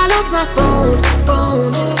keys? I lost my phone.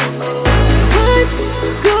 What's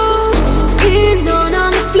going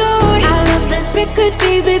on the floor? I love this record,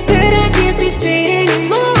 baby, but I can't see straight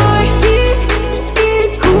anymore. Keep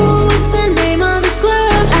it cool, what's the name of this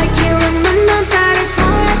club? I can't remember, but it's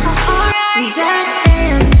alright. Just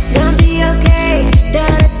dance, gonna be okay.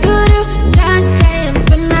 Da-da-do-do, just dance,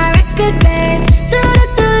 spin my record, babe.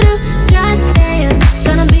 Da-da-do-do, just dance,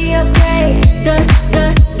 gonna be okay. Dance,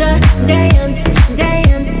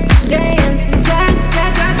 dance, dance, just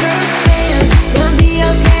dance, gonna be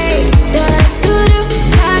okay. Da-da-do-do,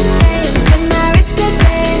 just dance, spin my record,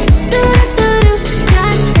 babe. Da-da-do-do,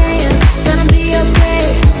 just dance, gonna be okay.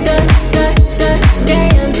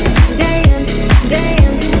 Dance, dance,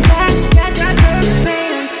 dance, just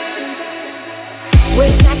dance.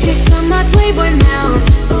 Wish I could show my Playboy mouth.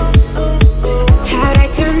 How'd I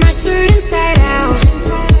turn my shirt inside out?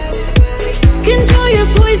 Control your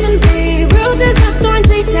poison, babe. Roses have thorns,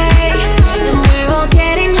 they say. And we're all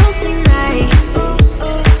getting close tonight.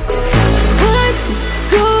 What's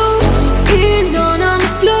going on the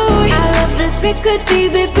floor? I love this record,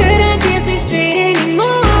 baby, but I can't see straight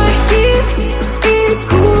anymore. Keep it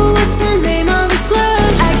cool, what's the name of this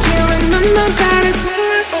club? I can't remember, but it's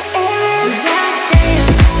just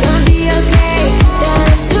dance, gonna be okay.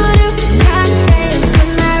 Da-da-do-do, just dance, spin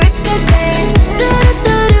my record, babe.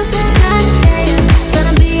 Da-da-do-do, just dance,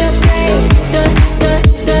 gonna be okay. Dance,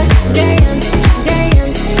 dance,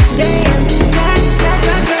 dance, just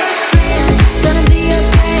dance, gonna be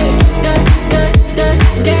okay. Dance, dance,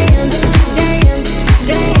 dance,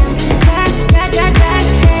 just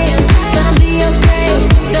dance, gonna be okay.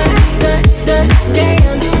 Dance,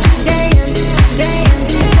 dance, dance,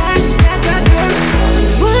 just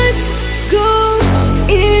what's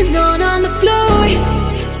going on the floor?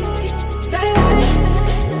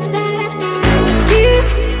 Keep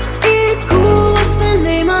it cool, what's the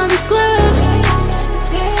name of this club?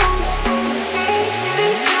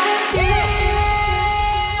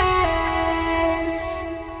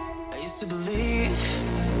 I used to believe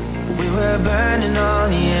we were burning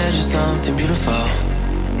on the edge of something beautiful,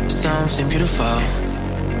 something beautiful.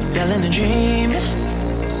 Selling a dream,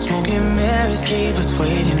 smoking mirrors keep us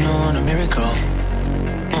waiting on a miracle,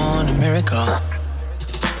 on a miracle.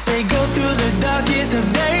 Say go through the darkest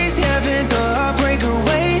of days, heaven's a heartbreak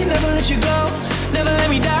away. Never let you go, never let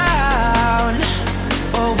me down.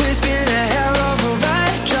 Always been a hell of a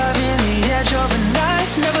ride, driving the edge of a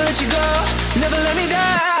knife. Never let you go, never let me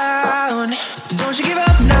down. Don't you give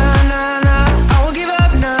up, nah, nah, nah. I won't give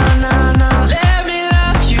up, nah, nah, nah. Let me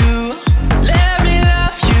love you, let me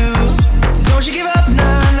love you. Don't you give up,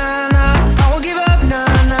 nah, nah, nah. I won't give up, nah,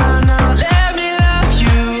 nah, nah. Let me love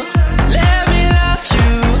you, let me love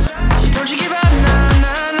you. Don't you give up, nah,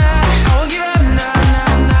 nah, nah.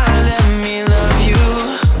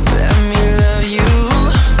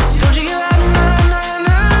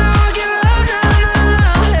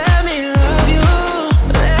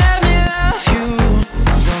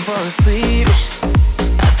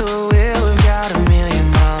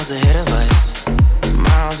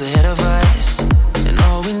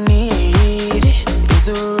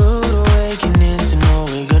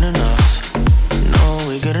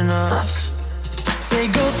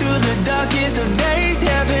 darkest of days,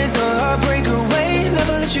 heaven's a heartbreak away.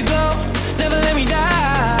 Never let you go, never let me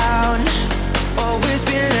down. Oh, it's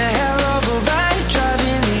been a hell of a ride,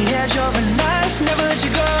 driving the edge of a knife. Never let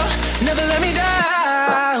you go, never let me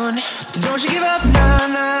down. Don't you give up, nah,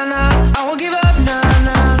 nah, nah. I won't give up, nah,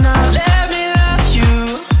 nah, nah. Let me love you,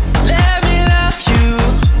 let me love you.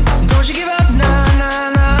 Don't you give up, nah,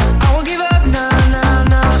 nah, nah. I won't give up, nah, nah,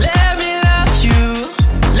 nah. Let me love you,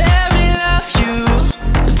 let me love you.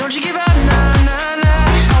 Don't you give up, nah, nah, nah.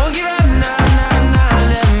 I won't give up, nah, nah, nah.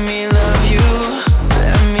 Let me love you,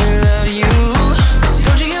 let me love you.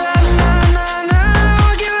 Don't you give up, nah, nah, nah. I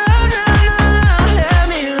won't give up, nah, nah, nah. Let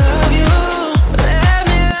me love you, let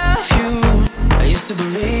me love you. I used to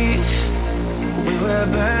believe we were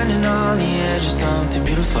burning on the edge of something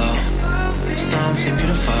beautiful, something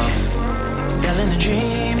beautiful. Selling a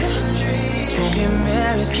dream, smoking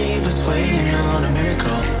mirrors keep us waiting on a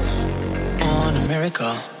miracle, on a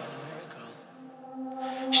miracle.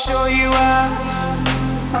 Show you up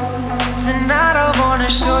tonight. I wanna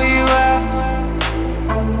show you up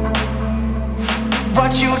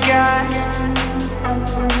what you got.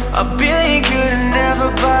 A billion could never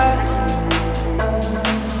buy.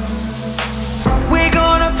 We're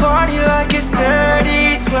gonna party like it's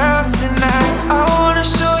 30-12 tonight. I wanna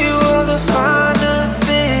show you all the finer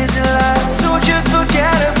things in life. So just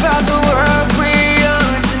forget about the world we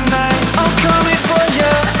own tonight. I'm coming for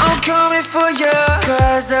you, I'm coming for you.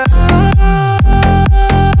 'Cause all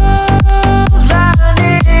I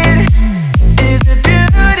need is the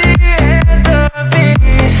beauty and the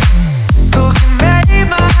beat. Who can make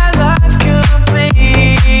my life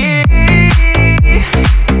complete?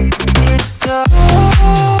 It's all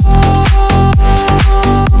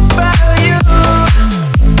about you.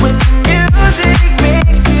 When the music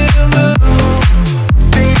makes you move,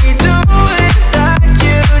 baby, do it like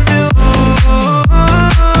you do.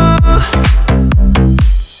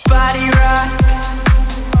 Body rock,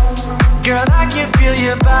 girl, I can feel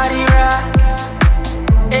your body rock.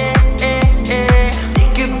 Eh, eh, eh.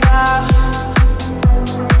 Think about,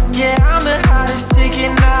 yeah, I'm the hottest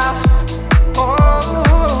ticket now. Oh,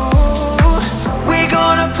 we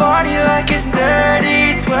gonna party like it's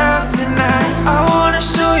 30-12 tonight. I wanna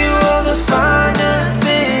show you all the finer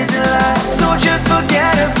things in life. So just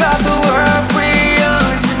forget about the world we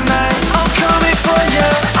own tonight. I'm coming for you,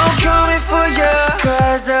 I'm coming for you.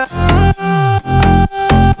 'Cause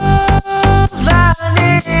all I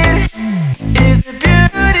need is the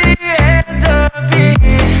beauty and the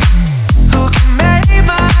beat. Who can make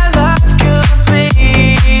my life complete?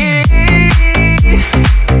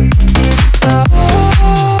 It's all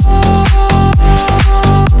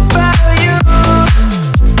about you.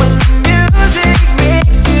 When the music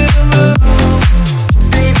makes you move,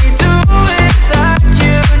 baby, do it like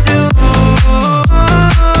you do.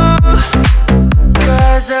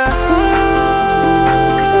 'Cause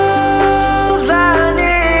all I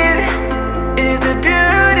need is the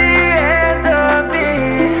beauty and the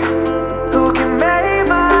beat. Who can make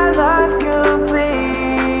my life complete?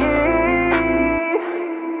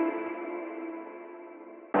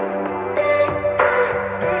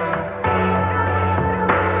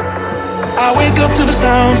 I wake up to the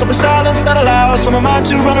sounds of the silence that allows for my mind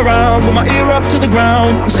to run around with my ear up to the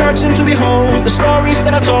ground. I'm searching to behold the stories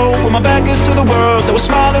that I told when my back is to the world that was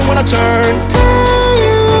smiling when I turned. Tell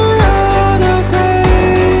you you're the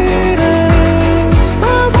greatest,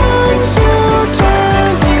 but once you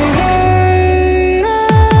turn the haters.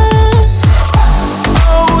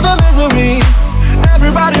 Oh, the misery.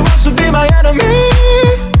 Everybody wants to be my enemy.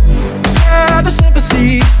 Spare the sympathy.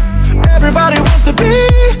 Everybody wants to be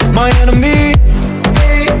my enemy.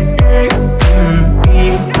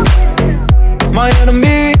 My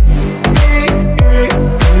enemy.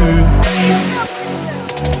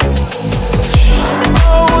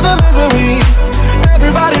 Oh, the misery.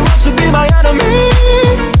 Everybody wants to be my enemy.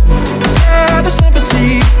 Spare the sympathy.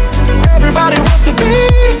 Everybody wants to be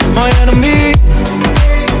my enemy.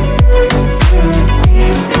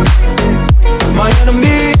 My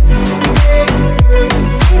enemy.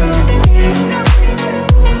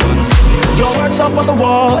 Your words up on the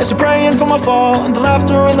wall as you're praying for my fall, and the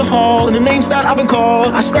laughter in the hall, and the names that I've been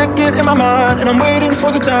called. I stack it in my mind, and I'm waiting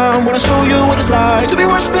for the time when I show you what it's like to be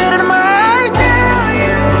one spit in my eye. Tell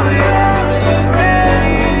you you're the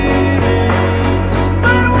greatest,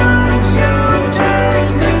 but once you turn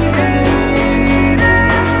the haters.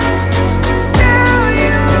 Tell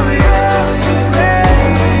you you're the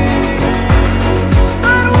greatest,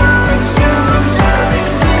 but once you turn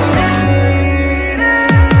the haters.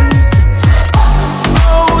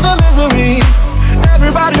 Oh, the misery.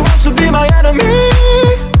 Everybody wants to be my enemy.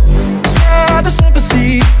 Spare the sympathy.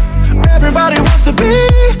 to be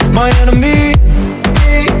my enemy.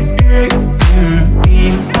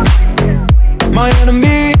 My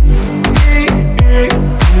enemy.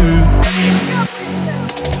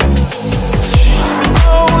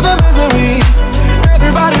 Oh, the misery.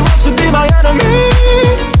 Everybody wants to be my enemy.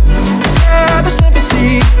 Spare the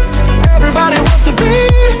sympathy. Everybody wants to be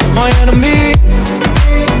my enemy.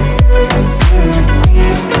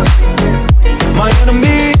 My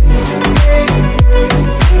enemy.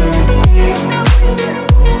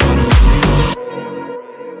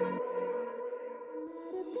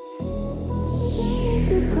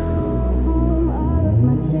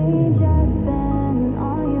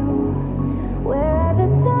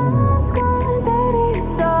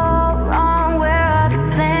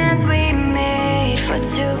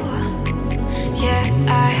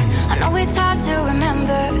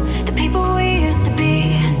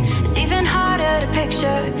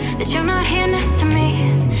 That you're not here next to me.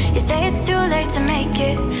 You say it's too late to make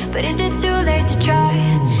it, but is it too late to try?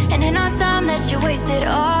 And in our time that you wasted,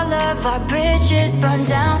 all of our bridges burned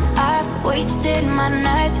down. I wasted my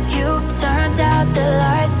nights, you turned out the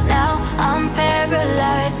lights. Now I'm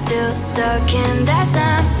paralyzed, still stuck in that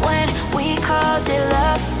time when we called it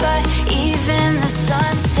love. But even the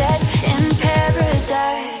sun sets in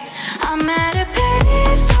paradise. I'm at a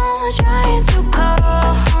payphone trying to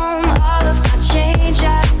call home. All of my change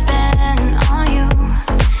I spent on you.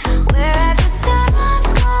 Where have the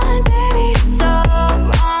time's gone, baby? It's all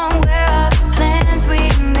wrong. Where are the plans we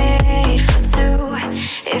made for two?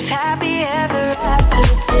 If happy ever after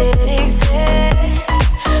did exist,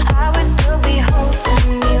 I would still be holding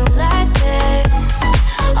you like this.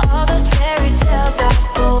 All those fairy tales are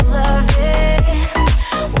full of it.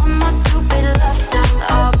 One more stupid love song,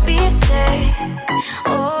 I'll be sick.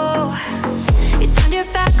 Oh, you turned your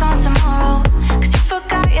back on tomorrow, 'cause you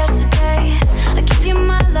forgot yesterday. I gave you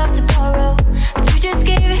my love to borrow, but you just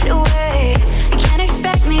gave it away. You can't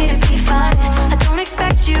expect me to be fine, I don't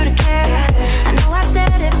expect you to care. I know I've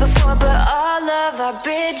said it before, but all of our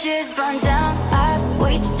bridges burned down. I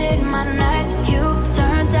wasted my nights, you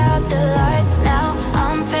turned out the lights. Now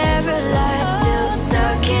I'm paralyzed, still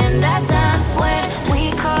stuck in that time when we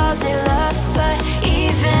called it love. But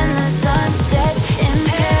even the sun sets in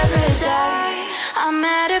paradise. I'm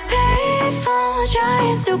at a payphone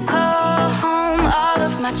trying to call home. All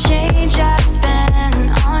of my change I spent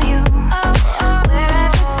on you. Where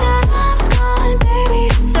have the time's gone, baby?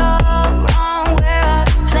 It's all wrong. Where are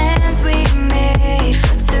the plans we made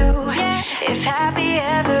for two? If happy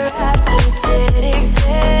ever after did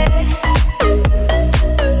exist,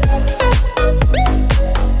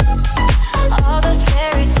 all those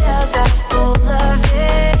fairy tales are full of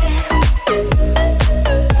it.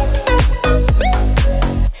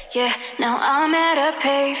 Yeah, now I'm at a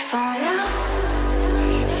payphone.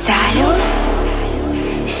 Salut,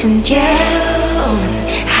 sunt eu un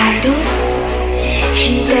haidut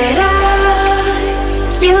și te rog,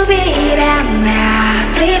 iubirea mea,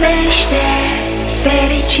 primește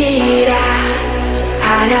fericirea.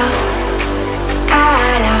 Alo,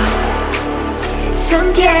 alo,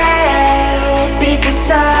 sunt eu,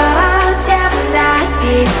 Picasso, ți-am dat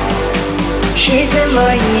timp și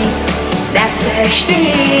zâmbăit, dar să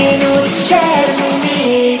știi, nu-ți cer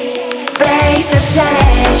nimic. Vrei să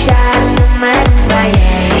pleci, dar numai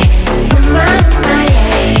ei, numai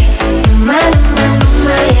ei,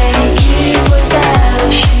 numai ei, chipul tău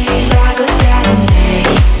și dragostea din tei.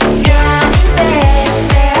 Reamintesc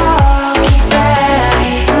de ochii tăi.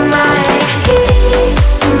 Mai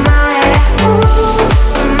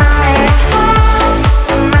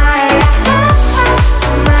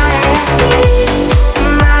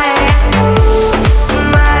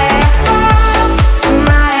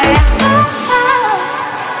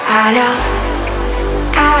alo,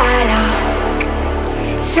 alo,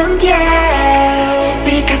 sunt eu,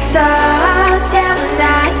 Picasso, ți-am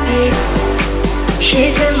dat timp și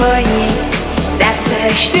zâmbăit, dar să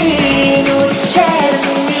știi, nu-ți cer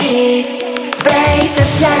nimic. Vrei să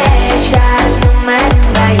pleci, dar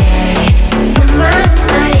numai ei,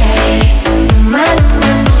 numai ei,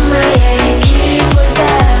 numai ei, chipul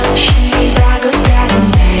tău și dragostea din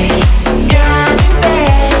tei.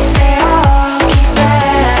 Reamintesc de ochii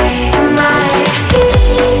tăi.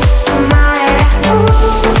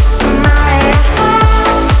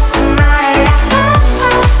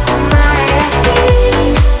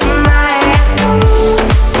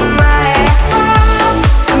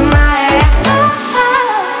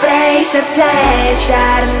 Vrei să pleci,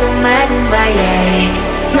 dar numai ei,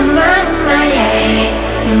 numai ei,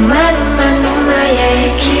 numai ei,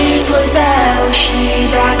 chipul tău și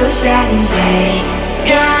dragostea din tei.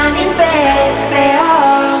 Reamintesc de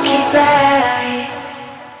ochii tăi.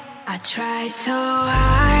 Tried so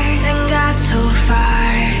hard and got so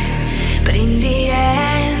far, but in the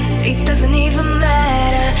end it doesn't even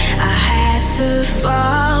matter. I had to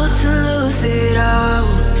fall to lose it all,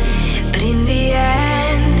 but in the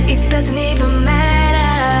end it doesn't even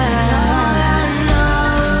matter. All I know,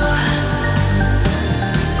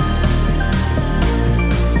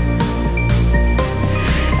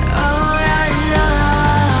 all I know,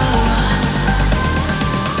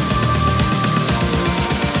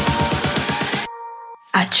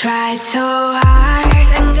 I tried so hard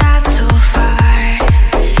and got so far,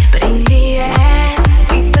 but in the end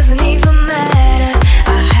it doesn't even matter.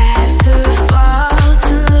 I had to fall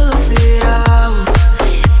to lose it all,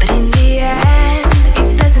 but in the end it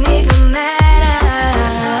doesn't even matter.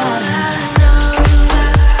 All I know,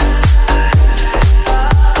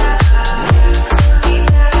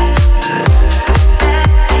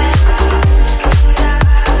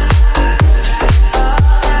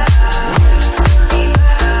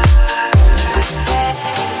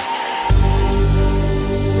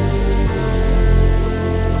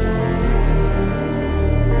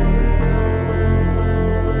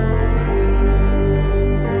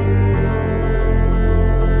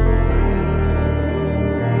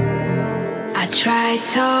 I tried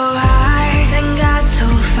so hard and got so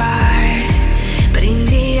far, but in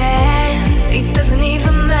the end it doesn't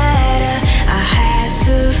even matter. I had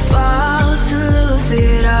to fall to lose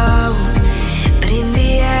it all, but in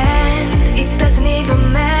the end it doesn't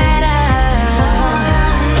even matter. All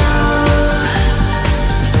I know,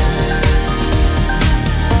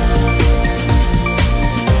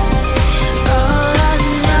 all I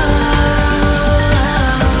know,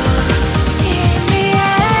 in the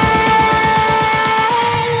end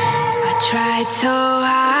I tried so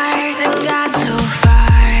hard and got so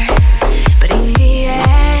far, but in the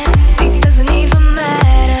end it doesn't even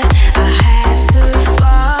matter. I had to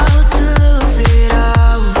fall to lose it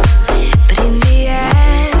all, but in the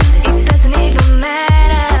end it doesn't even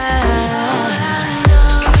matter.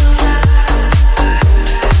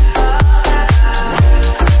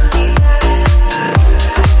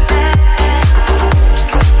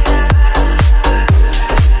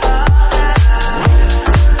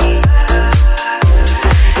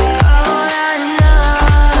 All I know,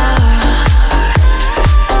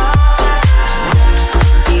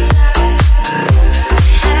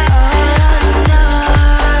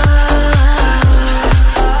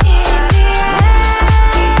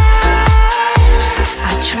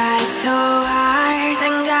 I tried so hard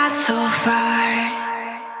and got so far.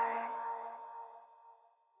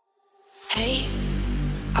 Hey,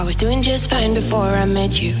 I was doing just fine before I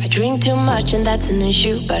met you. I drink too much and that's an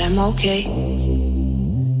issue, but I'm okay.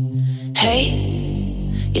 Hey,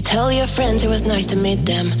 you tell your friends it was nice to meet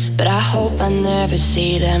them, but I hope I never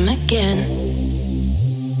see them again.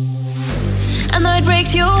 I know it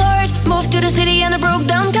breaks your heart. Moved to the city and I broke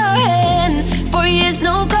down car. And 4 years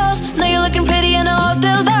no calls. Now you're looking pretty in a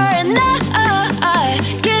hotel bar, and I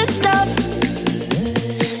can't stop.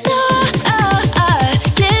 No, I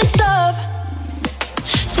can't stop.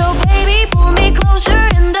 So baby, pull me closer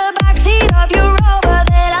in the backseat of your Robbe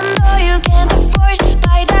that I know you can't afford.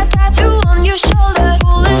 Buy that tattoo on your shoulder,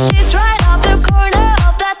 pull the sheets right off the corner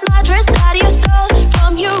of that mattress that you stole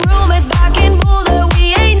from your roommate back in Boulder.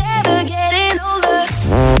 We ain't never getting older.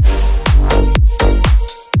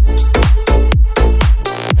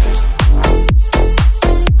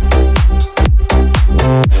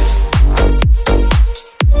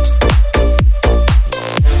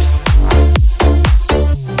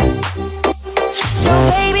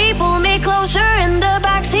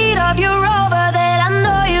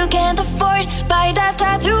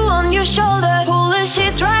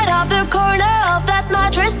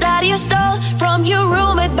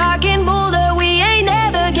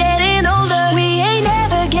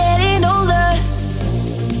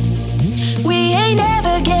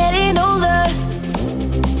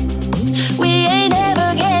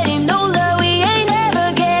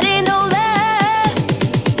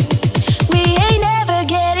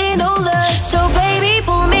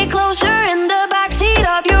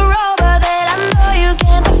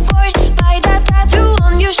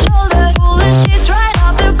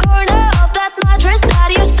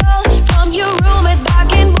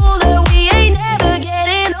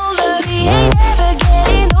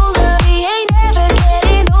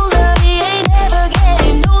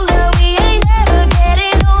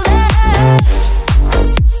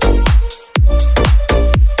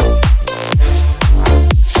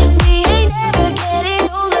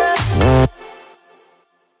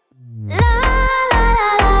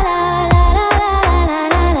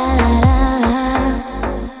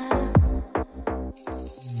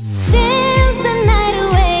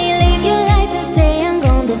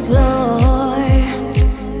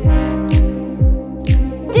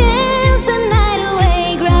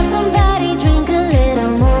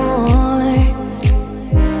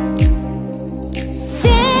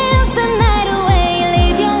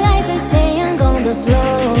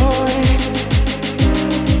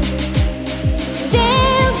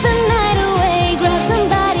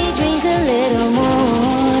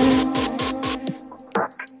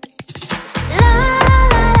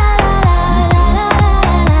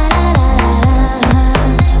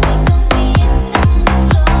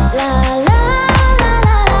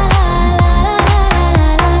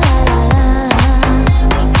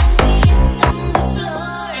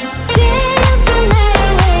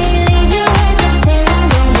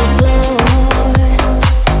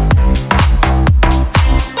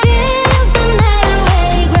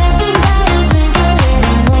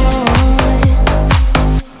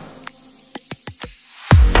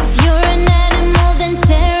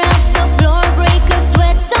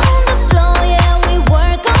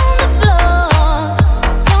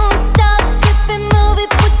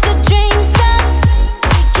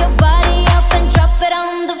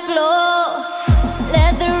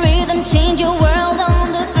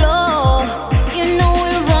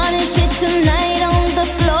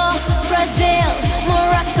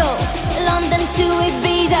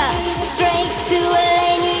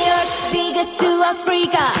 Remixes to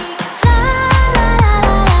Africa.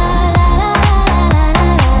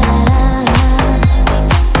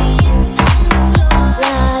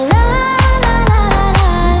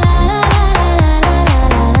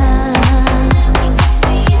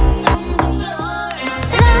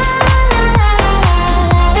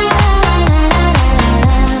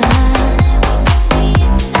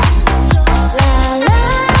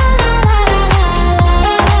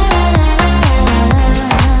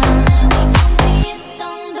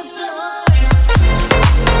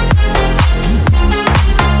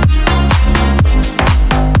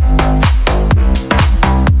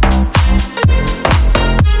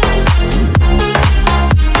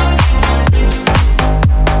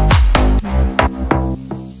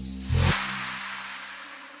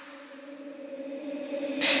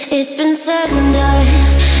 It's been said and done.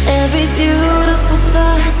 Every beautiful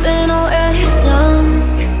thought's been already sung.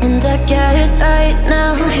 And I guess right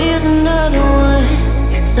now here's another one.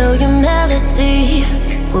 So your melody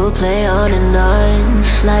will play on and on,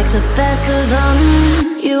 like the best of them.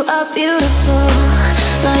 You are beautiful,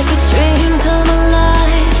 like a dream come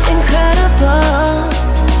alive. Incredible,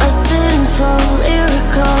 a sinful,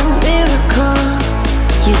 lyrical miracle.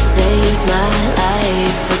 You saved my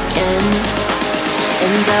life again.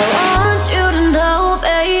 And I want you to know,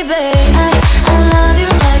 baby, I love you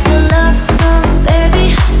like a love song, baby.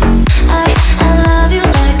 I love you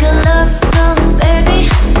like a love song, baby.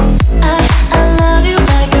 I love you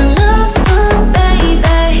like a love song,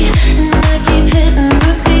 baby. And I keep hitting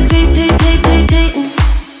repeat, repeat, repeat, repeating.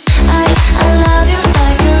 I love you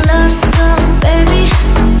like a love song, baby.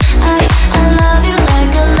 I love you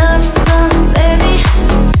like a love song, baby.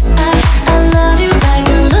 I love you like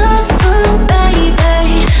a love song, baby.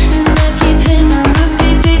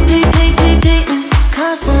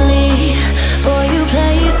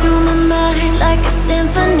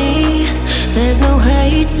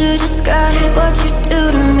 To describe what you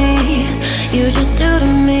do to me, you just do to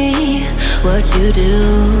me what you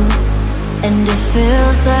do. And it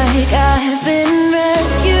feels like I've been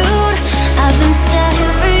rescued, I've been set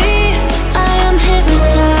free. I am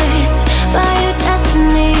hypnotized by your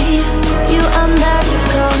destiny. You are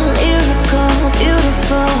magical, lyrical,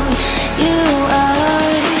 beautiful. You are.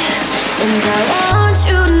 And I want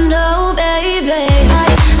you to know, baby,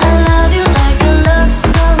 I love you like a love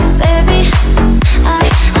song, baby. I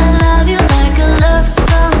love you like a love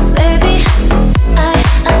song, baby.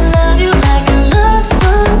 I love you like a love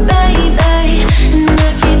song, baby. And I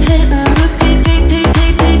keep hitting repeat, repeat,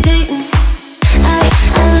 repeat, repeating. I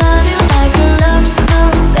love you like a love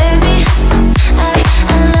song, baby. I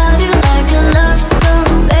love you like a love song,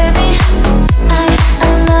 baby. I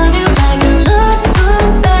love you like a love song,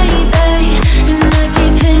 baby. And I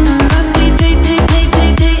keep hitting repeat, repeat, repeat,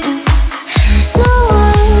 repeating. No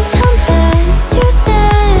one compares, you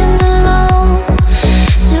stand alone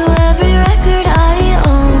to every record I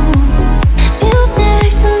own.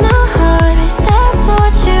 Music to my heart, that's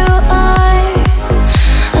what you are.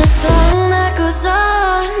 A song that goes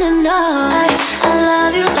on and on. I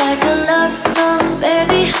love you like a love song,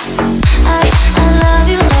 baby. I love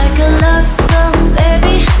you like a love song,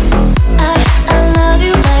 baby. I love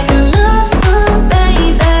you like a love song,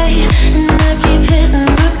 baby. And I keep hitting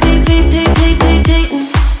repeat, repeat, repeat, repeating.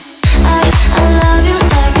 I love you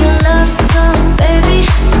like a love song, baby.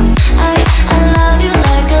 I love you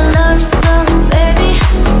like a love song, baby.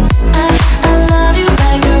 I love you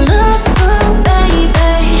like a love song,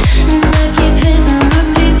 baby. And I keep hitting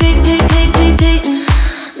repeat, repeat, repeat, repeating.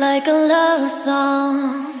 Like a love song.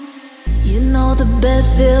 You know the bed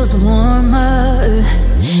feels warmer,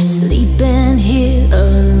 sleeping here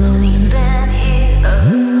alone.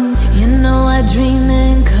 You know I dream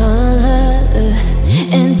in color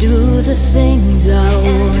and do the things I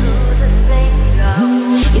want.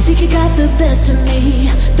 You think you got the best of me,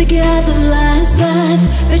 think you had the last laugh,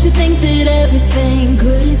 bet you think that everything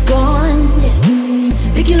good is gone.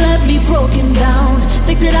 Think you left me broken down,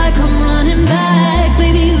 think that I come running back.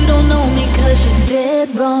 Baby, you don't know me 'cause you're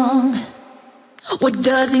dead wrong. What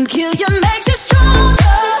doesn't kill you makes you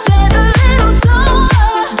stronger. Stand a little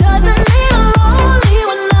taller. Doesn't mean I'm lonely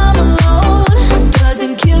when I'm alone. What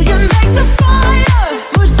doesn't kill you makes a fire.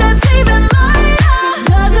 Footsteps even lighter.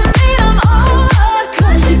 Doesn't mean I'm over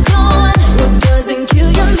 'cause you're gone. What doesn't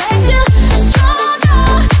kill you makes you stronger,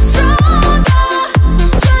 stronger.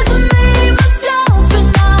 Just me, myself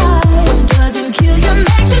and I. What doesn't kill you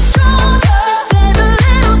makes you stronger. Stand a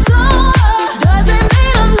little taller. Doesn't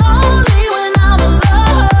mean I'm lonely when I'm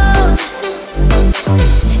alone.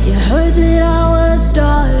 You heard that I was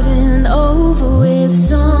starting over with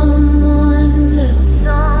someone new,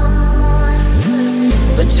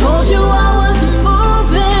 but told you I was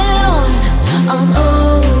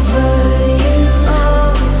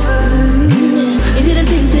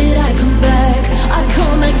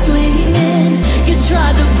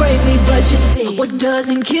What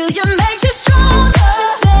doesn't kill you makes you stronger.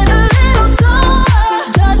 Stand a little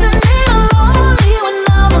taller. Doesn't mean I'm lonely when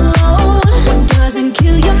I'm alone. What doesn't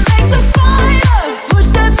kill you makes a fighter.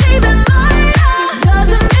 Footsteps even lighter.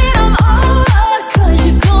 Doesn't mean I'm over, 'cause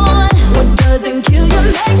you're gone. What doesn't kill you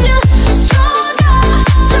makes you stronger,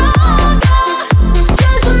 stronger.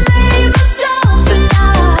 Just me, myself, and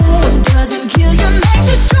I. What doesn't kill you makes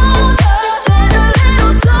you stronger. Stand a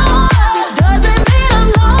little taller. Doesn't mean I'm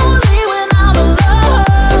lonely when I'm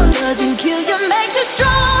alone. Doesn't kill you makes you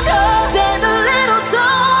stronger. Stand a little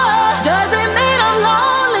taller. Doesn't mean I'm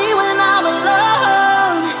lonely when I'm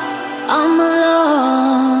alone. I'm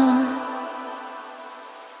alone.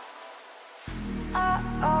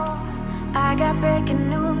 Uh-oh, I got breaking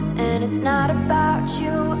news and it's not about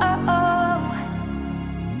you. Uh-oh,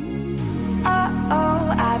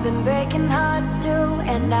 uh-oh, I've been breaking hearts too,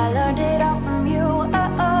 and I learned it all from you.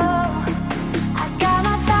 Uh-oh, I got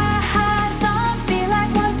my thigh highs on, feel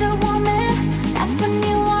like one's a woman. That's when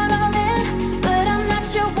you want all in, but I'm not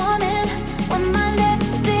your woman. When my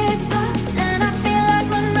lipstick pops and I feel like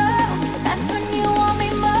Monroe, that's when you want me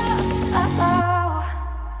more. Uh-oh,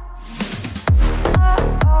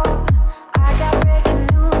 uh-oh, I got breaking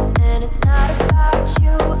news and it's not about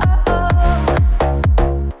you. Uh-oh,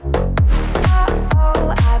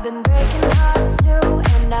 uh-oh, I've been breaking hearts too,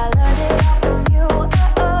 and I learned it all from you.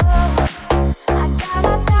 Uh-oh, I got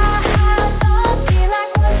my thigh highs on, feel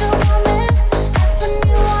like one's a woman. That's when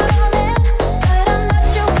you want all in, but I'm not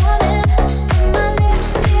your woman. When my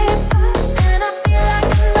lipstick pops and I feel like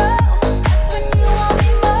Monroe, that's when you want me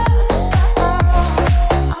most. Uh-oh,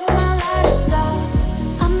 I'm not like a salt,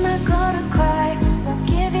 I'm not gonna cry. Won't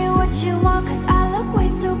give you what you want, 'cause I look way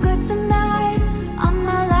too good tonight. I'm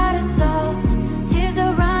not like a salt, tears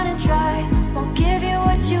are running dry. Won't give you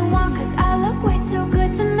what you want, 'cause I look way too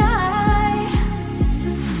good tonight.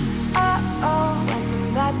 Uh-oh, when I'm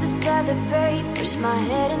about to celebrate, push my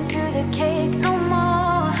head into the cake no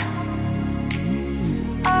more.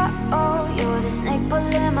 Uh-oh, you're the snake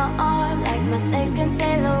pulling my arm, like my snakes can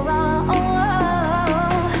say Laurent. Oh,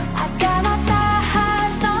 I got my thigh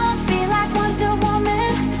highs on, feel like one's a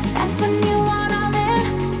woman. That's when you want all in,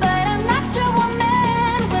 but I'm not your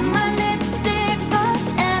woman. When my lipstick pops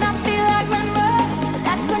and I feel like Monroe,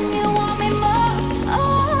 that's when you want me more.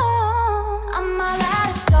 Oh, I'm all out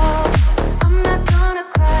of soul, I'm not gonna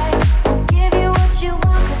cry. Won't give you what you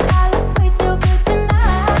want, 'cause I look way too good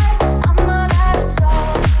tonight. I'm all out of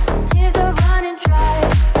soul, tears are running dry.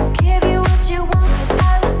 Won't give you what you want, 'cause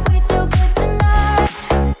I look way too good tonight.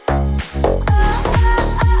 Oh, oh,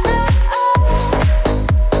 oh, oh, oh.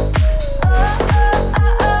 Oh, oh,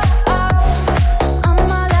 oh, oh, oh. I'm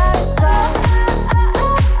all out of soul. Oh,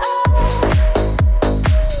 oh, oh, oh.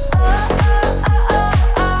 Oh, oh, oh, oh,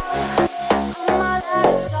 oh. I'm all out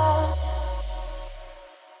of soul.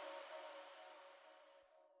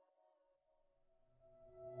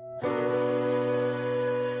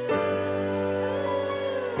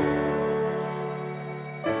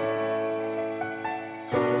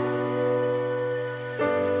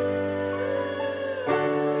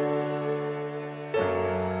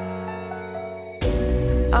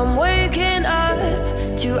 I'm waking up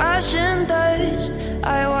to ash and dust.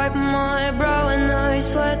 I wipe my brow and I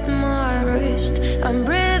sweat my wrist. I'm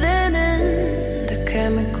breathing in the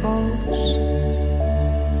chemicals.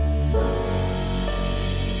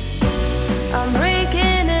 I'm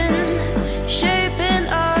breaking in, shaping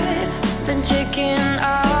up, then checking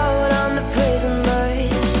out on the prison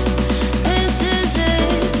bus. This is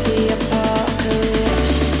it, the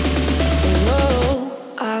apocalypse. Oh,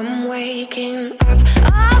 I'm waking up.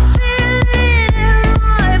 I feel it in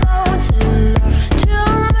my bones, enough to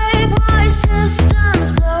make my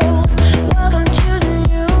systems blow. Welcome to the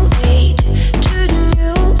new age, to the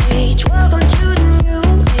new age. Welcome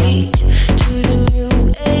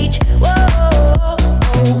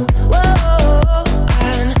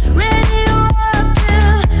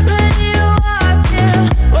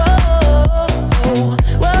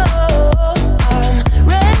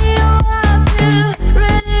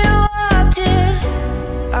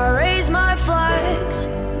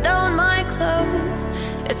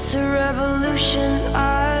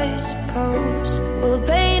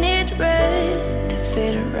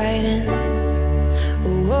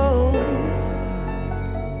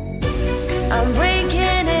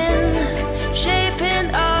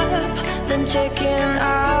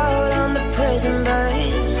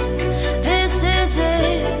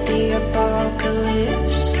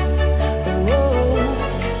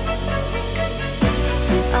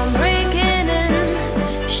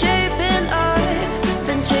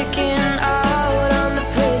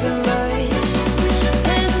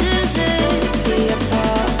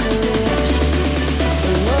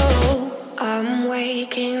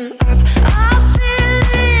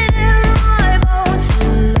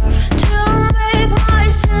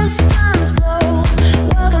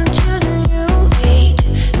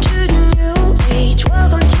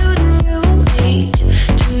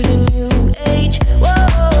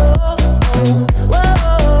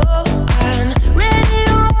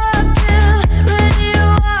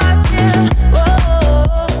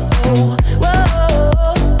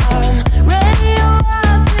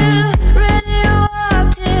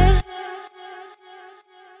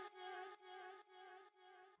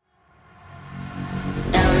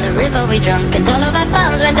drunk and all of our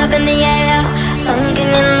thumbs went up in the air. Sunken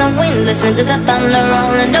in the wind, listening to the thunder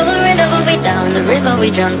rolling over and over. We down the river, we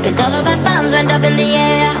drunk and all of our thumbs went up in the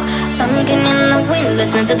air. Sunken in the wind,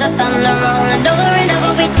 listening to the thunder rolling over and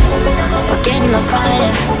over. We're getting on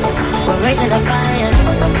fire, we're raising up fire.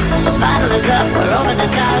 The bottle is up, we're over the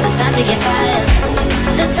top, it's time to get fired.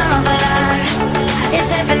 The time of fire, it's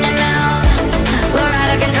happening now. We're out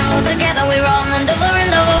of control, together we rolling over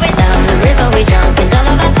and over. We down the river, we drunk and all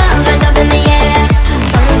of our thumbs went up in the air.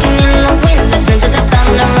 Sunken in the wind, listening to the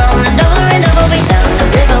thunder rolling over and over. We down the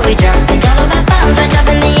river, we drunk and all of our thumbs went up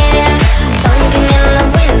in the air. Sunken in the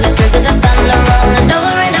wind, listening to the thunder rolling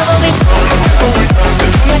over and over.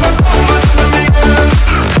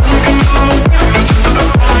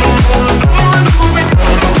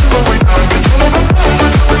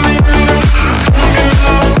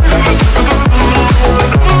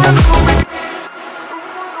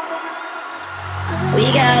 We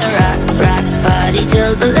gotta rock party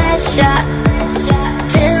till the last shot.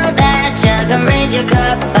 Till that jug and raise your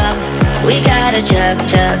cup up. We gotta chug,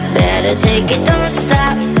 better take it, don't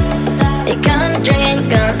stop. Hey, come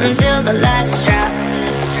drink until the last drop.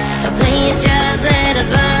 So please just let us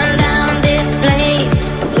burn down this place.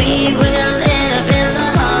 We will end up in the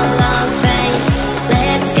Hall of Fame.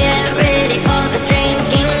 Let's get ready for the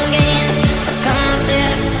drinking games. So come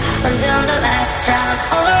sip until the last drop.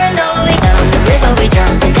 Over and over we down the river, we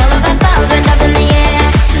drunk and all of our thumbs went up in the air.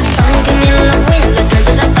 Sunken in the wind, listen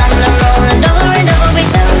to the thunder rolling over and over. We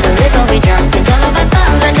down the river, we drunk and all of our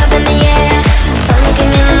thumbs went up in the air. Sunken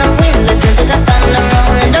in the wind, listen to the thunder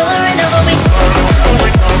rolling over and over.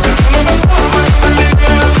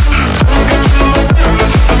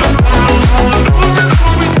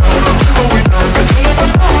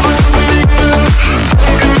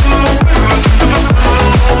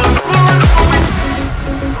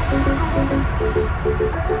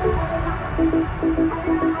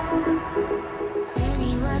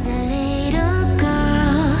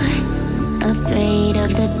 Afraid of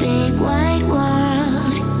the big white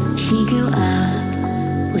world, she grew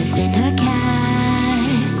up within her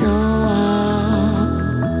castle wall.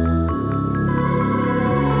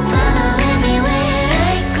 Follow everywhere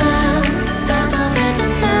I go, top over the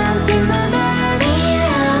mountains or valley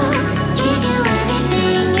low. Give you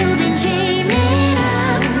everything you've been dreaming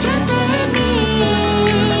of, just let me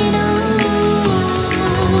know.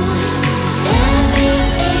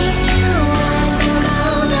 Everything you want to know,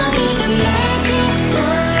 I'll be the magic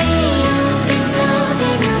story you've been told,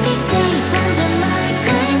 and you'll be safe under my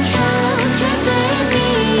control. Just let me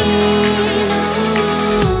know.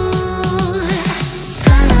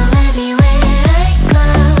 Follow everywhere I go,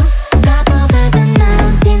 top over the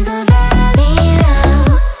mountains or valley low.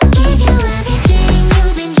 Give you everything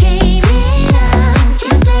you've been dreaming of,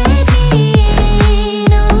 just let me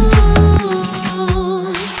know.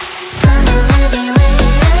 Follow everywhere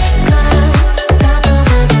I go, top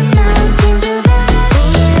over the mountains or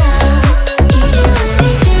valley low. Give you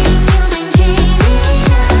everything you've been dreaming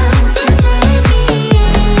of, just let me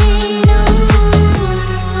know.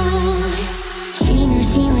 She knew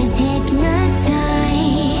she was hypnotized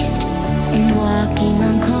and walking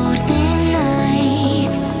on cold thin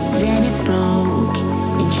ice. Then it broke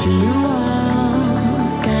and she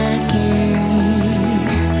awoke again.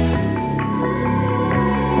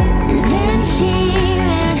 Then she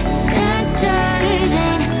ran faster,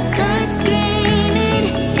 then started screaming,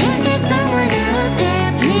 is there someone out there?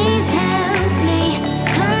 Please help me,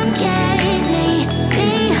 come get me.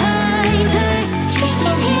 Behind her, she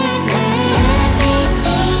can hear say,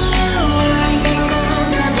 everything you want to know,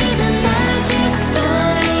 I'll be the magic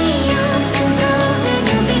story you've been told, and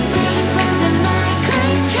you'll be safe under my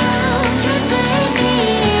control. Just let me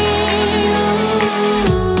know.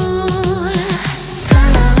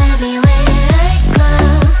 Follow everywhere I go,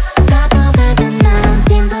 top over the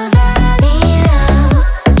mountains or valley low.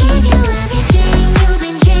 Give you everything you've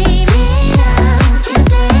been dreaming of, just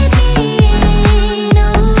let me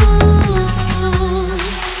know.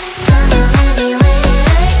 Follow everywhere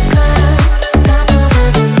I go, top over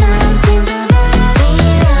the mountains or valley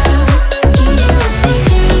low. Give you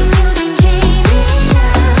everything you've been dreaming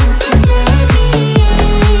of, just let me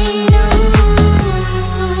know.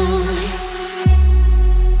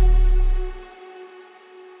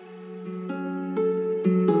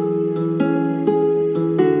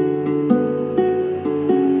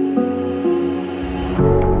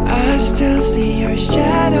 I still see your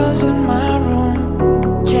shadows in my room.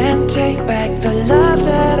 Can't take back the love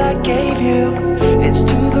that I gave you. It's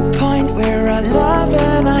to the point where I love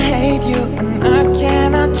and I hate you, and I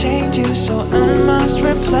cannot change you, so I must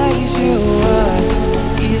replace you.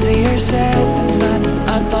 Easier said than done.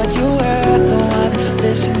 I thought you were the one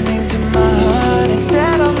listening to my heart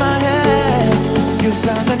instead of my head. You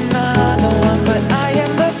found another one, but I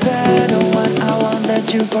am the better one. I won't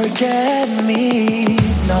let you forget me.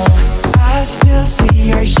 No, I still see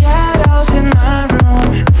your shadows in my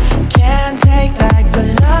room. Can't take back the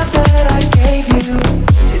love that I gave you.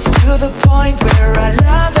 It's to the point where I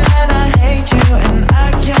love and I hate you, and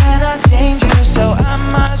I cannot change you, so I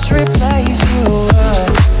must replace you.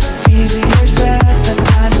 Easier said than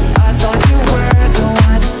done. I thought you were the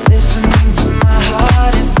one listening to my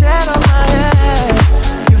heart instead of my head.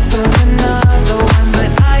 You found another one, but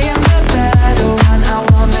I am the better one. I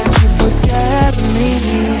won't let you forget me.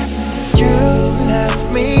 You left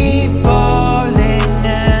me falling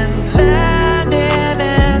and landing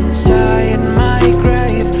inside my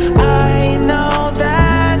grave. I know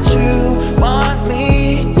that you want me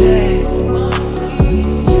dead.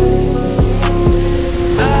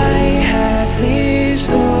 I have these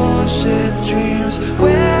lucid dreams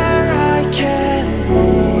where I can't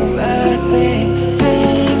move a thing,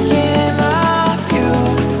 thinking of you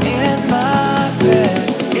in my bed,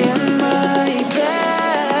 in my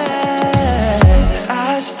bed.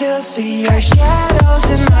 I still see your shadows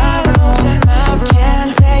in my room.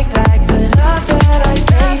 Can't take back the love that I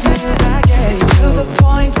gave you. It's to the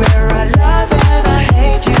point where I love and I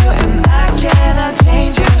hate you, and I cannot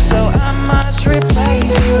change you, so I must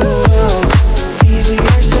replace you.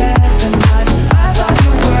 Easier said than done. I thought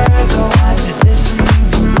you were the one listening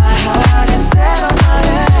to my heart instead of my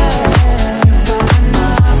head. You found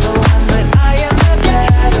another one, but I am the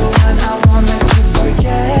better one. I won't let you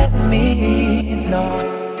forget me. No.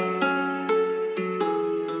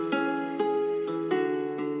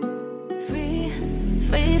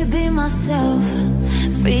 Free to be myself,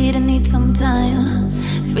 free to need some time,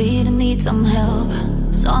 free to need some help.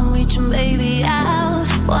 So I'm reaching baby out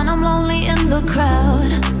when I'm lonely in the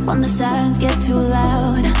crowd. When the sirens get too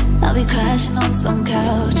loud, I'll be crashing on some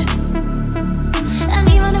couch. And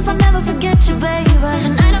even if I never forget you, baby,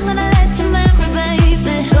 tonight I'm gonna let your memory,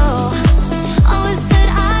 baby, go. Always said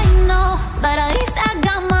I know, but at least I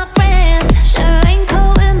got my friends. Share a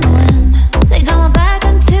raincoat in the wind, they got my back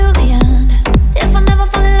until the end. If I never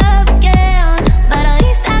fall in love again, but at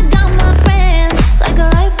least I got my friends. Like a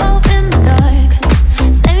light bulb in the dark,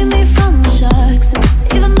 saving me from the sharks.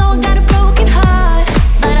 Even though I got a broken heart,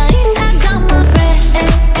 but at least I got my friends.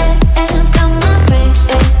 Got my friends.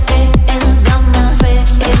 Got my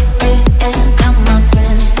friends. Got my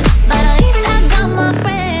friends. But at least I got my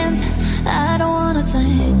friends. I don't wanna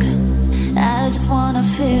think, I just wanna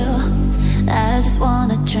feel, I just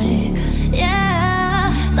wanna drink.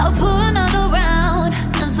 Yeah, so pour another round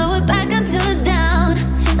and throw it back until it's down.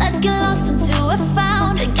 Let's get lost until we're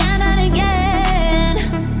found again and again.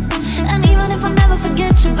 And even if I never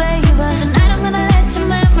forget you, baby, tonight I'm gonna let your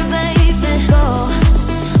memory, baby, go.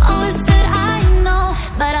 Always said I know,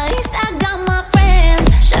 but at least I got my friends.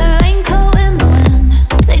 Share a raincoat in the wind,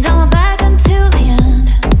 they got my back until the end.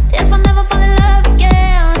 If I never fall in love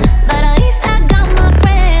again, but at least I got my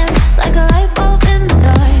friends. Like a light bulb in the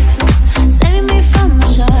dark, saving me from the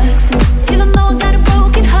sharks. Even though I got a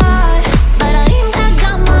broken heart, but at least I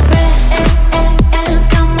got my friends.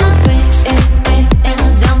 Got my friends. Got my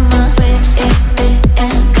friends. Got my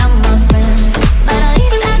friends. But at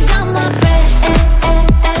least I got my friends.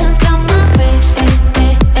 Got my friends.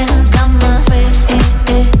 Got my friends.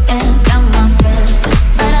 Got my friends.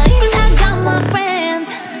 But at least I got my friends.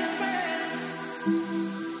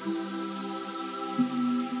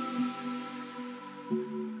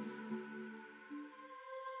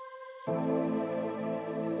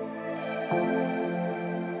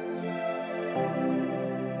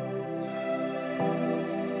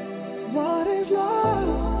 What is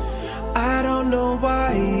love? I don't know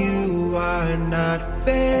why you are not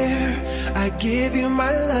fair. I give you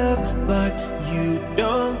my love, but you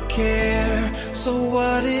don't care. So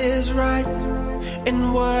what is right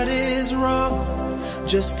and what is wrong?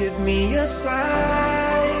 Just give me a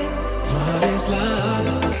sign. What is love?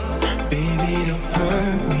 Baby, don't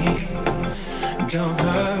hurt me. Don't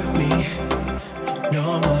hurt me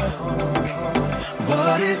no more.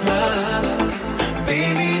 What is love?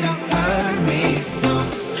 Baby, don't hurt me. No,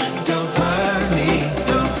 don't hurt me.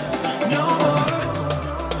 No, no more.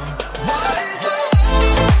 What is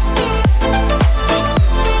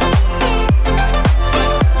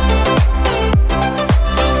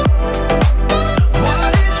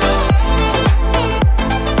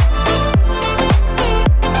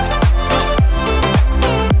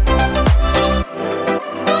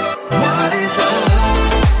love?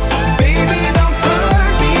 Baby, don't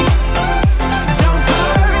hurt me. Don't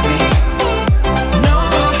hurt me.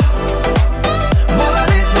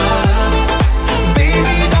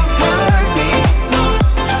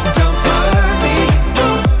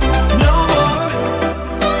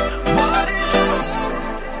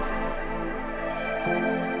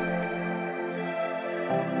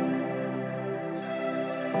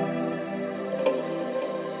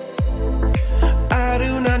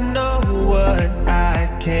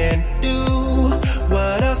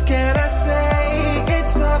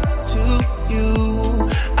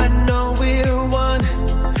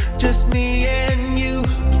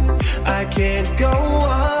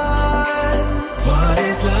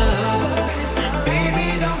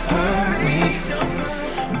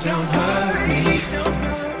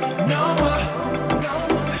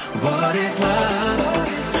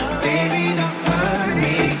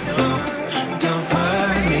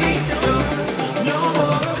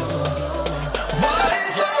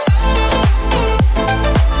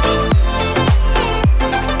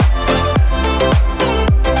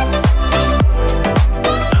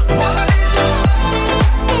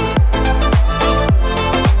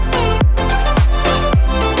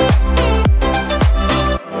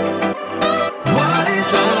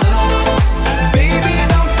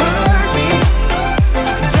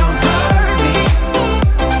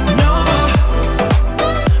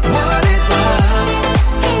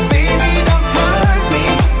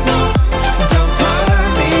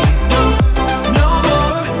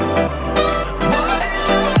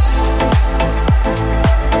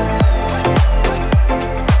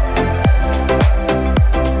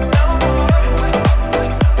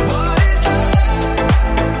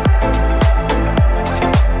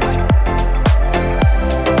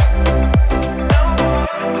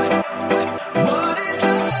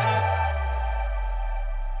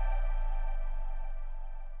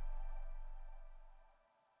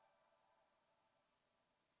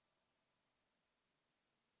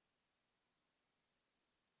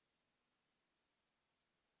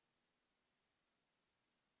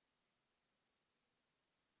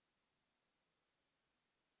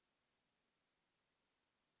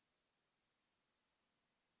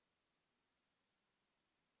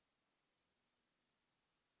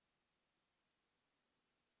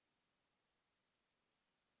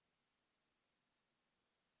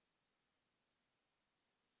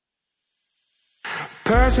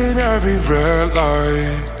 Passing every red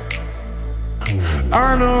light,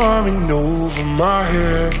 I know I'm in over my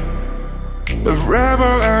head, a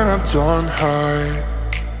rebel and I'm done high.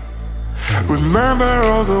 Remember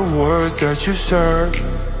all the words that you said.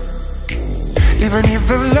 Even if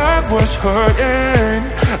the love was hurting,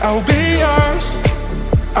 I'll be yours,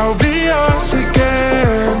 I'll be yours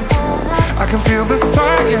again. I can feel the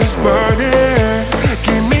fire's burning,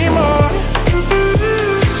 give me more.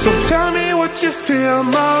 So tell me what you feel,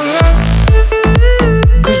 my love,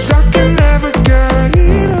 'cause I can never get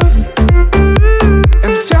enough.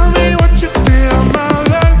 And tell me what you feel, my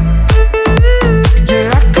love.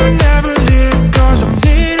 Yeah, I could never live 'cause I'm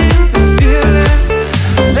needing the feeling.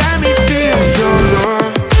 Let me feel your love.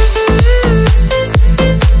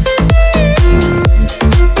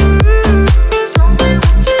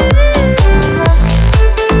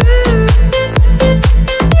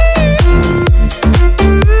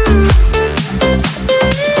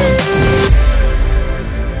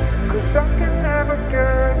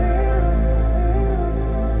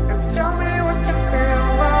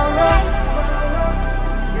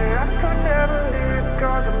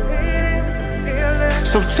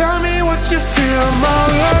 So tell me what you feel, my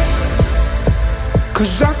love,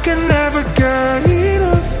 'cause I can never get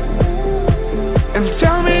enough. And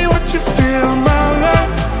tell me what you feel, my love.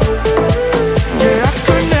 Yeah, I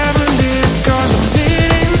could never live 'cause I'm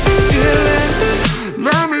needing the feeling.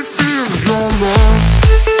 Let me feel your love,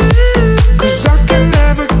 'cause I can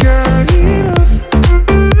never get enough.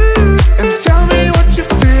 And tell me what you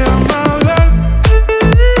feel, my love.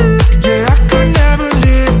 Yeah, I could never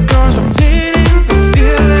live 'cause I'm needing the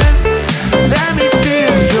feeling. Let me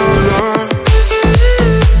feel your love.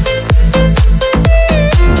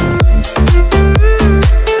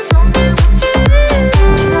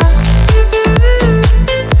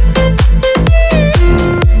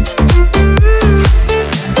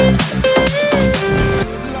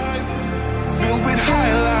 Filled with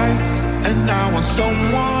highlights, and I want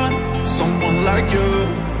someone like you.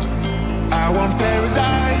 I want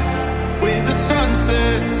paradise with the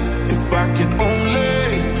sunset, if I can only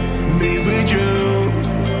be with you.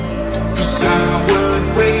 'Cause I would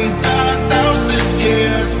wait 1,000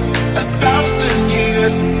 years, 1,000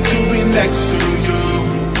 years to be next to you.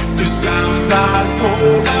 'Cause I'm not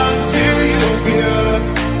home until you're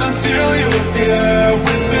here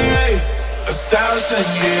with me. 1,000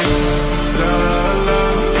 years. La la la,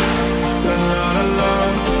 la la la,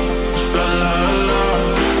 la la la,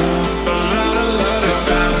 la la la. 'Cause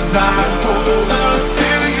I'm not home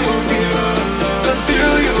until you're here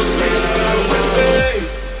with me.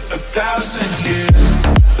 1,000 years.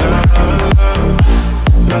 La la la,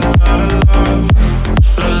 la la la,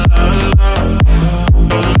 la la la, la la la,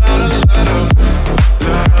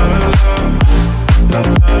 la la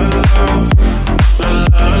la, la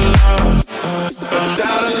la la.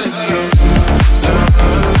 1,000 years.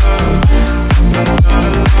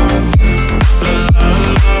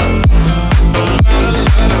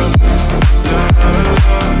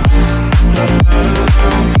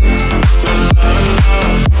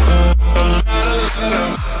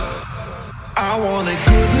 I want a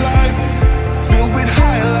good life, filled with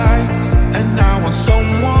highlights, and I want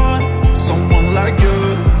someone like you.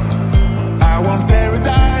 I want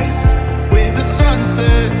paradise with the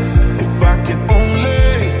sunset, if I can only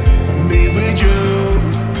be with you.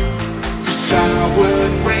 'Cause I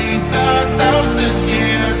would wait 1,000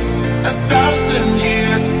 years, 1,000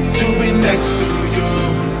 years to be next to you.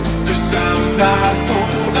 'Cause I'm not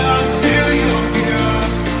home until you're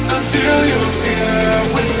here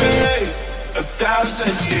with me.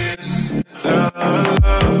 1,000 years. La la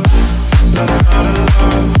la, la la la,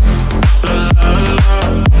 la la la,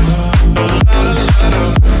 la la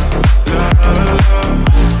la,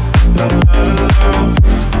 la la la,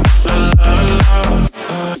 la la la,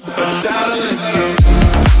 1,000 years.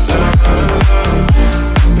 La la la,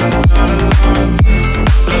 la la la, la la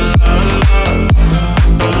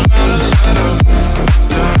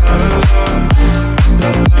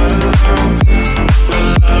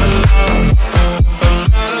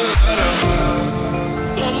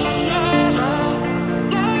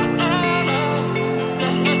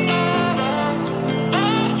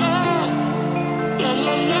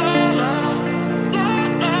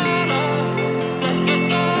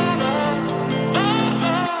la, la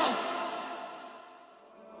la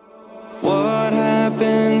What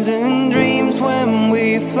happens in dreams when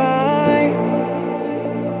we fly?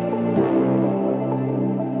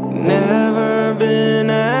 Never been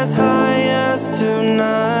as high as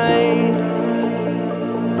tonight.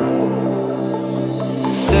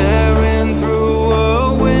 Staring through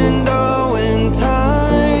a window in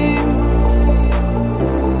time.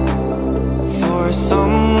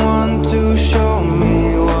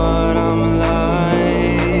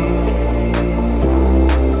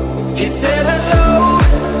 He said hello,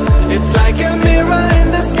 it's like a mirror in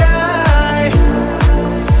the sky,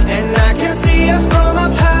 and I can see us from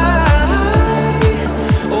up high.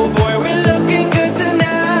 Oh boy, we're looking good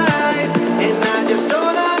tonight, and I just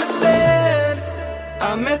don't understand.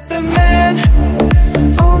 I met the man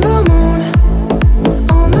on the moon,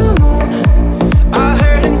 on the moon. I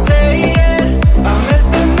heard him say it. I met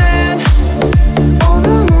the man on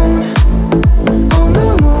the moon, on the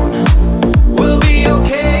moon. We'll be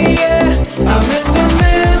okay, yeah. I met the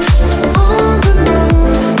man on the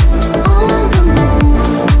moon, on the moon.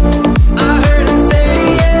 I heard him say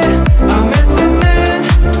yeah. I met the man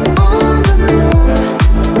on the moon,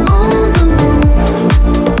 on the moon.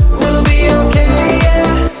 We'll be okay, yeah.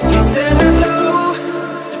 He said hello.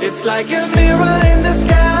 It's like a mirror in the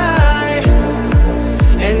sky,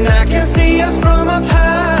 and I can see us from up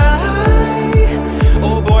high.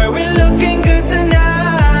 Oh boy, we're looking good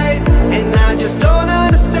tonight, and I just don't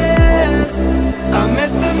understand. I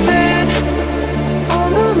met the man on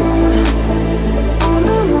the moon, on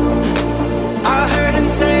the moon. I heard him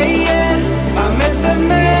say yeah. I met the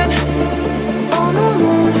man on the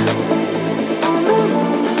moon, on the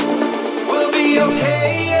moon. We'll be okay,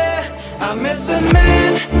 yeah. I met the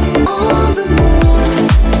man on the moon,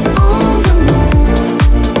 on the moon.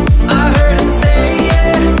 I heard him say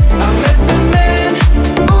yeah. I met the man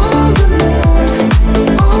on the moon,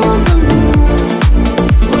 on the moon.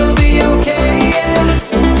 We'll be okay, yeah.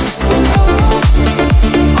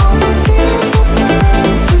 All the tears have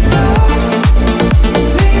turned to dust.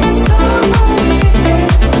 Maybe somebody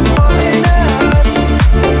is calling us.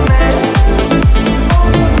 The man on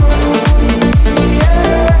the moon,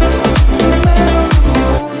 yeah.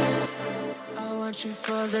 I want you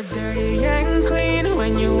for the dirty and clean.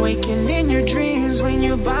 When you're waking in your dreams, when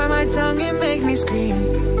you bite my tongue and make me scream.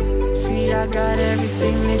 See, I got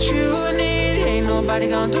everything that you need. Ain't nobody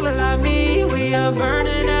gonna do it like me. We are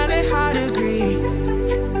burning at a high degree,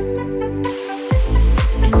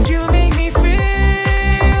 and you make me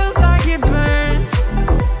feel like it burns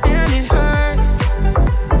and it hurts.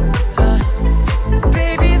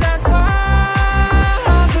 Baby, that's part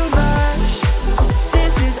of the rush.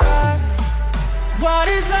 This is us. What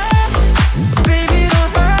is love? Baby,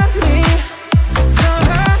 don't hurt me. Don't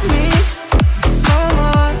hurt me no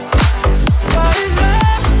more. What is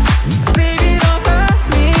love? Baby, don't hurt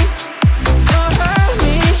me. Don't hurt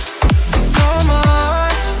me no more.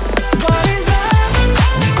 What is love?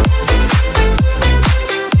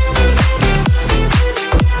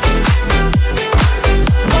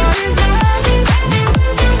 What is love?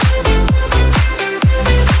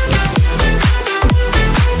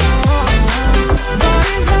 What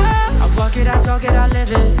is love? I walk it, I talk it, I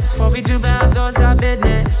live it. Before we do bound doors, our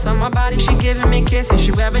business. On my body, she giving me kisses.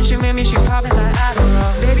 She webbing, she with me, she popping like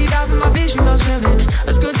Adderall. Baby, down for my beach, we go swimming.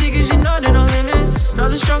 Let's go dig, cause you know there no limits. Know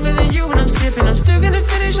they're stronger than you when I'm sipping. I'm still gonna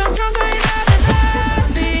finish, I'm drunk, I ain't had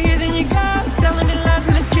enough. Do you hear, then you go. It's telling me lies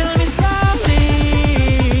and it's killing me slowly.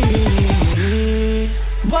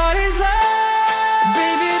 What is love?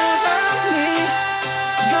 Baby, don't hurt me.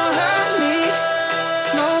 Don't hurt me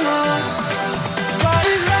no more. What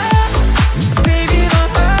is love? Baby,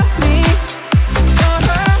 don't hurt me. Don't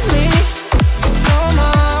hurt me no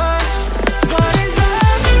more. What is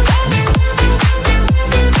love?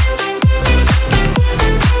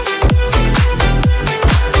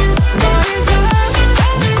 What is love?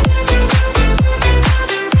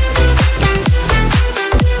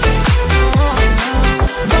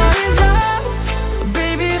 What is love?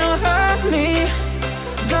 Baby, don't hurt me.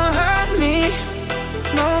 Don't hurt me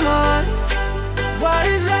no more. What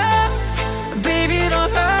is love? Baby,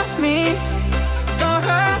 don't hurt me. Don't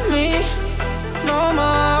hurt me no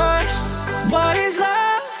more. What is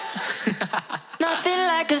love? Nothing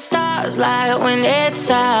like a star's light when it's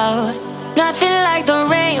out. Nothing like the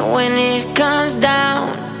rain when it comes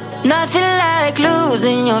down. Nothing like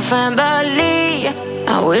losing your family.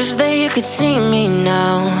 I wish that you could see me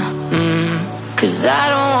now. Cause I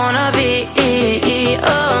don't wanna be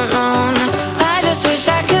alone. I just wish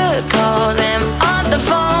I could call them on the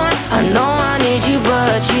phone. I know I need you,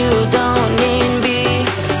 but you don't need me.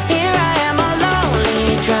 Here I am all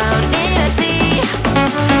lonely, drowning at sea.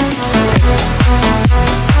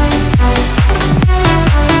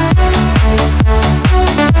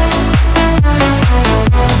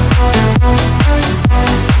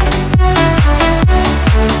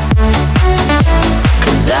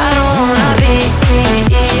 Cause I don't wanna be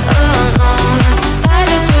alone.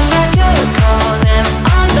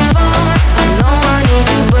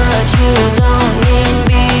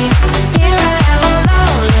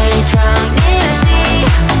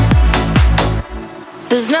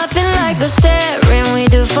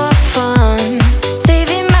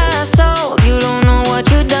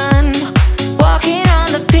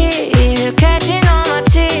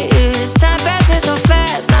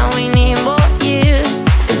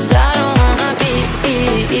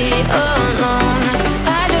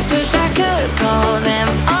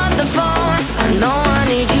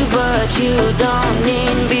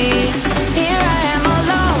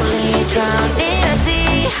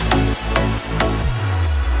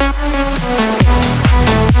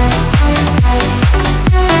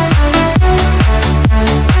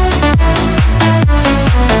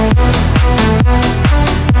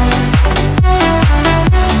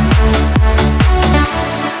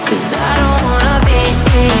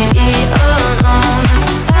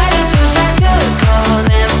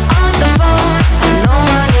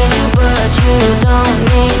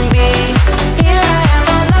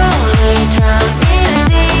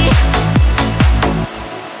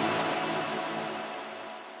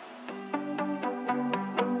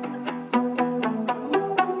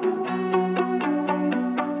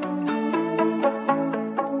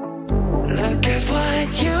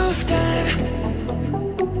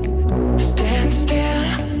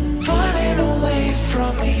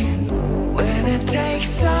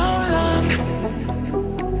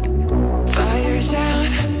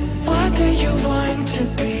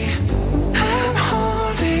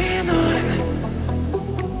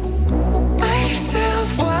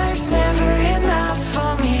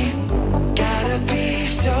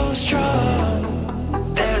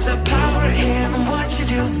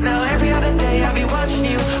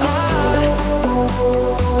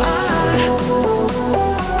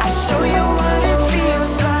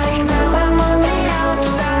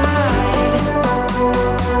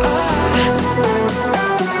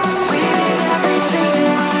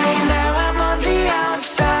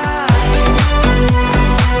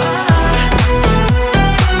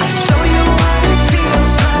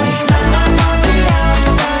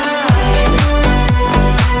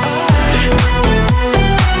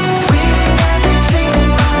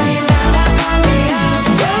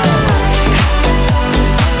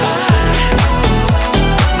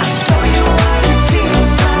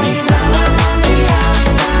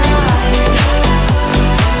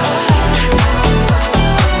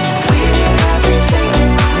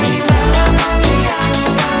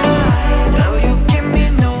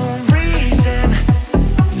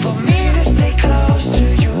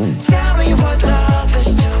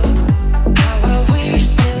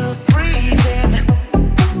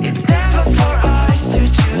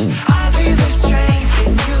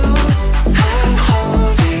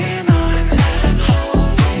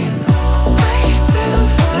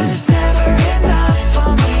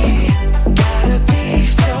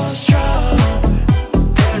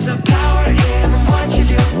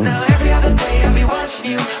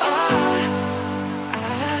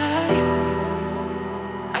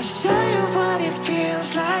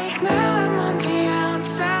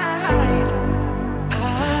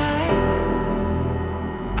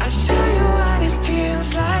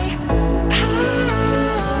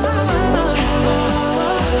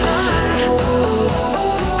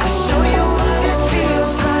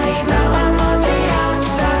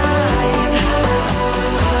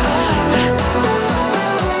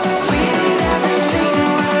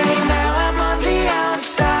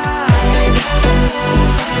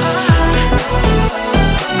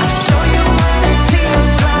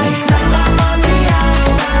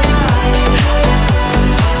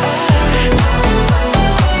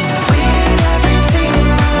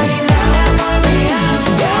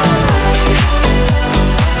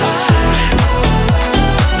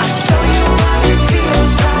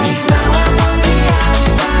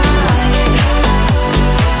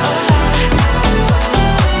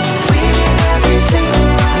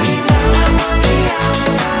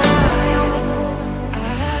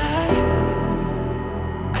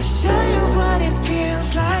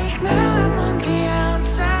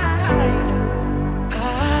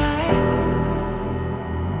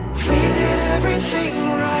 everything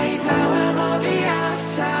right. Now I'm on the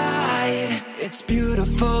outside. It's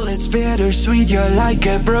beautiful, it's bittersweet. You're like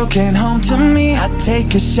a broken home to me. I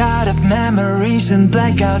take a shot of memories and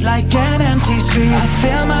black out like an empty street. I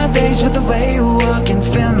fill my days with the way you walk and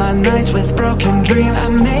fill my nights with broken dreams. I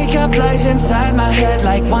make up lies inside my head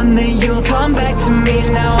like one day you'll come back to me.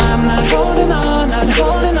 Now I'm not holding on, not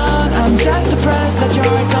holding on. I'm just depressed that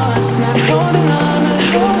you're gone. Not holding on, not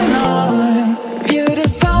holding on.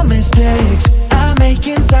 Beautiful mistakes I make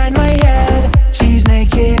inside my head. She's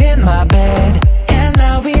naked in my bed, and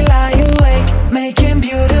now we lie awake, making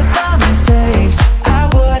beautiful mistakes. I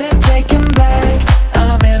wouldn't take them back.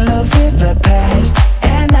 I'm in love with the past,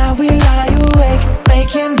 and now we lie awake,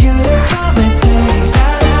 making beautiful mistakes.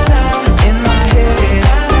 In my head,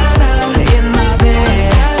 in my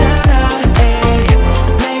bed,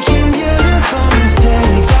 making beautiful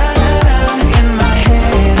mistakes. In my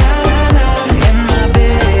head, in my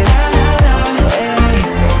bed,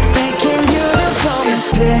 making beautiful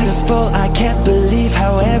mistakes. I can't believe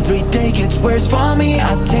how every day gets worse for me.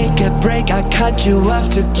 I take a break, I cut you off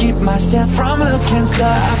to keep myself from looking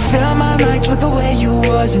stuff. I fill my nights with the way you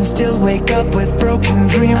was and still wake up with broken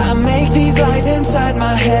dreams. I make these lies inside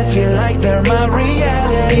my head feel like they're my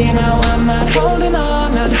reality. Now I'm not holding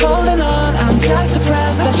on, not holding on. I'm just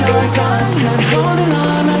depressed that you're gone. Not holding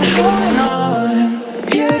on, not holding on.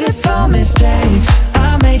 Beautiful mistakes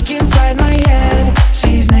I make inside my head.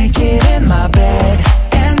 She's naked in my bed,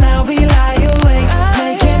 and now we lie awake,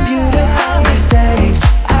 making beautiful mistakes.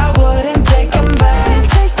 I wouldn't take them back.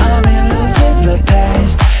 I'm in love with the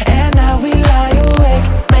past, and now we lie awake,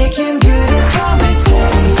 making beautiful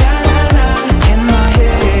mistakes. In my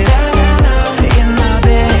head, in my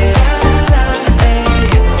bed,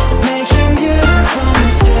 making beautiful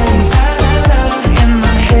mistakes. In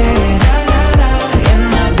my head, in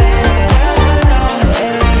my bed,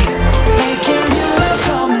 making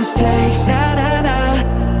beautiful mistakes.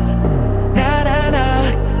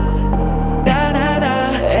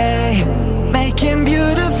 Making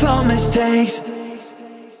beautiful mistakes.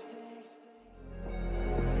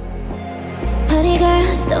 Honey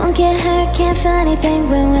girls, don't get hurt, can't feel anything.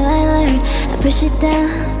 When will I learn? I push it down,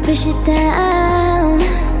 push it down.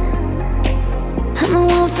 I'm the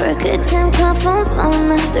one for a good time, call phones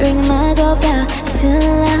blowing up, the ring of my doorbell. I feel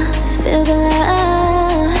the love, feel the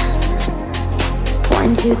love.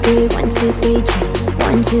 1, 2, 3, 1, 2, 3, drink.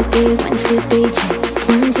 1, 2, 3, 1, 2, 3, drink.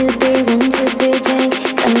 1, 2, 3, 1, 2, 3, drink.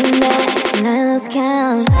 Coming back tonight, let's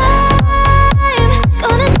count. I'm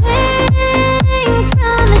gonna swing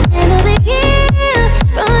from the chandelier,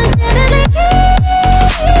 from the chandelier.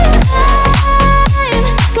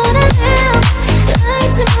 I'm gonna live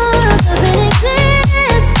like tomorrow doesn't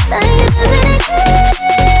exist, like it doesn't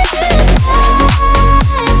exist. I'm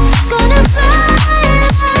gonna fly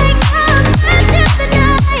like I'm burnt through the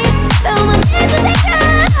night, though my days will take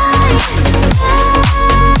time.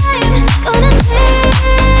 I'm gonna swing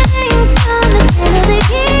from the chandelier,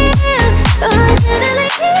 from the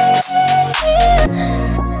chandelier.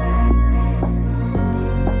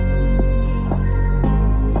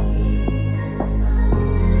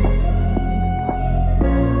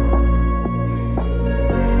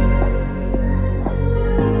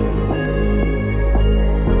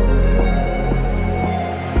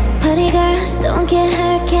 Honey girls, don't get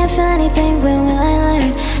hurt, can't feel anything. When will I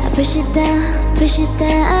learn? I push it down, push it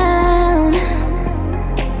down.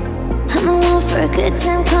 I'm the one for a good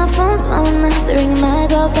time, call phones blowing up, the ring of my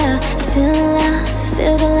doorbell. I feel the love,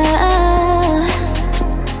 feel the love.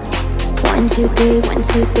 1, 2, 3, 1,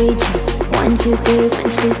 2, 3, drink. 1, 2, 3, 1,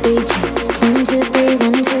 2, 3, drink. 1, 2, 3,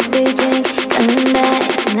 1, 2, 3, drink. Coming back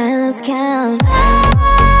tonight, let's count.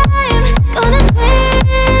 I'm gonna swing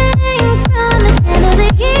from the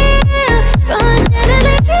chandelier, from the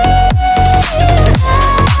chandelier. I'm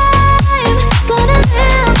gonna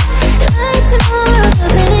live like tomorrow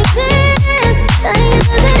doesn't exist, like it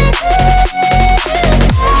doesn't exist.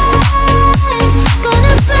 I'm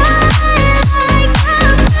gonna fly like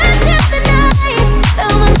I'm burnt through the night,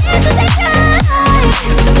 though my days will take time.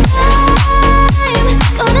 I'm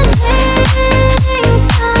gonna swing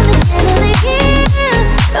from the chandelier,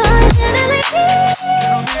 from the chandelier.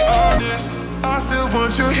 I'll be honest, I still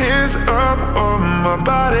want your hands up on my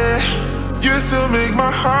body. You still make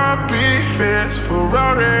my heart beat fast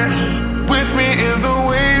Ferrari. With me in the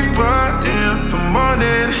wave, but in the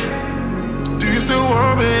morning, do you still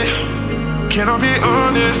want me? Can I be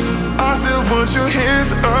honest? I still want your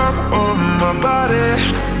hands up on my body.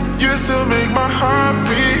 You still make my heart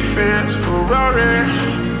beat fast Ferrari.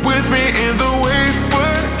 With me in the wave,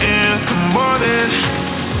 but in the morning,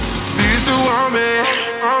 do you still want me?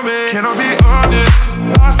 Can I be honest?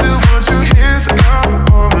 I still want your hands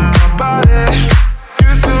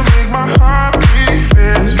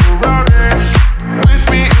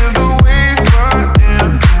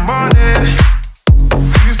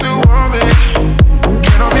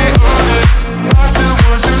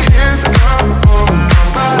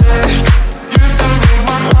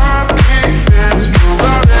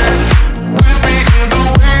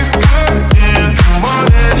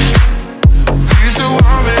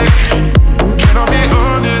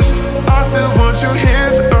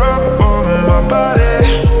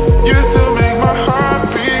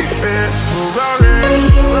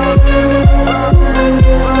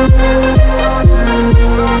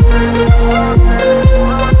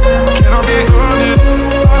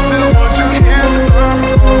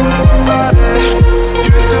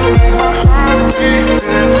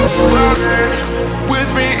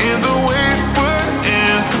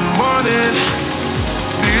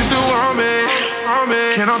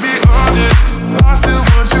me? Can I be honest? I still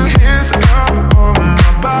want your hands up on my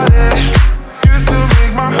body. You still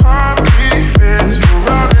make my heart beat fast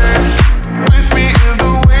Ferrari. With me in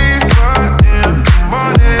the wave, but in the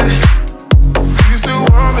morning. You still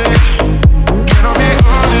want me? Can I be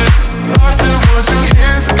honest? I still want your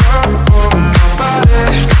hands up on my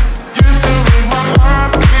body. You still make my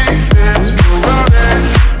heart beat fast Ferrari.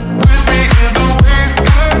 With me in the wave,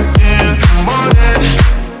 but in the morning.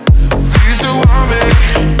 Do you still want me?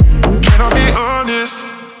 Can I be honest?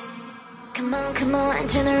 Come on, and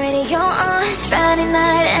turn the radio on. It's Friday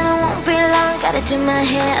night and it won't be long. Gotta do my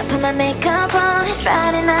hair, put my makeup on. It's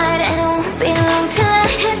Friday night and it won't be long till I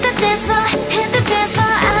hit the dance floor, hit the dance floor.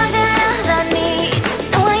 I got all I need.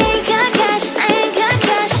 No, I ain't got cash, I ain't got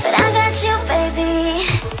cash, but I got you, baby.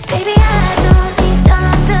 Baby, I don't need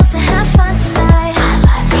dollar bills to have fun tonight. I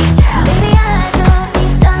like you, girl. Baby, I don't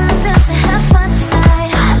need dollar bills to have fun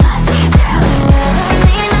tonight. I like you, girl. I don't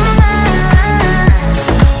need no money,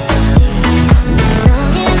 as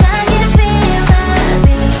long as I can feel the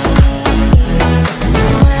beat.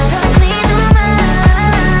 I don't need no money,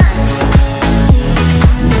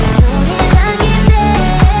 as long as I keep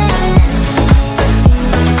dancing.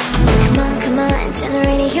 Come on, and turn the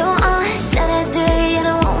radio on. Saturday and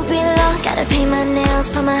it won't be long. Gotta paint my nails,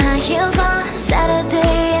 put my high heels on.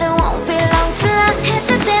 Saturday and it won't be long till I hit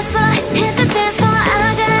the dance floor, hit the dance floor.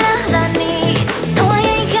 I got all I need. No, I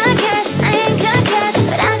ain't got cash, I ain't got cash,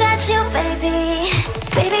 but I got you, baby.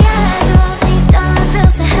 Baby, I don't need dollar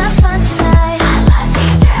bills to have fun tonight. I like you,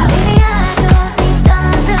 girl. Baby, I don't need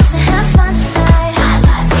dollar bills to have fun tonight. I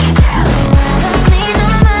like you, girl. I don't need no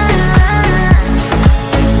money,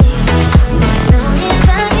 as long as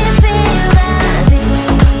I can feel that beat.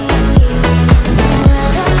 I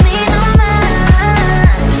don't need no money,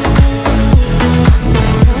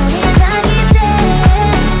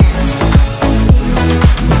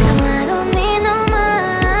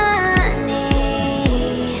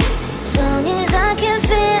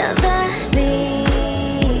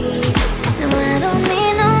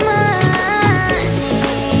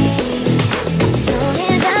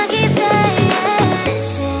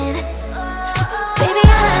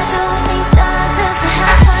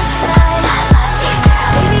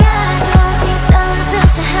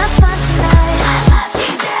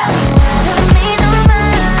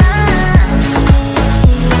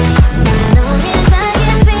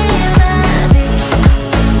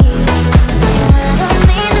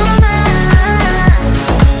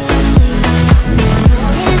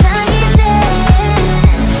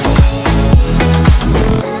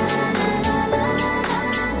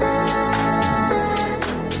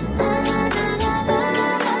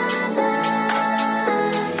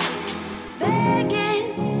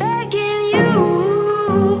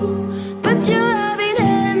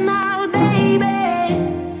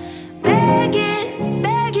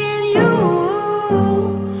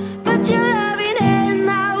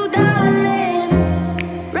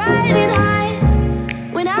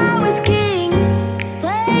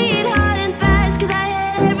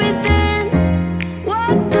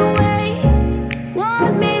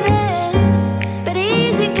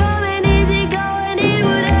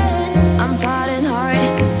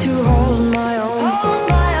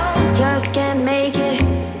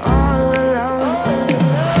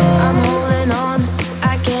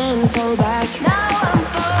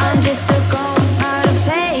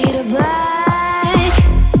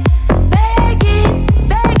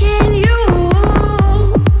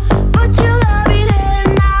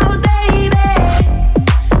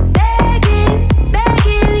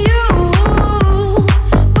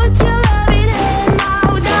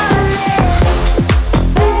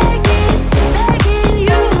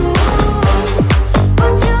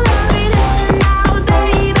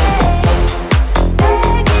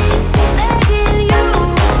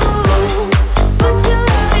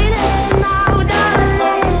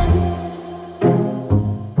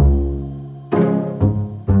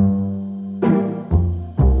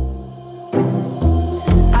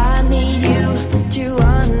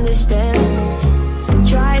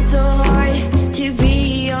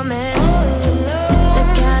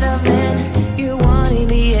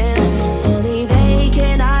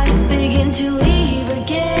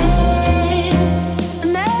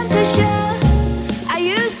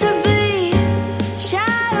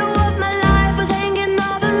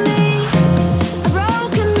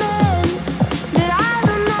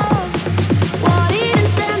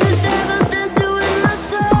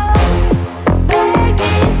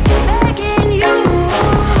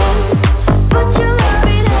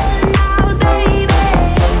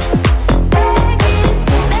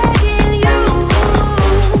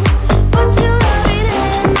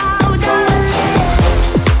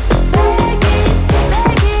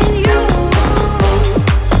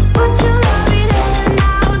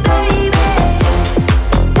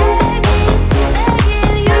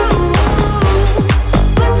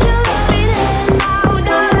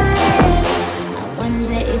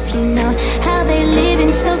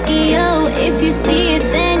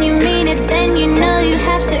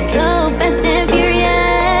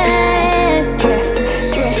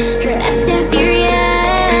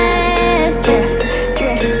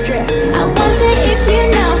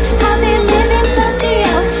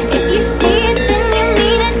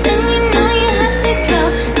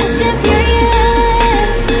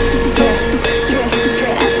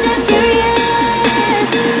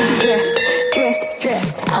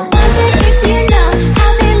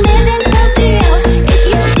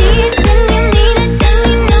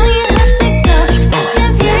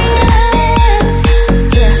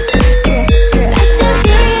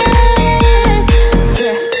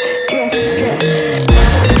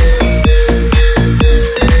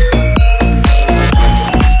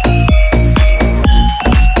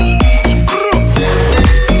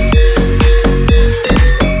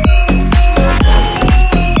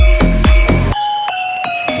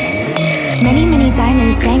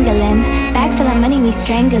 dangling. Bag full of money, we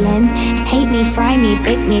strangling. Hate me, fry me,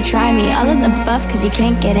 bake me, try me. All of the above, cause you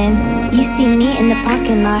can't get in. You see me in the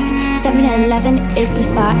parking lot. 7-Eleven is the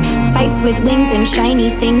spot. Fights with wings and shiny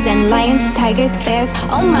things, and lions, tigers, bears.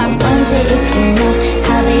 Oh my bones, if you know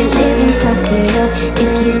how they live in Tokyo.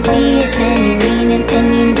 If you see it, then you mean it, then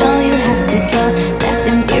you know you have to go. Fast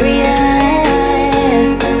and furious.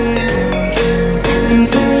 Fast and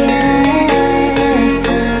furious.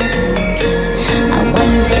 I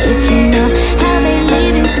wonder if you know how they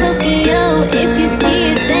live in Tokyo. If you see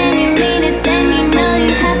it, then you mean it, then you know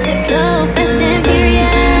you have to go. Fast and furious.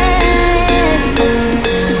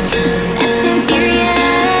 Fast and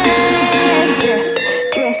furious. Drift,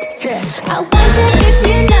 drift, drift. I wonder if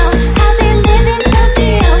you know how they live in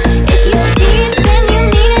Tokyo. If you see it, then you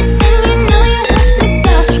mean it, then you know you have to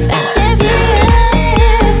go. Fast and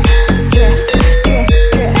furious. Drift, drift,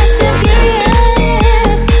 drift. Fast and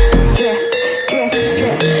furious. Drift, drift,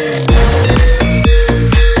 drift.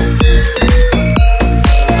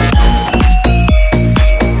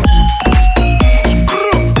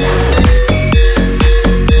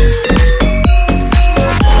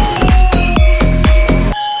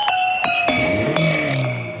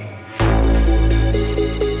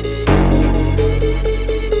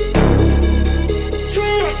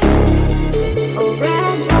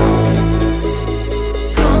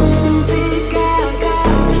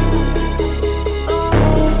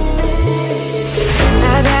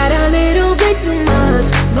 I've had a little bit too much.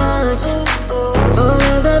 All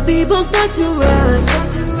of the people start to rush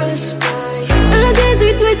by. A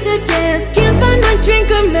dizzy twisted dance, can't find my drink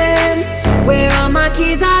or man. Where are my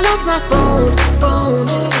keys? I lost my phone.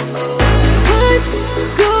 What's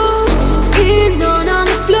going on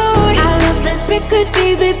the floor? I love this record,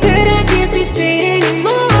 baby, but I can't see straight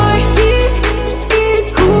anymore. Keep it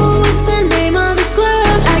cool, what's the name of this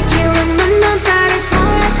club? I can't remember, but it's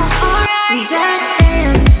alright. Just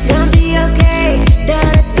dance, gonna be okay.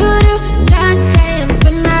 Da-da-do-do, just dance,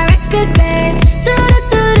 spin my record, babe.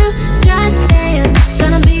 Da-da-do-do, just dance,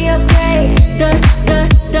 gonna be okay.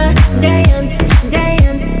 Dance,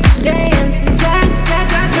 dance, dance, just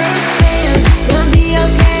dance, gonna be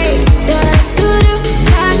okay. Da-da-do-do,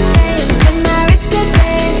 just dance, spin my record,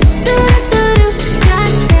 babe. Da-da-do-do,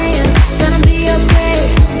 just dance, gonna be okay.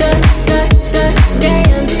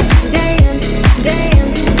 Dance, dance,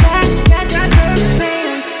 dance, just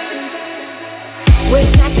dance.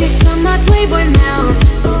 Wish I could show my playboy mouth.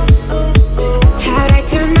 How'd I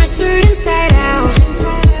turn my shirt inside out?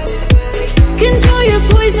 Control your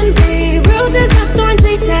poison, babe. Roses have thorns,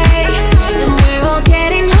 they say. And we're all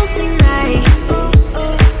getting hoes tonight.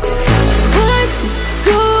 What's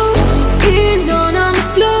going on the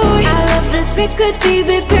floor? I love this record,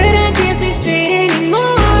 baby, but I can't see straight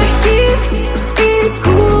anymore. Keep it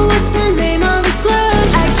cool, what's the name of this club?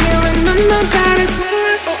 I can't remember, but it's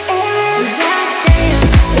just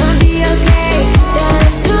dance, gonna be okay.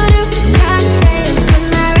 Da-da-do-do, just dance, spin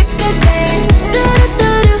my record, babe.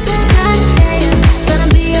 Da-da-do-do, just dance, gonna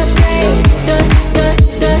be okay. Dance,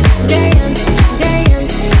 dance,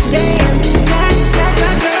 dance, just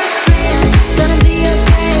dance, gonna be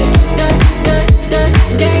okay. Dance, dance,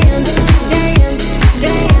 dance,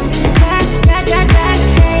 just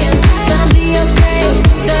dance, gonna be okay.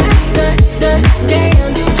 Dance,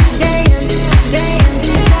 dance, dance,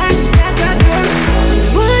 just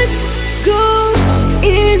what's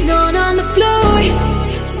going on the floor?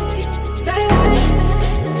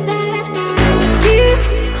 Keep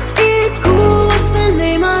it cool, what's the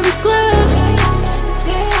name of this club?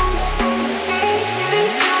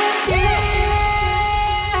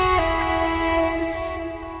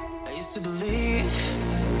 I used to believe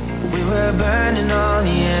we were burning on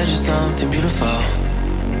the edge of something beautiful,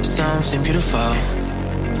 something beautiful.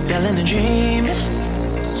 Selling a dream,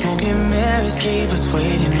 smoking mirrors keep us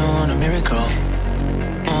waiting on a miracle,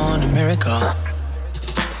 on a miracle.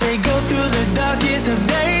 Say go through the darkest of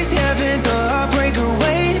days, heaven's a heartbreak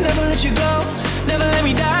away. Never let you go, never let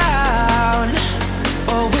me down.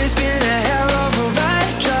 Always been a hell of a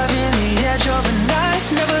ride, driving the edge of a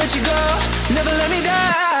knife. Never let you go, never let me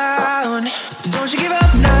down. Don't you give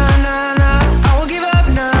up, nah, nah, nah. I won't give up,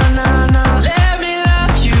 nah, nah, nah. Let me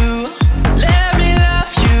love you, let me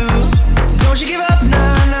love you. Don't you give up,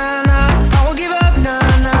 nah, nah, nah. I won't give up, nah,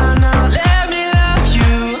 nah, nah. Let me love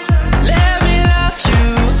you, let me love you.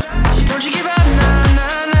 Don't you give up, nah,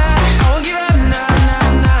 nah, nah. I won't give up, nah, nah,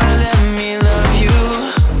 nah. Let me love you,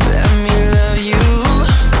 let me love you.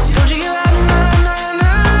 Don't you give up, nah, nah,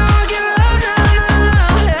 nah. I won't give up, nah, nah,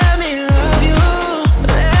 nah. Let me love you,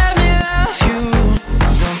 let me love you.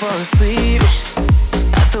 Don't fall asleep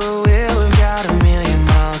at the wheel. We've got a million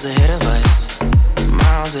miles ahead of us,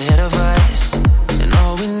 miles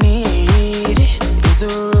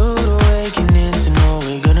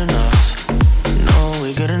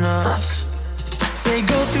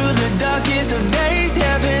darkest of days,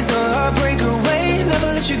 yeah, pains a heartbreak away. Never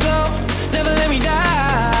let you go, never let me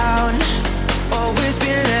down. Always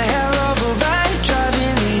been a hell of a ride,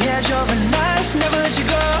 driving the edge of a knife. Never let you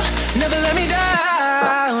go, never let me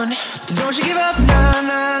down. Don't you give up, nah,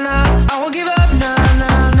 nah, nah. I won't give up, nah,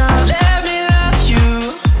 nah, nah. Let me love you,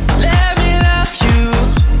 let me love you.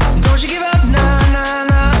 Don't you give up, nah, nah,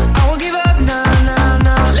 nah. I won't give up, nah, nah,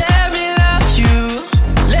 nah. Let me love you,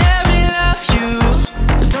 let me love you.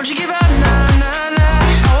 Don't you give up, nah, nah, nah.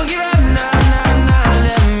 I won't give up, nah, nah, nah.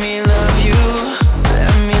 Let me love you,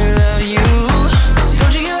 let me love you.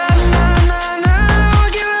 Don't you give up, nah, nah, nah. I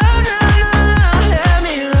won't give up, nah, nah, nah. Let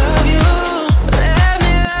me love you, let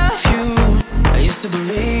me love you. I used to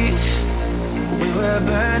believe we were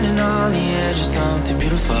burning on the edge of something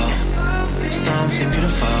beautiful, something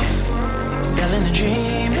beautiful. Selling a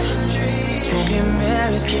dream, smoking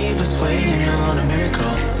mirrors keep us waiting on a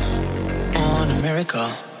miracle, on a miracle.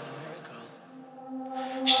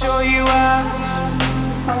 Show you up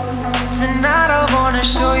tonight. I wanna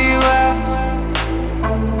show you up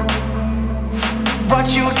what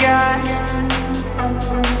you got.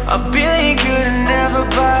 A billion could've never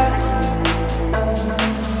bought.